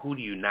 and who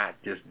do you not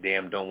just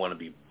don't want to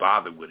be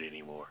bothered with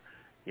anymore.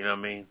 You know what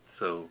I mean?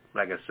 So,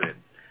 like I said,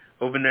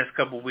 over the next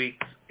couple of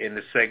weeks in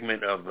the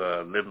segment of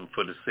Living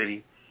for the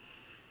City,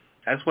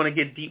 I just want to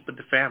get deep with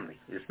the family.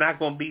 It's not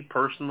going to be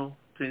personal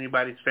to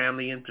anybody's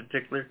family in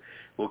particular.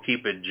 We'll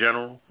keep it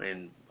general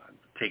and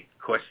take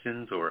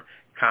questions or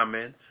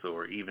comments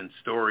or even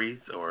stories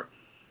or,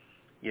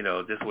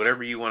 just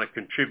whatever you want to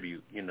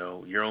contribute,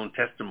 your own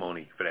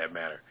testimony for that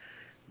matter.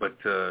 But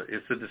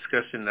it's a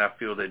discussion that I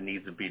feel that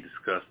needs to be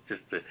discussed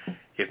just to,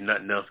 if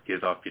nothing else,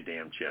 get off your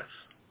damn chest.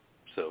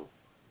 So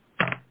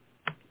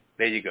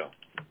there you go.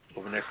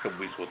 over the next couple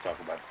weeks, we'll talk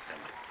about the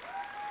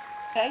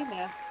Okay,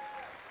 now.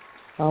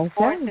 Okay.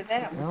 Forward to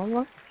that. All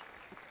right.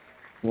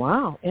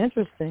 Wow,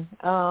 interesting.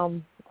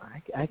 I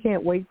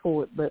can't wait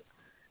for it, but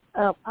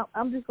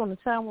I'm just going to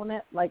chime on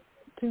that like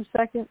 2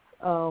 seconds.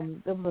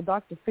 There was a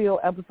Dr. Phil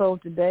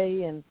episode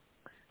today, and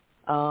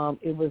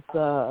it was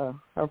her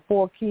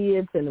 4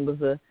 kids, and it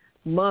was a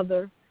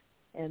mother,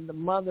 and the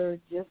mother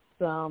just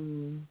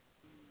seemed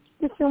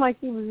like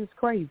he was just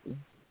crazy.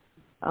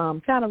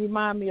 Kind of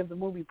remind me of the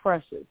movie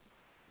Precious.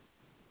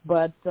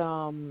 But,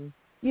 the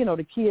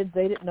kids,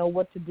 they didn't know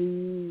what to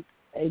do.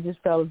 They just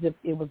felt as if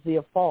it was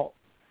their fault.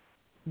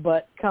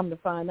 But come to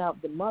find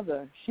out, the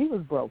mother, she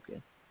was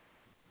broken.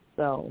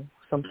 So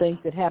some things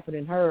that happened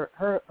in her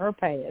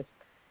past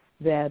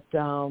that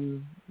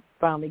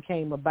finally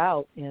came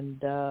about,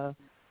 and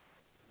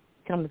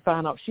come to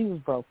find out she was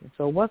broken.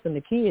 So it wasn't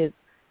the kids,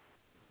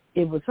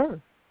 it was her.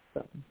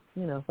 So,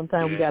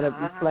 sometimes we got to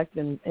reflect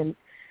and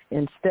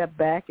step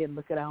back and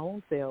look at our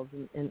own selves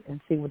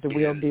and see what the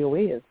real deal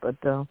is. But,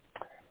 I'm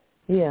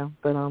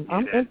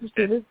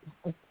interested.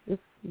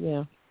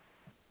 Yeah.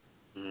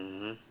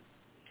 Mm-hmm.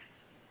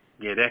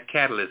 Yeah, that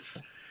catalyst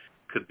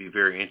could be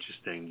very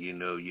interesting.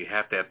 You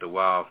have to, after a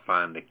while,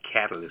 find the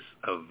catalyst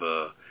of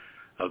the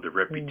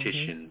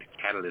repetition, the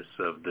catalyst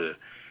of the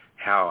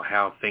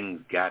how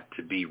things got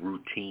to be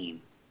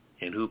routine,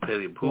 and who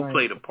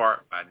played a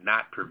part by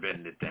not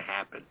preventing it to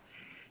happen.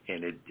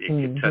 And it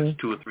could touch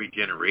 2 or 3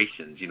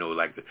 generations,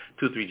 like the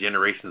 2 or 3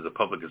 generations of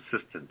public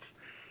assistance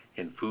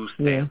and food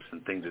stamps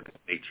and things of that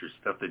nature,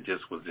 stuff that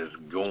just was just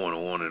going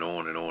on and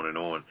on and on and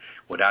on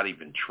without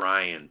even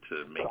trying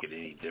to make it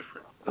any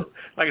different. So,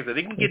 like I said,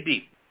 it can get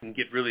deep. It can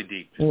get really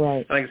deep.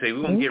 Right. Like I say,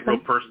 we won't get real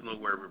personal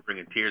where we're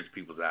bringing tears to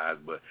people's eyes,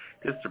 but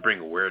just to bring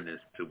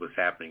awareness to what's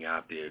happening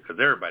out there, because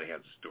everybody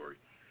has a story.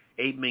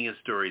 8 million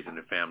stories in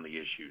the family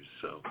issues,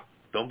 so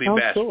don't be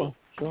bashful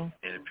in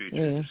the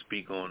future to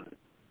speak on the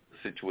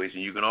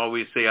situation. You can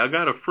always say, I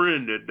got a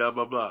friend that blah,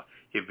 blah, blah.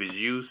 If it's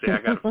you, say, I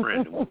got a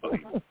friend, and we'll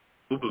believe you.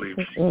 Who believes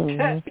you?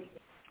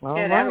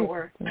 That'll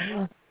work.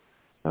 I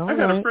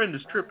got a friend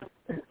that's tripping.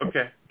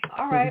 Okay.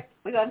 All right.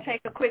 We're going to take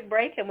a quick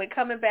break, and we're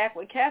coming back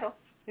with Kettle,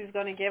 who's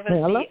going to give us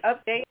the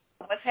update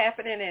on what's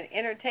happening in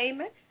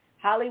entertainment,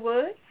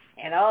 Hollywood,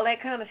 and all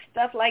that kind of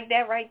stuff like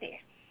that right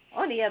there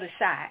on the other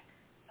side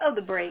of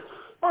the break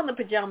on the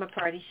Pajama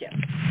Party Show.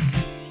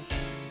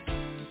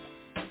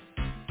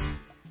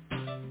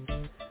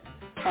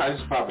 Hi, this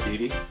is Papa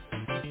Didi.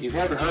 If you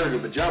haven't heard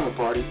of the Pajama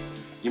Party,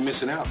 you're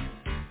missing out.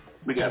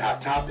 We got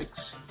hot topics,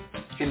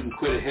 hidden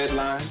quitter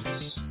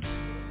headlines,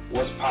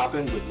 what's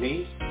poppin' with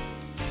me,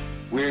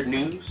 weird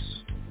news,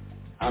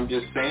 I'm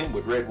just saying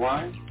with red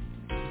wine,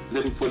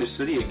 living for the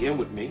city again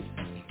with me,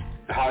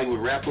 the Hollywood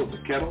wrap-up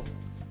with Kettle,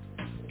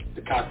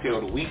 the cocktail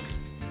of the week,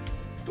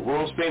 the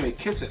world's famous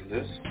kiss it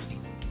list,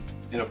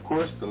 and of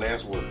course the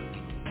last word.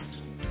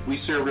 We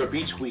serve it up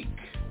each week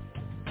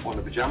on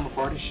the Pajama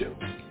Party Show,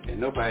 and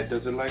nobody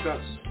does it like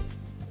us.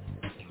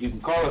 You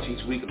can call us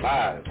each week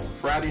live on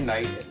Friday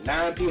night at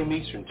 9 p.m.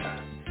 Eastern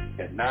Time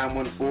at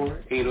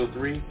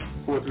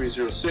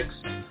 914-803-4306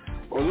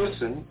 or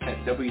listen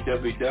at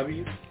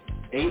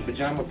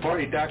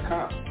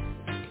www.apajamaparty.com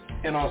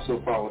and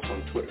also follow us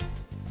on Twitter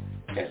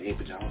at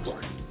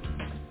apajamaparty.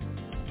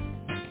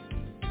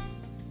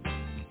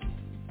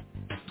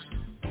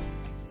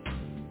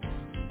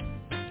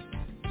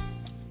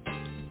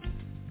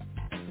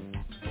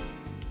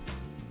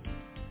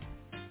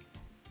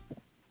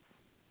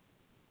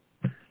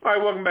 All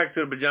right, welcome back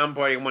to the Pajama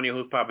Party. I'm one of your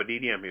hosts, Papa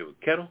Didi. I'm here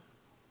with Kettle.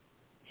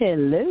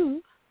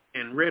 Hello.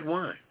 And red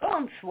wine.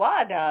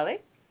 Bonsoir, darling.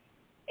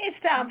 It's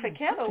time for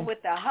Kettle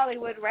with the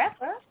Hollywood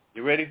wrap-up.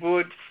 You ready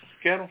for it,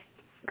 Kettle?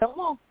 Come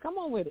on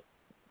with it.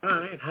 All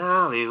right,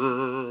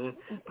 Hollywood.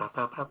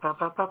 Hollywood.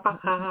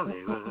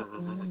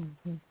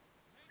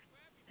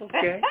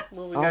 Okay,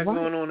 what we got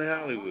going on in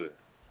Hollywood?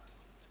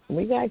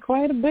 We got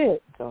quite a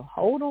bit, so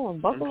hold on,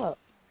 buckle up.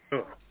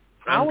 Sure.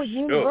 Howard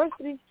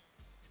University.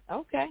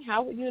 Okay,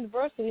 Howard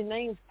University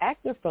names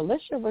actor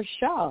Felicia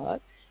Rashad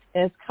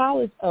as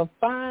College of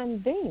Fine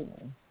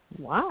Dean.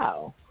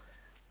 Wow.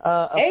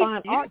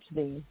 Fine Arts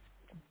Dean.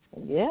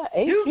 Yeah,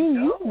 HU,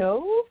 you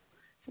know.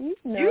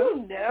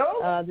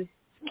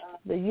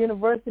 The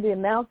university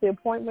announced the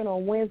appointment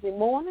on Wednesday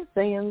morning,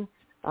 saying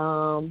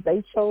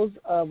they chose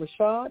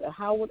Rashad, a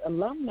Howard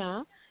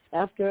alumni,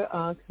 after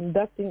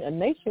conducting a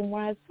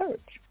nationwide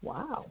search.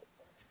 Wow.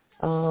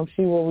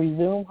 She will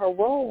resume her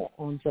role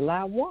on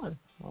July 1.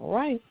 All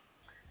right.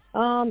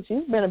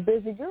 She's been a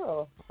busy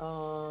girl.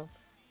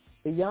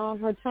 Beyond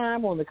her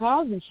time on The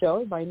Cosby Show,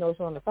 everybody knows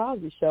her on The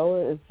Cosby Show,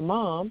 as the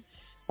mom,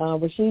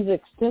 but she's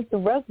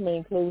extensive resume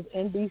includes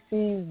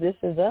NBC's This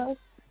Is Us,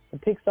 the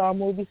Pixar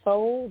movie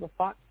Soul, the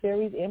Fox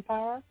series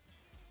Empire,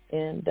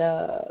 and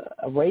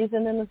A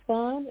Raisin in the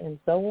Sun, and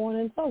so on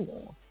and so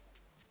on.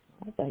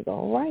 I was like,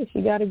 all right,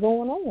 she got it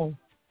going on.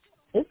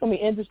 It's going to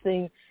be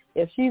interesting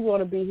if she's going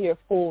to be here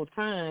full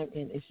time,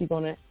 and if she's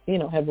going to,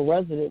 have a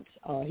residence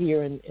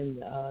here in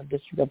the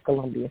District of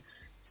Columbia.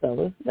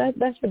 So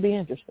that should be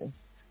interesting.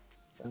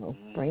 So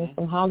bring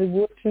some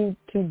Hollywood to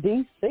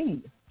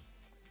D.C.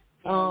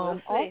 We'll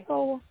see.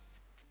 Also,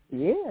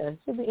 it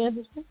should be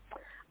interesting.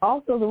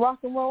 Also, the Rock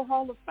and Roll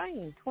Hall of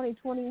Fame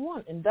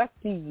 2021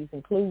 inductees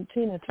include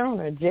Tina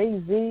Turner,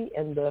 Jay-Z,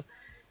 and the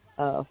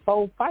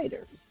Foo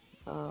Fighters.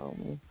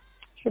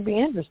 Should be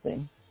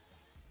interesting.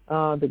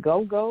 The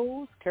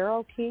Go-Go's,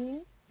 Carole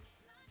King.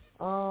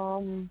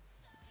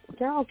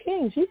 Carole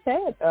King, she's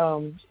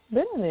been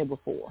in there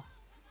before.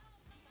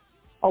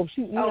 Oh,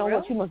 you know really?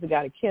 what? She must have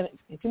got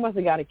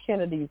a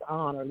Kennedy's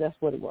honor. That's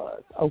what it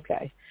was.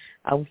 Okay,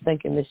 I was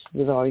thinking that she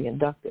was already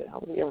inducted. I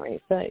was getting ready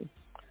to say.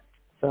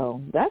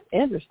 So that's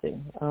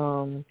interesting.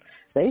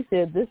 They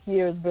said this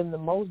year has been the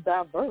most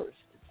diverse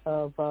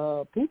of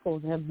people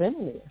who have been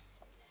in there,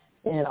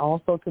 and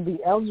also to be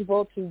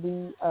eligible to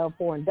be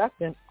for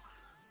induction,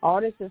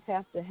 artists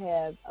have to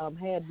have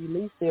had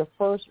released their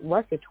first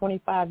record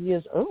 25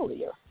 years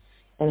earlier,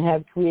 and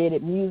have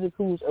created music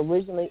whose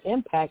originally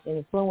impact and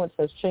influence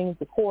has changed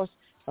the course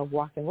of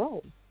rock and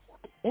roll.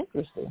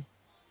 Interesting.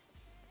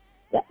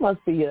 That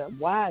must be a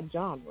wide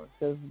genre,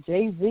 because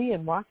Jay-Z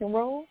and rock and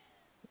roll,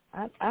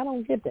 I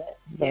don't get that.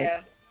 But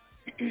yeah.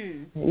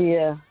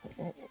 Yeah,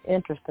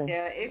 interesting.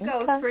 Yeah, it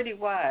goes pretty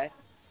wide.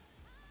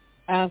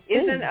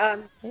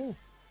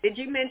 Did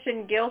you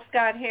mention Gil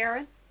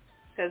Scott-Heron?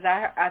 Because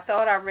I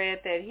thought I read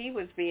that he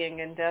was being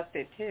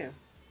inducted too.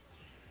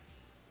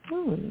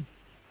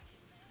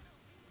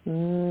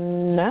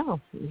 No,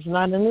 it's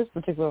not in this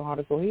particular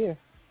article here.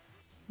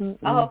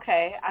 Oh,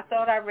 okay. I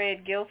thought I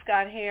read Gil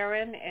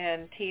Scott-Heron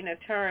and Tina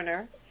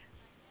Turner,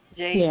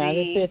 Jay-Z. Yeah, I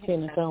just said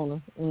Tina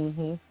Turner.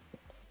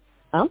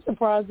 I'm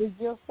surprised that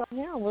Gil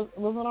Scott-Heron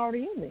wasn't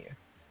already in there.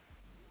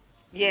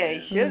 Yeah,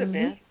 he should have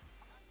been.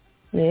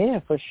 Yeah,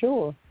 for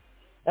sure.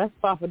 That's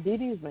Papa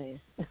Didi's man.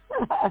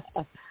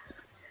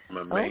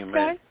 My main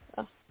man.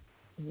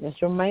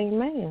 That's your main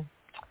man.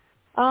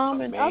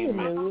 In other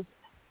news,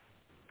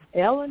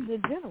 Ellen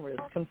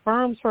DeGeneres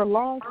confirms her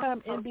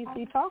longtime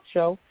NBC talk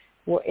show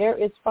will air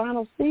its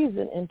final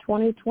season in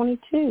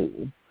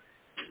 2022.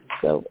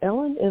 So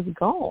Ellen is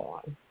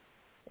gone.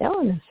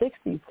 Ellen is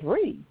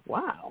 63.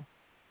 Wow.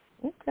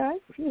 Okay,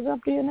 she's up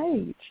there in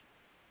age.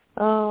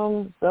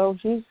 So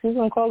she's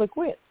going to call it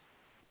quits.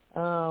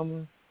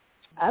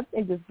 I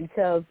think it's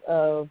because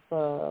of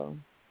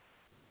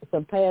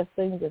some past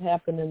things that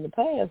happened in the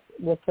past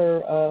with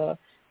her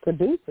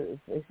producers.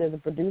 They said the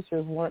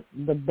producers weren't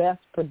the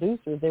best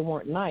producers. They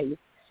weren't nice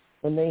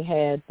when they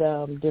had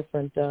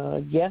different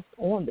guests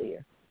on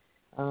there.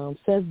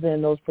 Since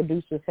then, those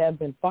producers have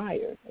been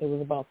fired. It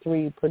was about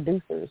 3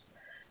 producers.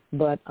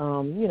 But,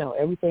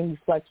 everything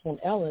reflects on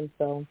Ellen,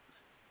 so,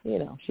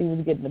 she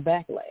was getting the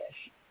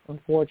backlash,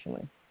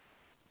 unfortunately.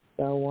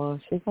 So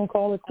she's going to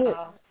call it quits.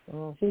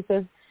 She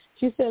says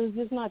it's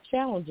just not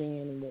challenging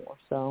anymore.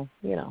 So,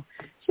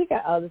 she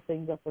got other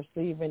things up her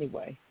sleeve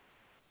anyway.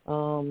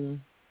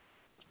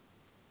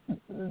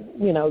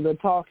 The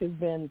talk has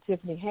been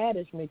Tiffany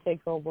Haddish may take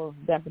over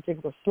that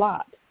particular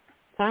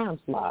time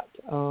slot,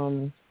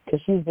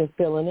 because she's been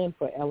filling in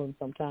for Ellen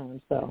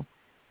sometimes. So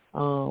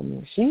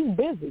she's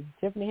busy.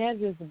 Tiffany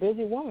Haddish is a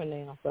busy woman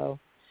now, so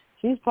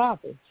she's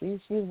popping. She's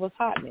what's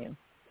hot now.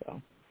 So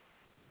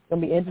it's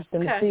going to be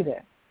interesting to see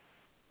that.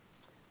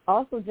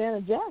 Also,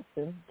 Janet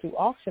Jackson to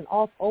auction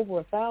off over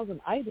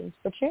 1,000 items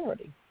for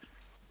charity.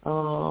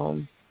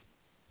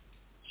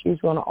 She's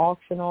going to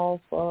auction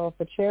off for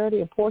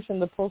charity. A portion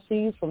of the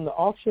proceeds from the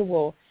auction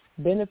will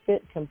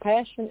benefit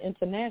Compassion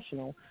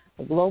International,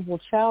 a global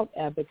child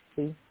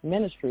advocacy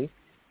ministry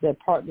that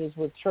partners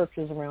with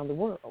churches around the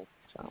world.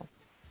 So,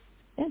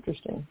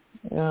 interesting.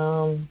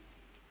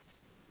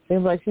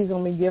 Seems like she's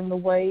going to be giving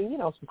away,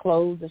 some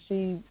clothes that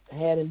she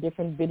had in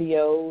different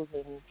videos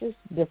and just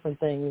different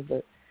things.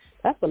 But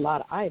that's a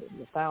lot of items,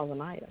 1,000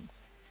 items.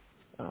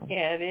 So,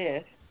 yeah, it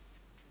is.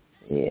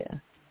 Yeah.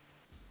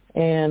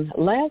 And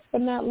last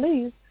but not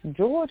least,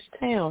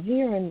 Georgetown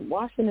here in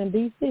Washington,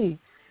 D.C.,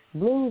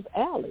 Blues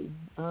Alley,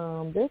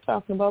 they're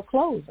talking about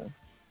closing.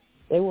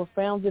 They were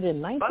founded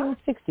in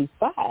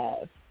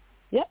 1965.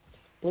 Yep.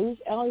 Blues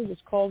Alley,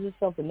 which calls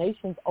itself the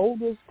nation's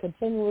oldest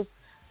continuous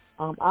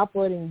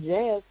operating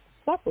jazz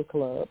supper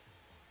club,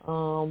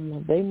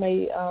 they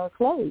may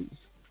close.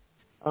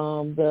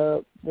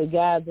 The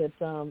guy that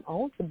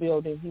owns the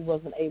building, he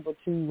wasn't able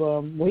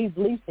to, he's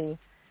leasing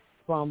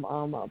from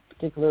a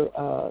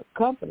particular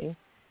company,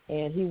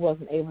 and he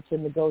wasn't able to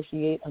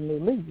negotiate a new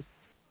lease.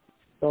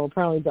 So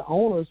apparently the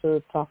owners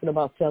are talking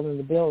about selling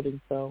the building.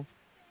 So,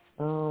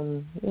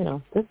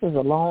 this is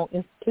a long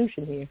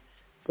institution here,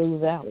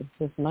 Blues Alley,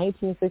 since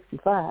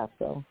 1965.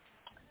 So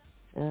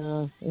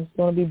it's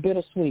going to be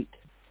bittersweet.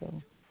 So,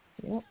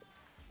 yep.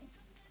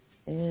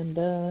 And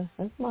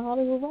that's my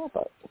Hollywood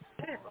wrap-up.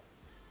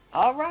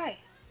 All right.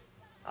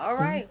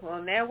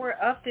 Well, now we're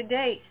up to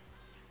date.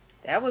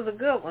 That was a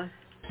good one.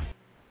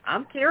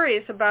 I'm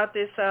curious about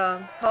this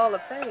Hall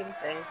of Fame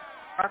thing,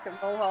 Rock and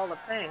Roll Hall of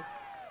Fame.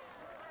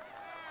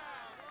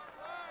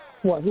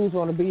 What, who's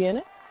going to be in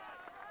it?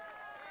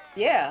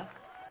 Yeah.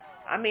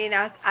 I mean,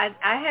 I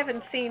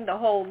haven't seen the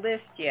whole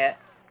list yet.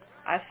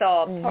 I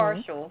saw a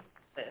partial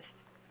list.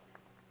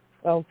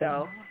 Okay.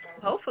 So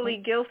hopefully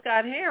Gil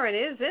Scott-Heron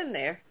is in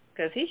there,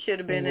 because he should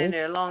have been in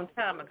there a long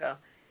time ago.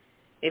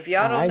 If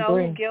y'all don't know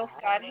who Gil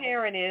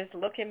Scott-Heron is,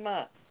 look him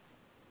up.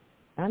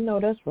 I know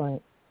that's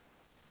right.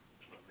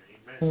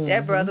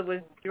 That brother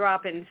was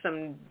dropping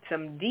some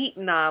deep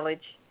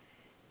knowledge,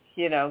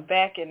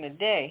 back in the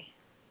day.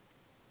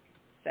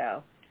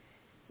 So,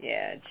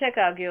 yeah, check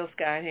out Gil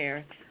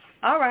Scott-Heron.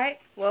 All right,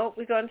 well,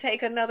 we're going to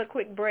take another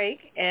quick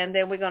break, and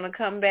then we're going to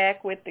come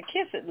back with the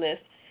Kiss It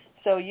list.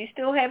 So you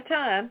still have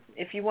time.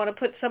 If you want to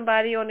put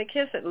somebody on the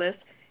Kiss It list,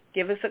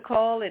 give us a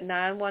call at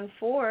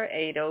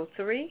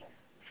 914-803-4306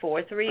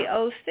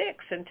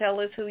 and tell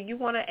us who you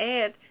want to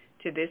add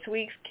to this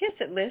week's Kiss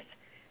It list.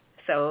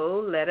 So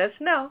let us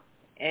know.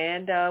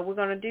 And we're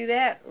going to do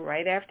that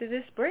right after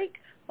this break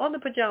on the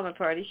Pajama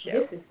Party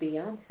Show. This is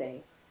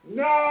Beyonce.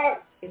 No!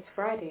 It's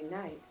Friday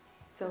night,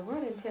 so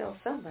run and tell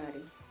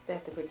somebody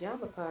that the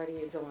Pajama Party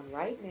is on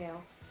right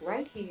now,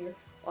 right here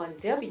on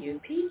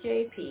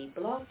WPJP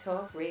Blog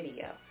Talk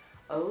Radio.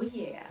 Oh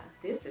yeah,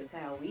 this is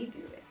how we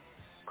do it.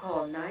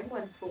 Call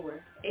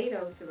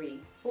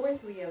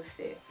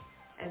 914-803-4306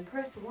 and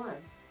press 1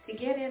 to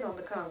get in on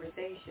the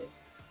conversation.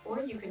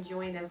 Or you can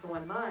join us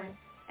online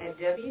at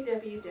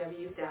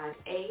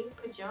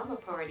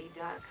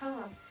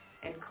www.apajamaparty.com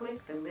and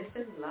click the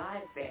Listen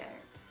Live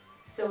banner.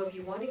 So if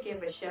you want to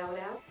give a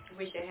shout-out,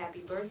 wish a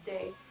happy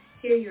birthday,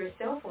 hear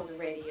yourself on the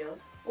radio,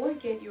 or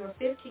get your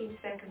 15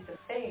 seconds of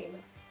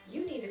fame,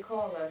 you need to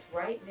call us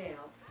right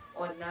now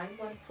on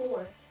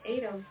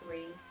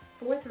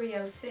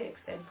 914-803-4306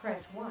 and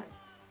press 1.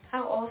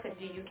 How often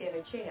do you get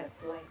a chance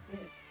like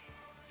this?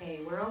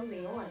 Hey, we're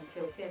only on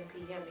till 10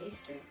 p.m.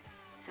 Eastern,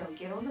 so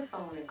get on the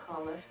phone and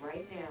call us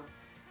right now.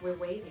 We're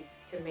waiting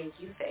to make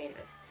you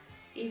famous,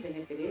 even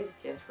if it is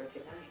just for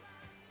tonight.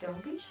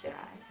 Don't be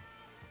shy.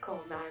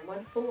 Call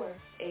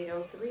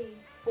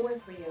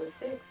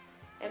 914-803-4306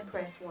 and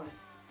press 1.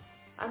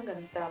 I'm going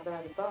to stop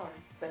by the bar,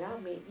 but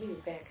I'll meet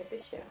you back at the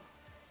show.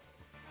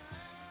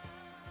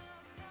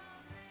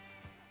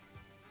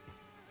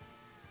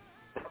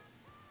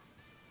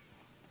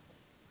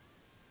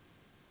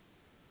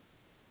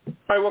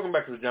 All right, welcome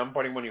back to the Pajama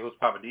Party. One of your hosts,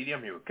 Papa Didi.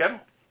 I'm here with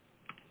Kevin.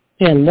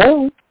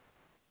 Hello.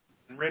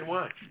 And Red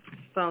Wine.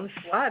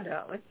 Bonsoir,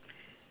 darling.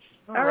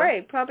 All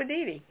right, Papa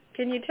Didi,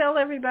 can you tell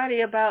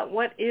everybody about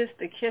what is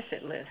the Kiss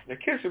It list? The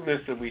Kiss It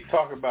list that we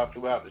talk about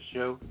throughout the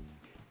show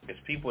is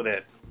people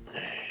that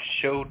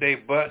show their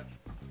butt,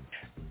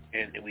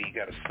 and we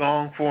got a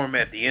song for them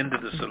at the end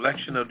of the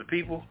selection of the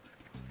people,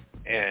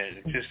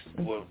 and just,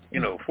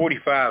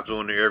 45's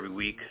on there every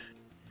week.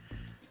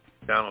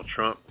 Donald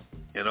Trump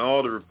and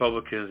all the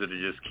Republicans that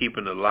are just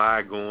keeping the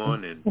lie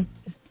going, and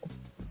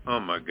oh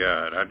my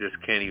God, I just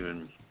can't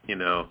even,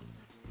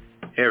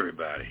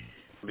 everybody.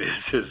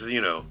 It's just,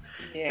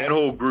 that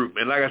whole group.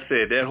 And like I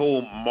said, that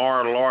whole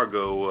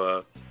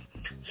Mar-a-Lago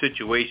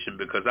situation,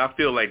 because I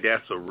feel like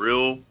that's a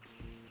real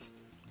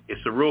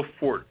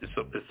fort.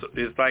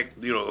 It's like,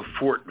 a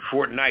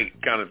Fort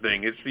Knight kind of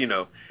thing. It's,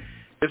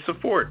 it's a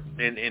fort.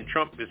 And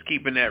Trump is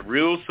keeping that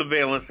real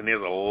surveillance, and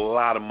there's a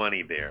lot of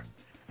money there.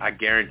 I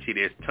guarantee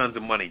there's tons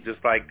of money,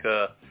 just like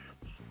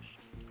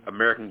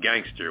American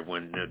Gangster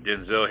when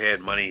Denzel had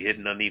money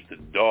hidden underneath the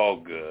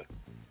dog,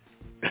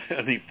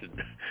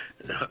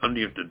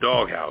 underneath the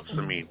doghouse.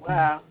 I mean,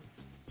 wow.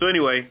 So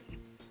anyway,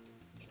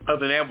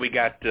 other than that, we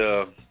got.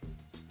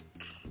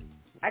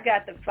 I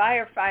got the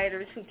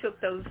firefighters who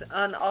took those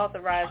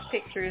unauthorized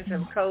pictures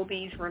of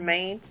Kobe's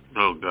remains.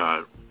 Oh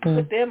God.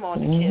 Put them on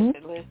the Kiss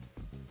It list.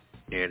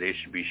 Yeah, they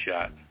should be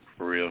shot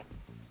for real.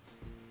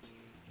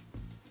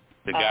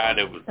 The guy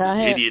that was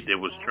the idiot that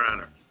was trying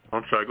to.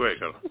 I'm sorry. Go ahead,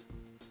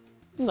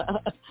 Colin.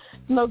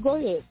 No, go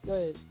ahead.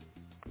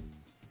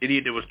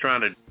 Idiot that was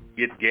trying to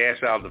get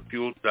gas out of the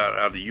fuel out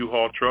of the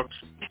U-Haul trucks.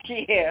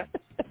 Yeah.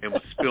 And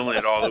was spilling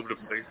it all over the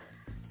place.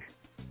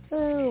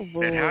 Oh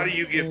boy. And how do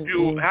you get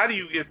fuel? How do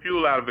you get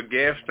fuel out of a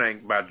gas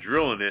tank? By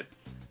drilling it.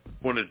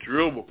 When a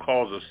drill will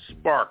cause a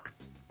spark,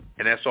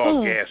 and that's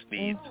all gas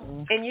needs.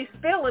 And you're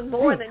spilling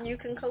more than you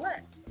can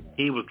collect.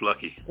 He was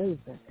lucky.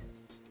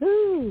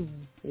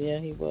 Yeah,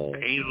 he was.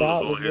 Angel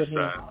was on his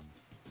side.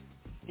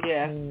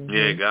 Yeah.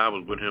 Yeah, God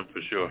was with him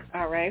for sure.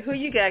 All right. Who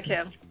you got,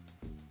 Kevin?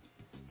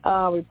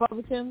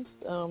 Republicans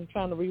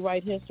trying to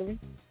rewrite history.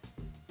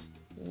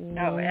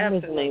 Oh,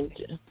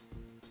 absolutely.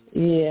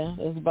 Yeah,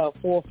 there's about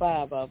 4 or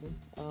 5 of them.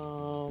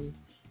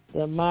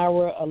 The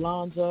Myra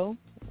Alonso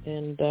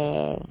and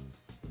Audrey.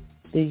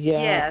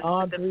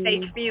 The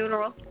fake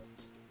funeral.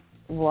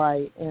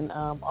 Right, and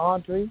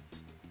Audrey,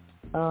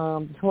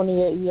 the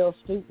 28-year-old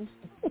student.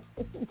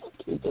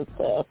 Stupid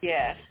stuff.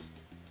 Yeah.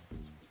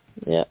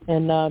 Yeah,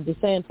 and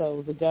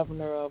DeSantis, the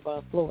governor of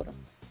Florida.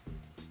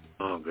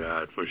 Oh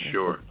God, for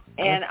sure.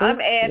 And I'm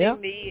adding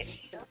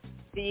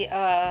the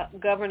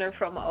governor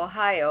from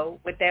Ohio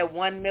with that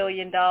 $1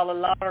 million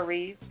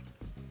lottery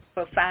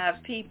for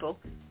 5 people.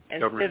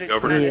 Instead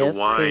of trying to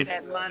spend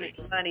that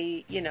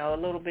money, a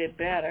little bit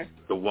better.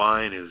 The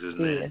wine is his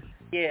name.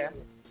 Yeah.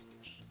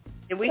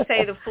 Did we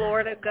say the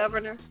Florida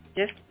governor?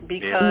 Just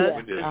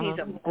because he's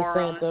a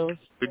moron.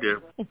 We did.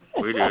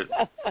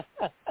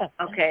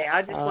 Okay,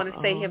 I just want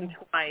to say him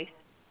twice.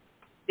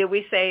 Did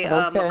we say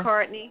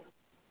McCarthy?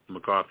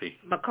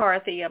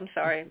 McCarthy, I'm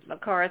sorry.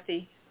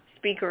 McCarthy,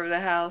 Speaker of the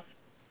House.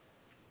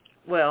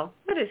 Well,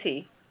 what is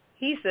he?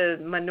 He's a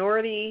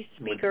minority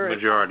speaker.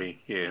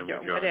 Majority,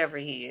 majority. Whatever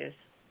he is.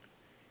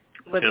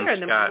 But they're in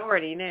the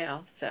minority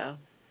now, so.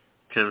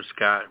 Tim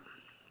Scott.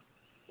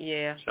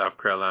 Yeah. South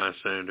Carolina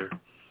Senator.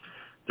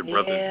 The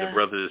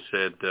brother that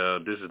said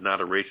this is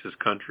not a racist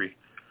country.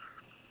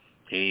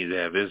 He needs to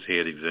have his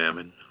head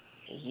examined.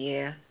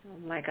 Yeah.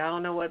 I'm like, I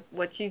don't know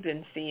what you've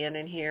been seeing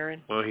and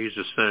hearing. Well, he's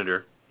a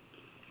senator,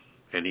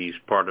 and he's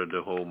part of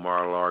the whole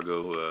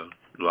Mar-a-Lago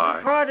lie.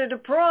 You're part of the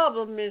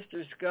problem,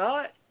 Mr.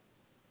 Scott.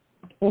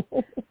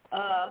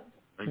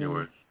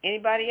 Anyway.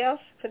 Anybody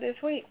else for this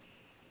week?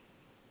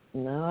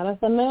 No,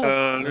 that's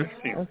enough. Let's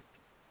see.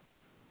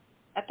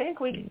 I think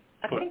we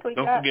don't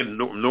got... forget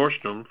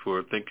Nordstrom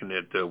for thinking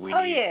that we need...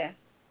 Oh, yeah.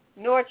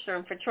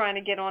 Nordstrom for trying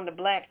to get on the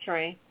black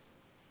train.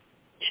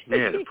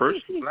 Yeah, the first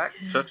black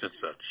such and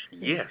such.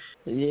 Yes.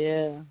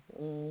 Yeah.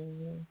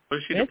 But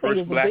she's the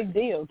first black... It's a big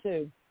deal,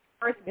 too.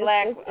 First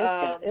black,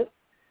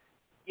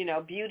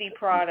 beauty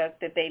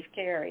product that they've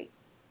carried.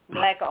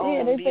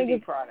 Black-owned beauty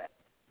product.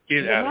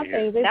 Get out of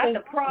here. Not the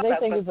product,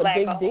 they think but it's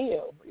a big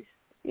deal.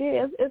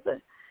 Yeah,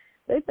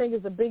 they think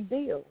it's a big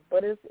deal,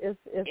 but it's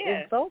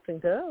insulting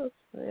to us.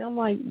 I'm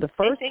like, the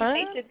first time?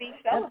 They should be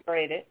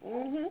celebrated.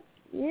 Mm-hmm.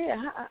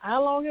 Yeah.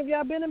 How long have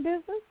y'all been in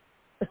business?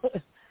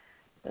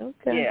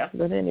 Okay. Yeah.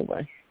 But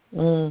anyway.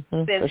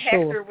 Says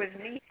Hector was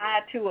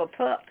knee-high to a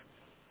pup.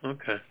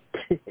 Okay.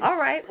 All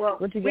right. Well,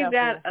 we've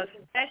got a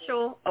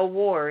special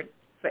award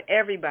for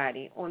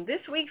everybody on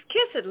this week's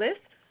Kiss It list.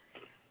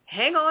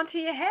 Hang on to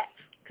your hats,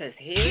 because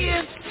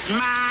here's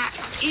my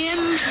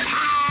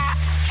entire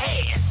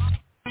ass.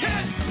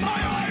 Kiss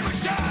my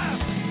Irish ass.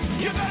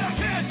 You better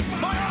kiss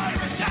my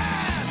Irish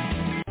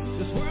ass.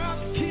 This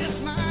world, kiss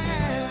my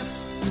ass.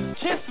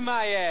 Kiss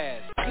my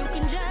ass. You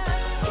can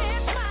just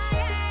kiss my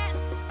ass.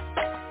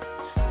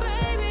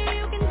 Baby,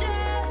 you can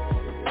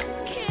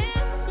just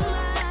kiss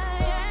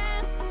my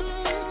ass.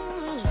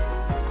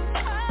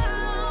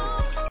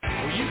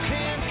 Oh, you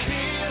can't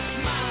kiss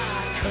my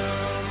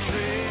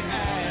country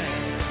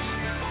ass.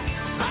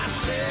 I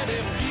said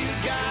if you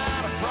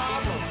got a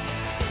problem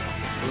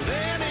with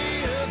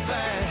any of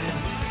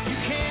that, you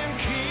can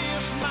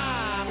kiss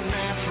my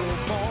natural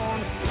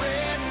born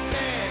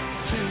redneck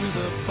to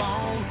the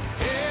bone,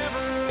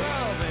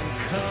 ever-loving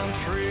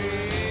country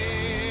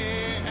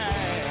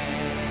ass.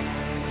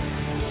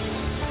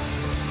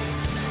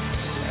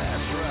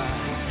 That's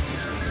right.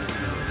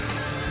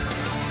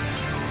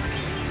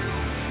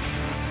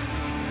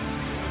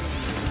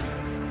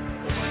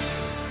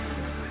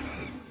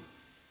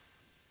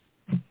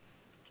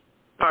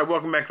 All right,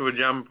 welcome back to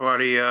Pajama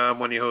Party. I'm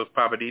one of your hosts,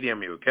 Papa Didi.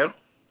 I'm here with Kettle.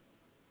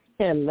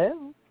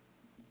 Hello.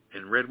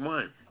 And Red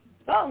Wine.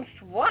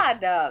 Bonsoir,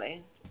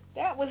 darling.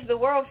 That was the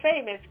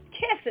world-famous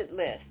Kiss It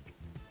list.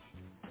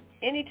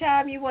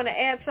 Anytime you want to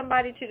add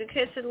somebody to the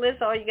Kiss It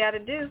list, all you got to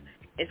do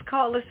is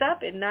call us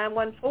up at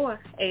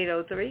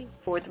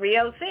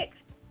 914-803-4306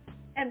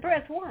 and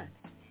press 1.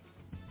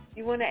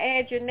 You want to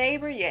add your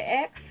neighbor, your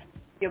ex,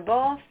 your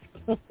boss,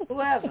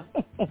 whoever.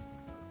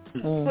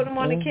 Put them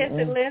on the Kiss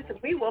It list.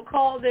 We will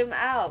call them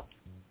out.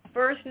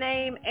 First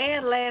name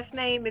and last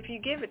name if you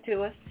give it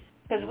to us,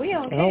 because we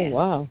don't care.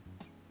 Oh,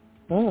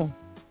 wow.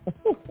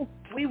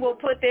 We will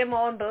put them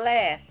on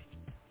blast.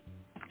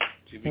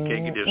 See if you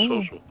can't get their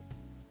social.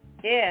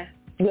 Yeah.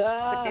 Put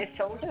their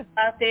social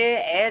out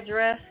there,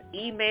 address,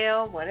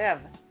 email,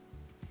 whatever.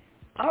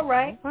 All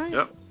right.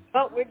 Yep.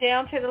 But we're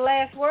down to the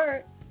last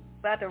word.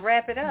 About to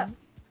wrap it up.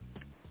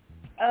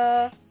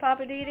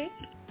 Papa Didi,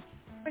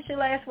 what's your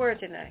last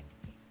word tonight?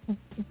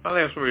 My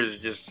last word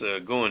is just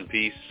go in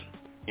peace,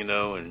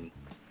 and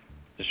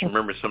just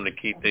remember some of the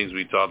key things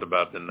we talked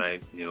about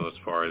tonight, as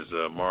far as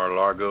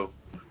Mar-a-Lago,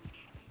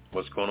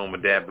 what's going on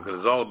with that, because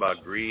it's all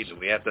about greed, and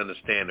we have to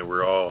understand that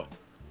we're all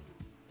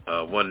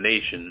one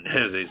nation,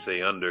 as they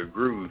say, under a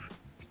groove.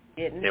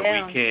 And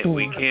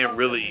we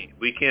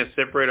can't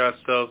separate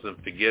ourselves and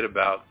forget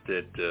about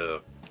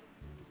that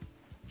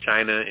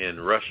China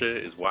and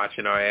Russia is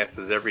watching our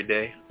asses every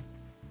day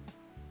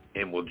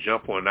and will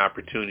jump on an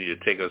opportunity to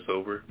take us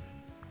over,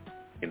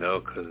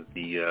 because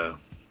the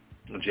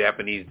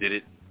Japanese did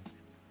it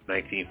in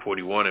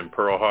 1941 in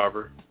Pearl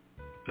Harbor.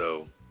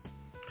 So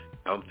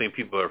I don't think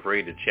people are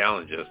afraid to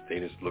challenge us.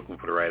 They're just looking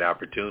for the right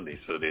opportunity.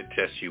 So they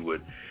test you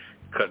with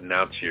cutting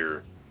out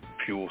your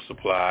fuel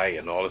supply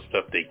and all the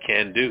stuff they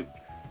can do.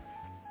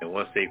 And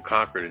once they've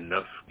conquered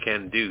enough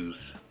can-dos,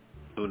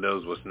 who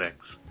knows what's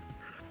next.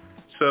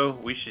 So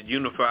we should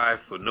unify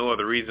for no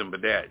other reason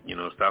but that.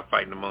 Stop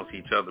fighting amongst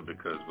each other,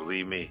 because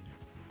believe me,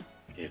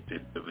 if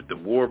the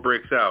war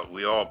breaks out,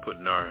 we all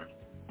putting our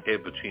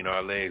head between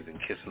our legs and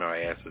kissing our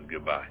asses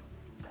goodbye.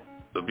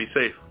 So be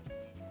safe.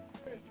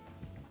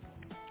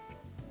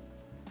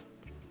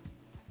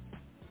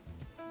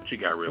 What you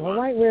got, Red Wine?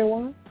 All right, Red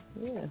Wine.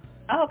 Yeah.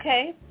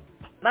 Okay.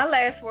 My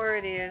last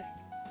word is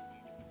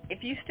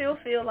if you still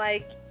feel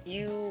like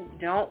you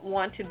don't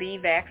want to be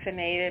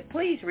vaccinated,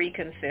 please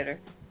reconsider.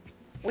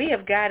 We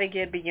have got to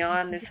get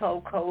beyond this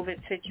whole COVID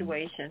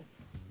situation,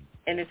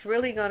 and it's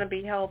really going to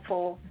be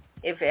helpful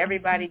if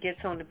everybody gets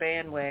on the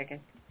bandwagon.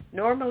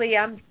 Normally,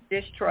 I'm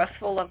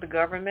distrustful of the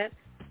government,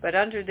 but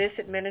under this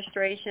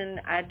administration,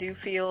 I do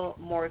feel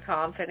more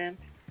confident.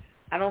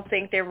 I don't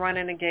think they're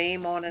running a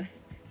game on us.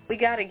 We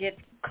got to get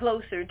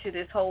closer to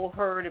this whole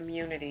herd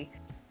immunity.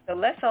 So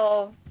let's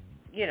all,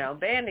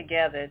 band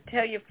together.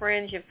 Tell your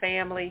friends, your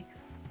family,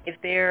 if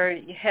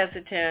they're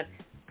hesitant,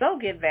 go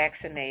get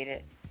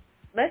vaccinated.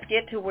 Let's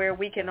get to where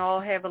we can all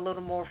have a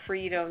little more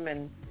freedom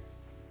and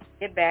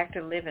get back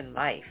to living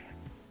life.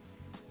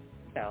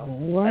 So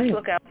let's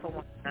look out for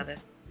one another.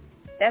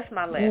 That's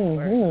my last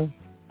word.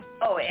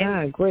 Oh,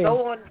 and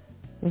go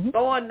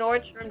on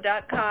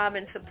Nordstrom.com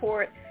and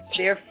support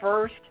their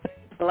first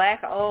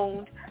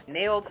Black-owned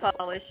nail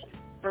polish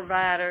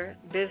provider,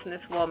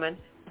 businesswoman,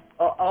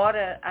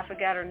 Audra, I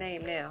forgot her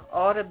name now,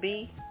 Audra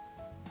B,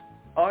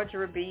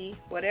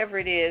 whatever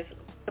it is,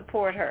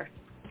 support her.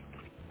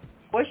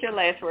 What's your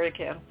last word,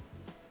 Kim?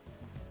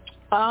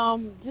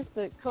 Just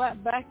to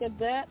clap back at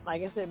that,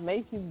 like I said,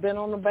 Macy's been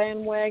on the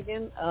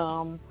bandwagon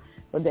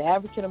with the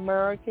African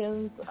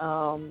Americans.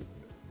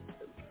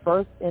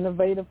 First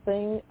innovative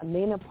thing,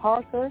 Nina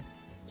Parker,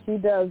 she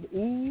does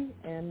Eve,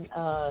 and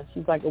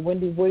she's like a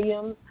Wendy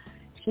Williams.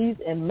 She's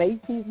in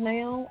Macy's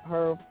now,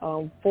 her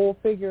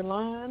full-figure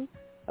line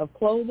of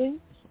clothing.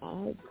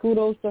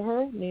 Kudos to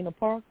her, Nina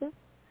Parker.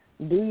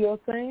 Do your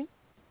thing.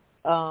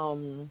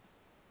 And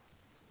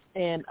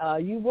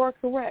you were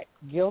correct.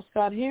 Gil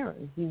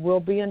Scott-Heron, he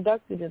will be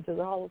inducted into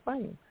the Hall of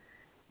Fame.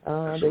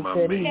 They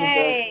said he was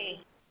a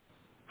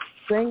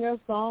singer,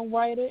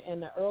 songwriter,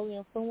 and the early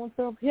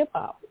influencer of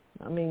hip-hop.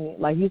 I mean,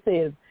 like you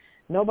said,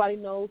 nobody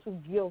knows who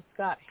Gil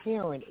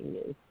Scott-Heron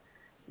is.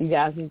 You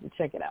guys need to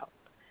check it out.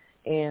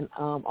 And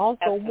also,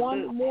 Absolutely.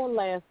 One more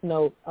last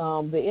note. The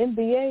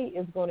NBA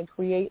is going to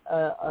create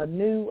a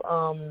new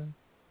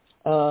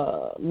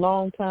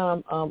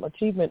long-time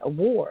achievement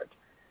award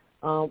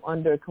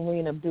under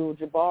Kareem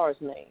Abdul-Jabbar's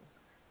name.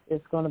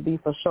 It's going to be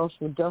for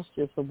Social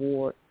Justice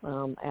Award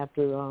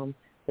after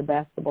the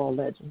basketball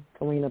legend,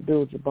 Kareem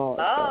Abdul-Jabbar.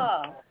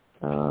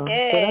 So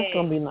that's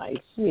going to be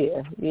nice.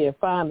 Yeah,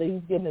 finally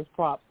he's getting his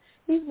props.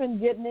 He's been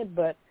getting it,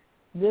 but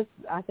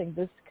I think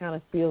this kind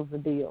of seals the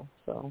deal.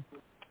 So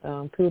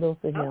kudos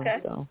to him. Okay.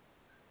 So,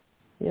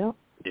 yeah.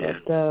 Yeah.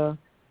 But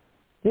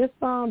just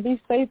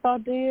be safe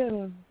out there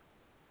and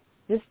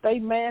just stay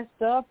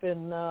masked up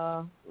and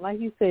like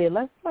you said,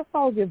 let's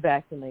all get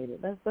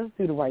vaccinated. Let's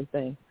do the right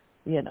thing.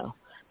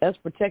 Let's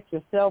protect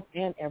yourself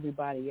and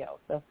everybody else.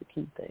 That's the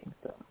key thing.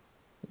 So,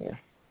 yeah,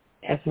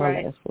 that's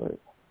my last word.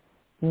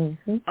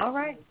 Mm-hmm. All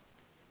right.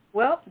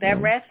 Well,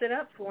 that wraps it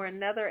up for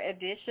another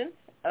edition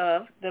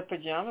of the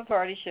Pajama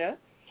Party Show.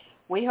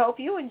 We hope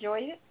you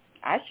enjoyed it.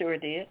 I sure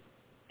did.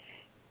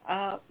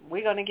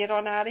 We're going to get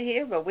on out of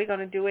here, but we're going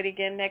to do it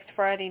again next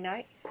Friday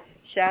night.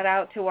 Shout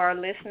out to our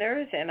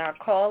listeners and our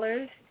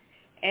callers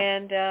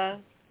and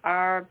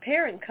our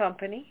parent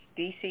company,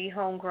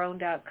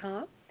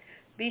 dchomegrown.com.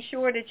 Be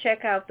sure to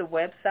check out the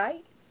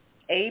website,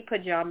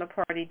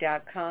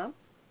 apajamaparty.com,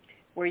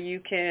 where you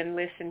can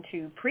listen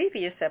to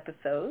previous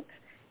episodes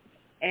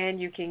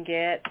and you can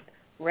get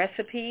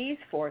recipes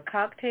for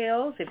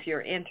cocktails if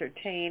you're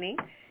entertaining.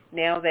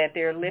 Now that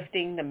they're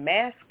lifting the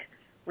mask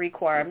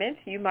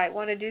requirements, you might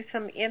want to do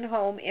some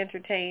in-home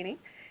entertaining.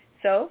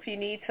 So if you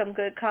need some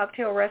good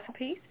cocktail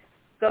recipes,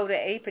 go to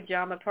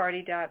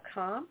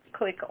apajamaparty.com,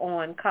 click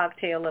on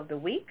Cocktail of the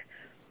Week,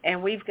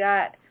 and we've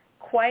got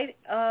quite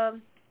a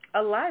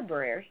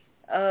library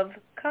of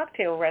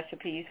cocktail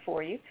recipes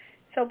for you.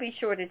 So be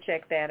sure to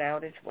check that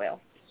out as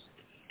well.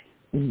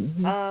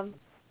 Mm-hmm.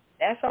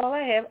 That's all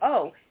I have.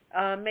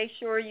 Make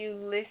sure you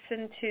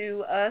listen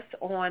to us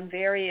on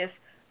various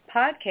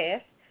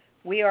podcasts.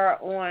 We are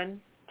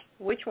on,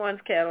 which ones,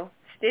 Kettle?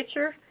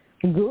 Stitcher?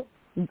 Google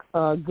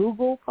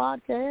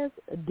Podcast,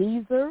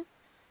 Deezer,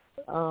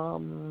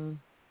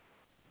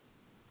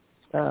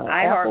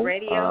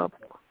 iHeartRadio.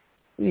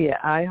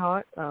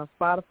 iHeart,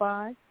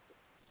 Spotify.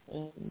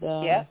 And,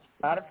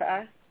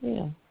 Spotify.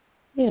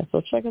 Yeah,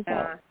 so check us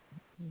out.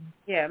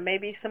 Yeah,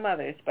 maybe some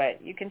others, but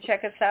you can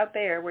check us out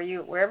there.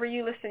 Wherever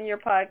you listen to your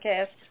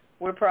podcast,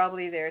 we're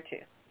probably there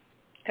too,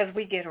 because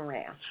we get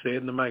around. Say it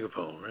in the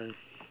microphone, right?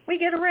 We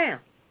get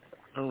around.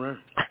 All right.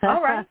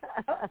 All right.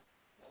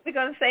 We're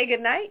going to say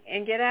goodnight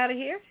and get out of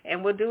here,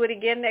 and we'll do it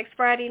again next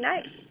Friday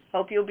night.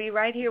 Hope you'll be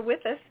right here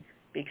with us,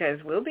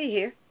 because we'll be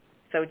here.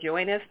 So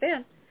join us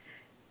then.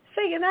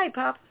 Say goodnight,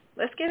 Papa.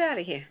 Let's get out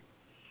of here.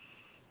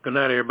 Good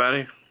night,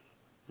 everybody.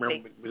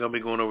 Remember, we're going to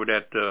be going over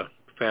that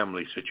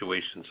family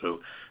situation. So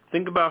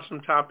think about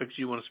some topics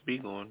you want to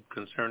speak on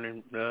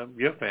concerning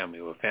your family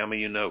or family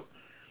you know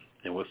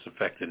and what's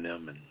affecting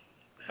them and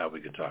how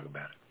we can talk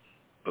about it.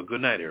 But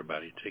good night,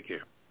 everybody. Take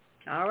care.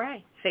 All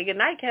right. Say good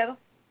night, Kettle.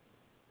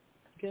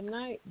 Good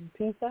night.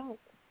 Peace out.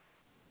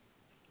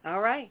 All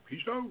right.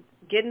 Peace out.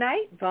 Good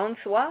night.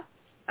 Bonsoir.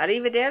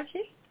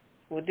 Arrivederci.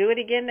 We'll do it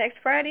again next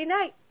Friday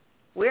night.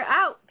 We're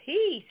out.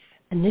 Peace.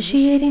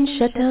 Initiating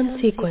shutdown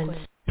sequence.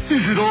 Is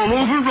it all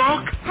over,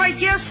 Rock? I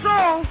guess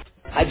so.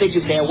 I bid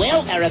you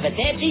farewell,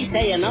 arrivederci,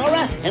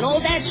 sayonara, and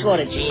all that sort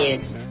of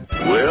cheers.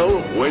 Well,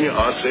 when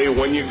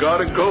you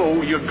gotta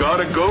go, you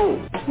gotta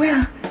go.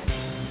 Well,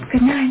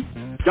 good night.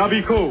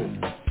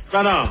 Yabiko.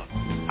 Sana.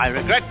 I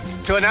regret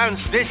to announce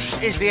this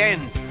is the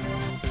end.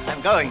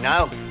 I'm going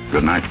now.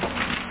 Good night,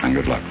 and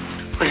good luck.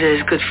 Was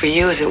it as good for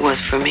you as it was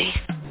for me?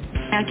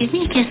 Now give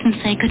me a kiss and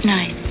say good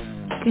night.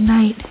 Good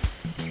night.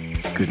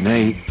 Good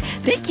night.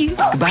 Thank you.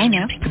 Goodbye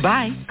now.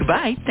 Goodbye.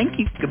 Goodbye. Thank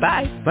you.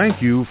 Goodbye.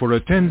 Thank you for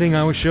attending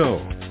our show,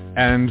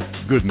 and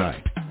good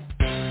night.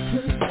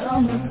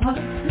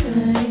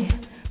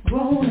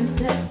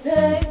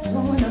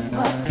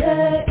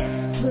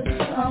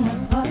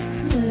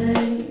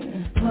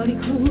 Party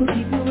crew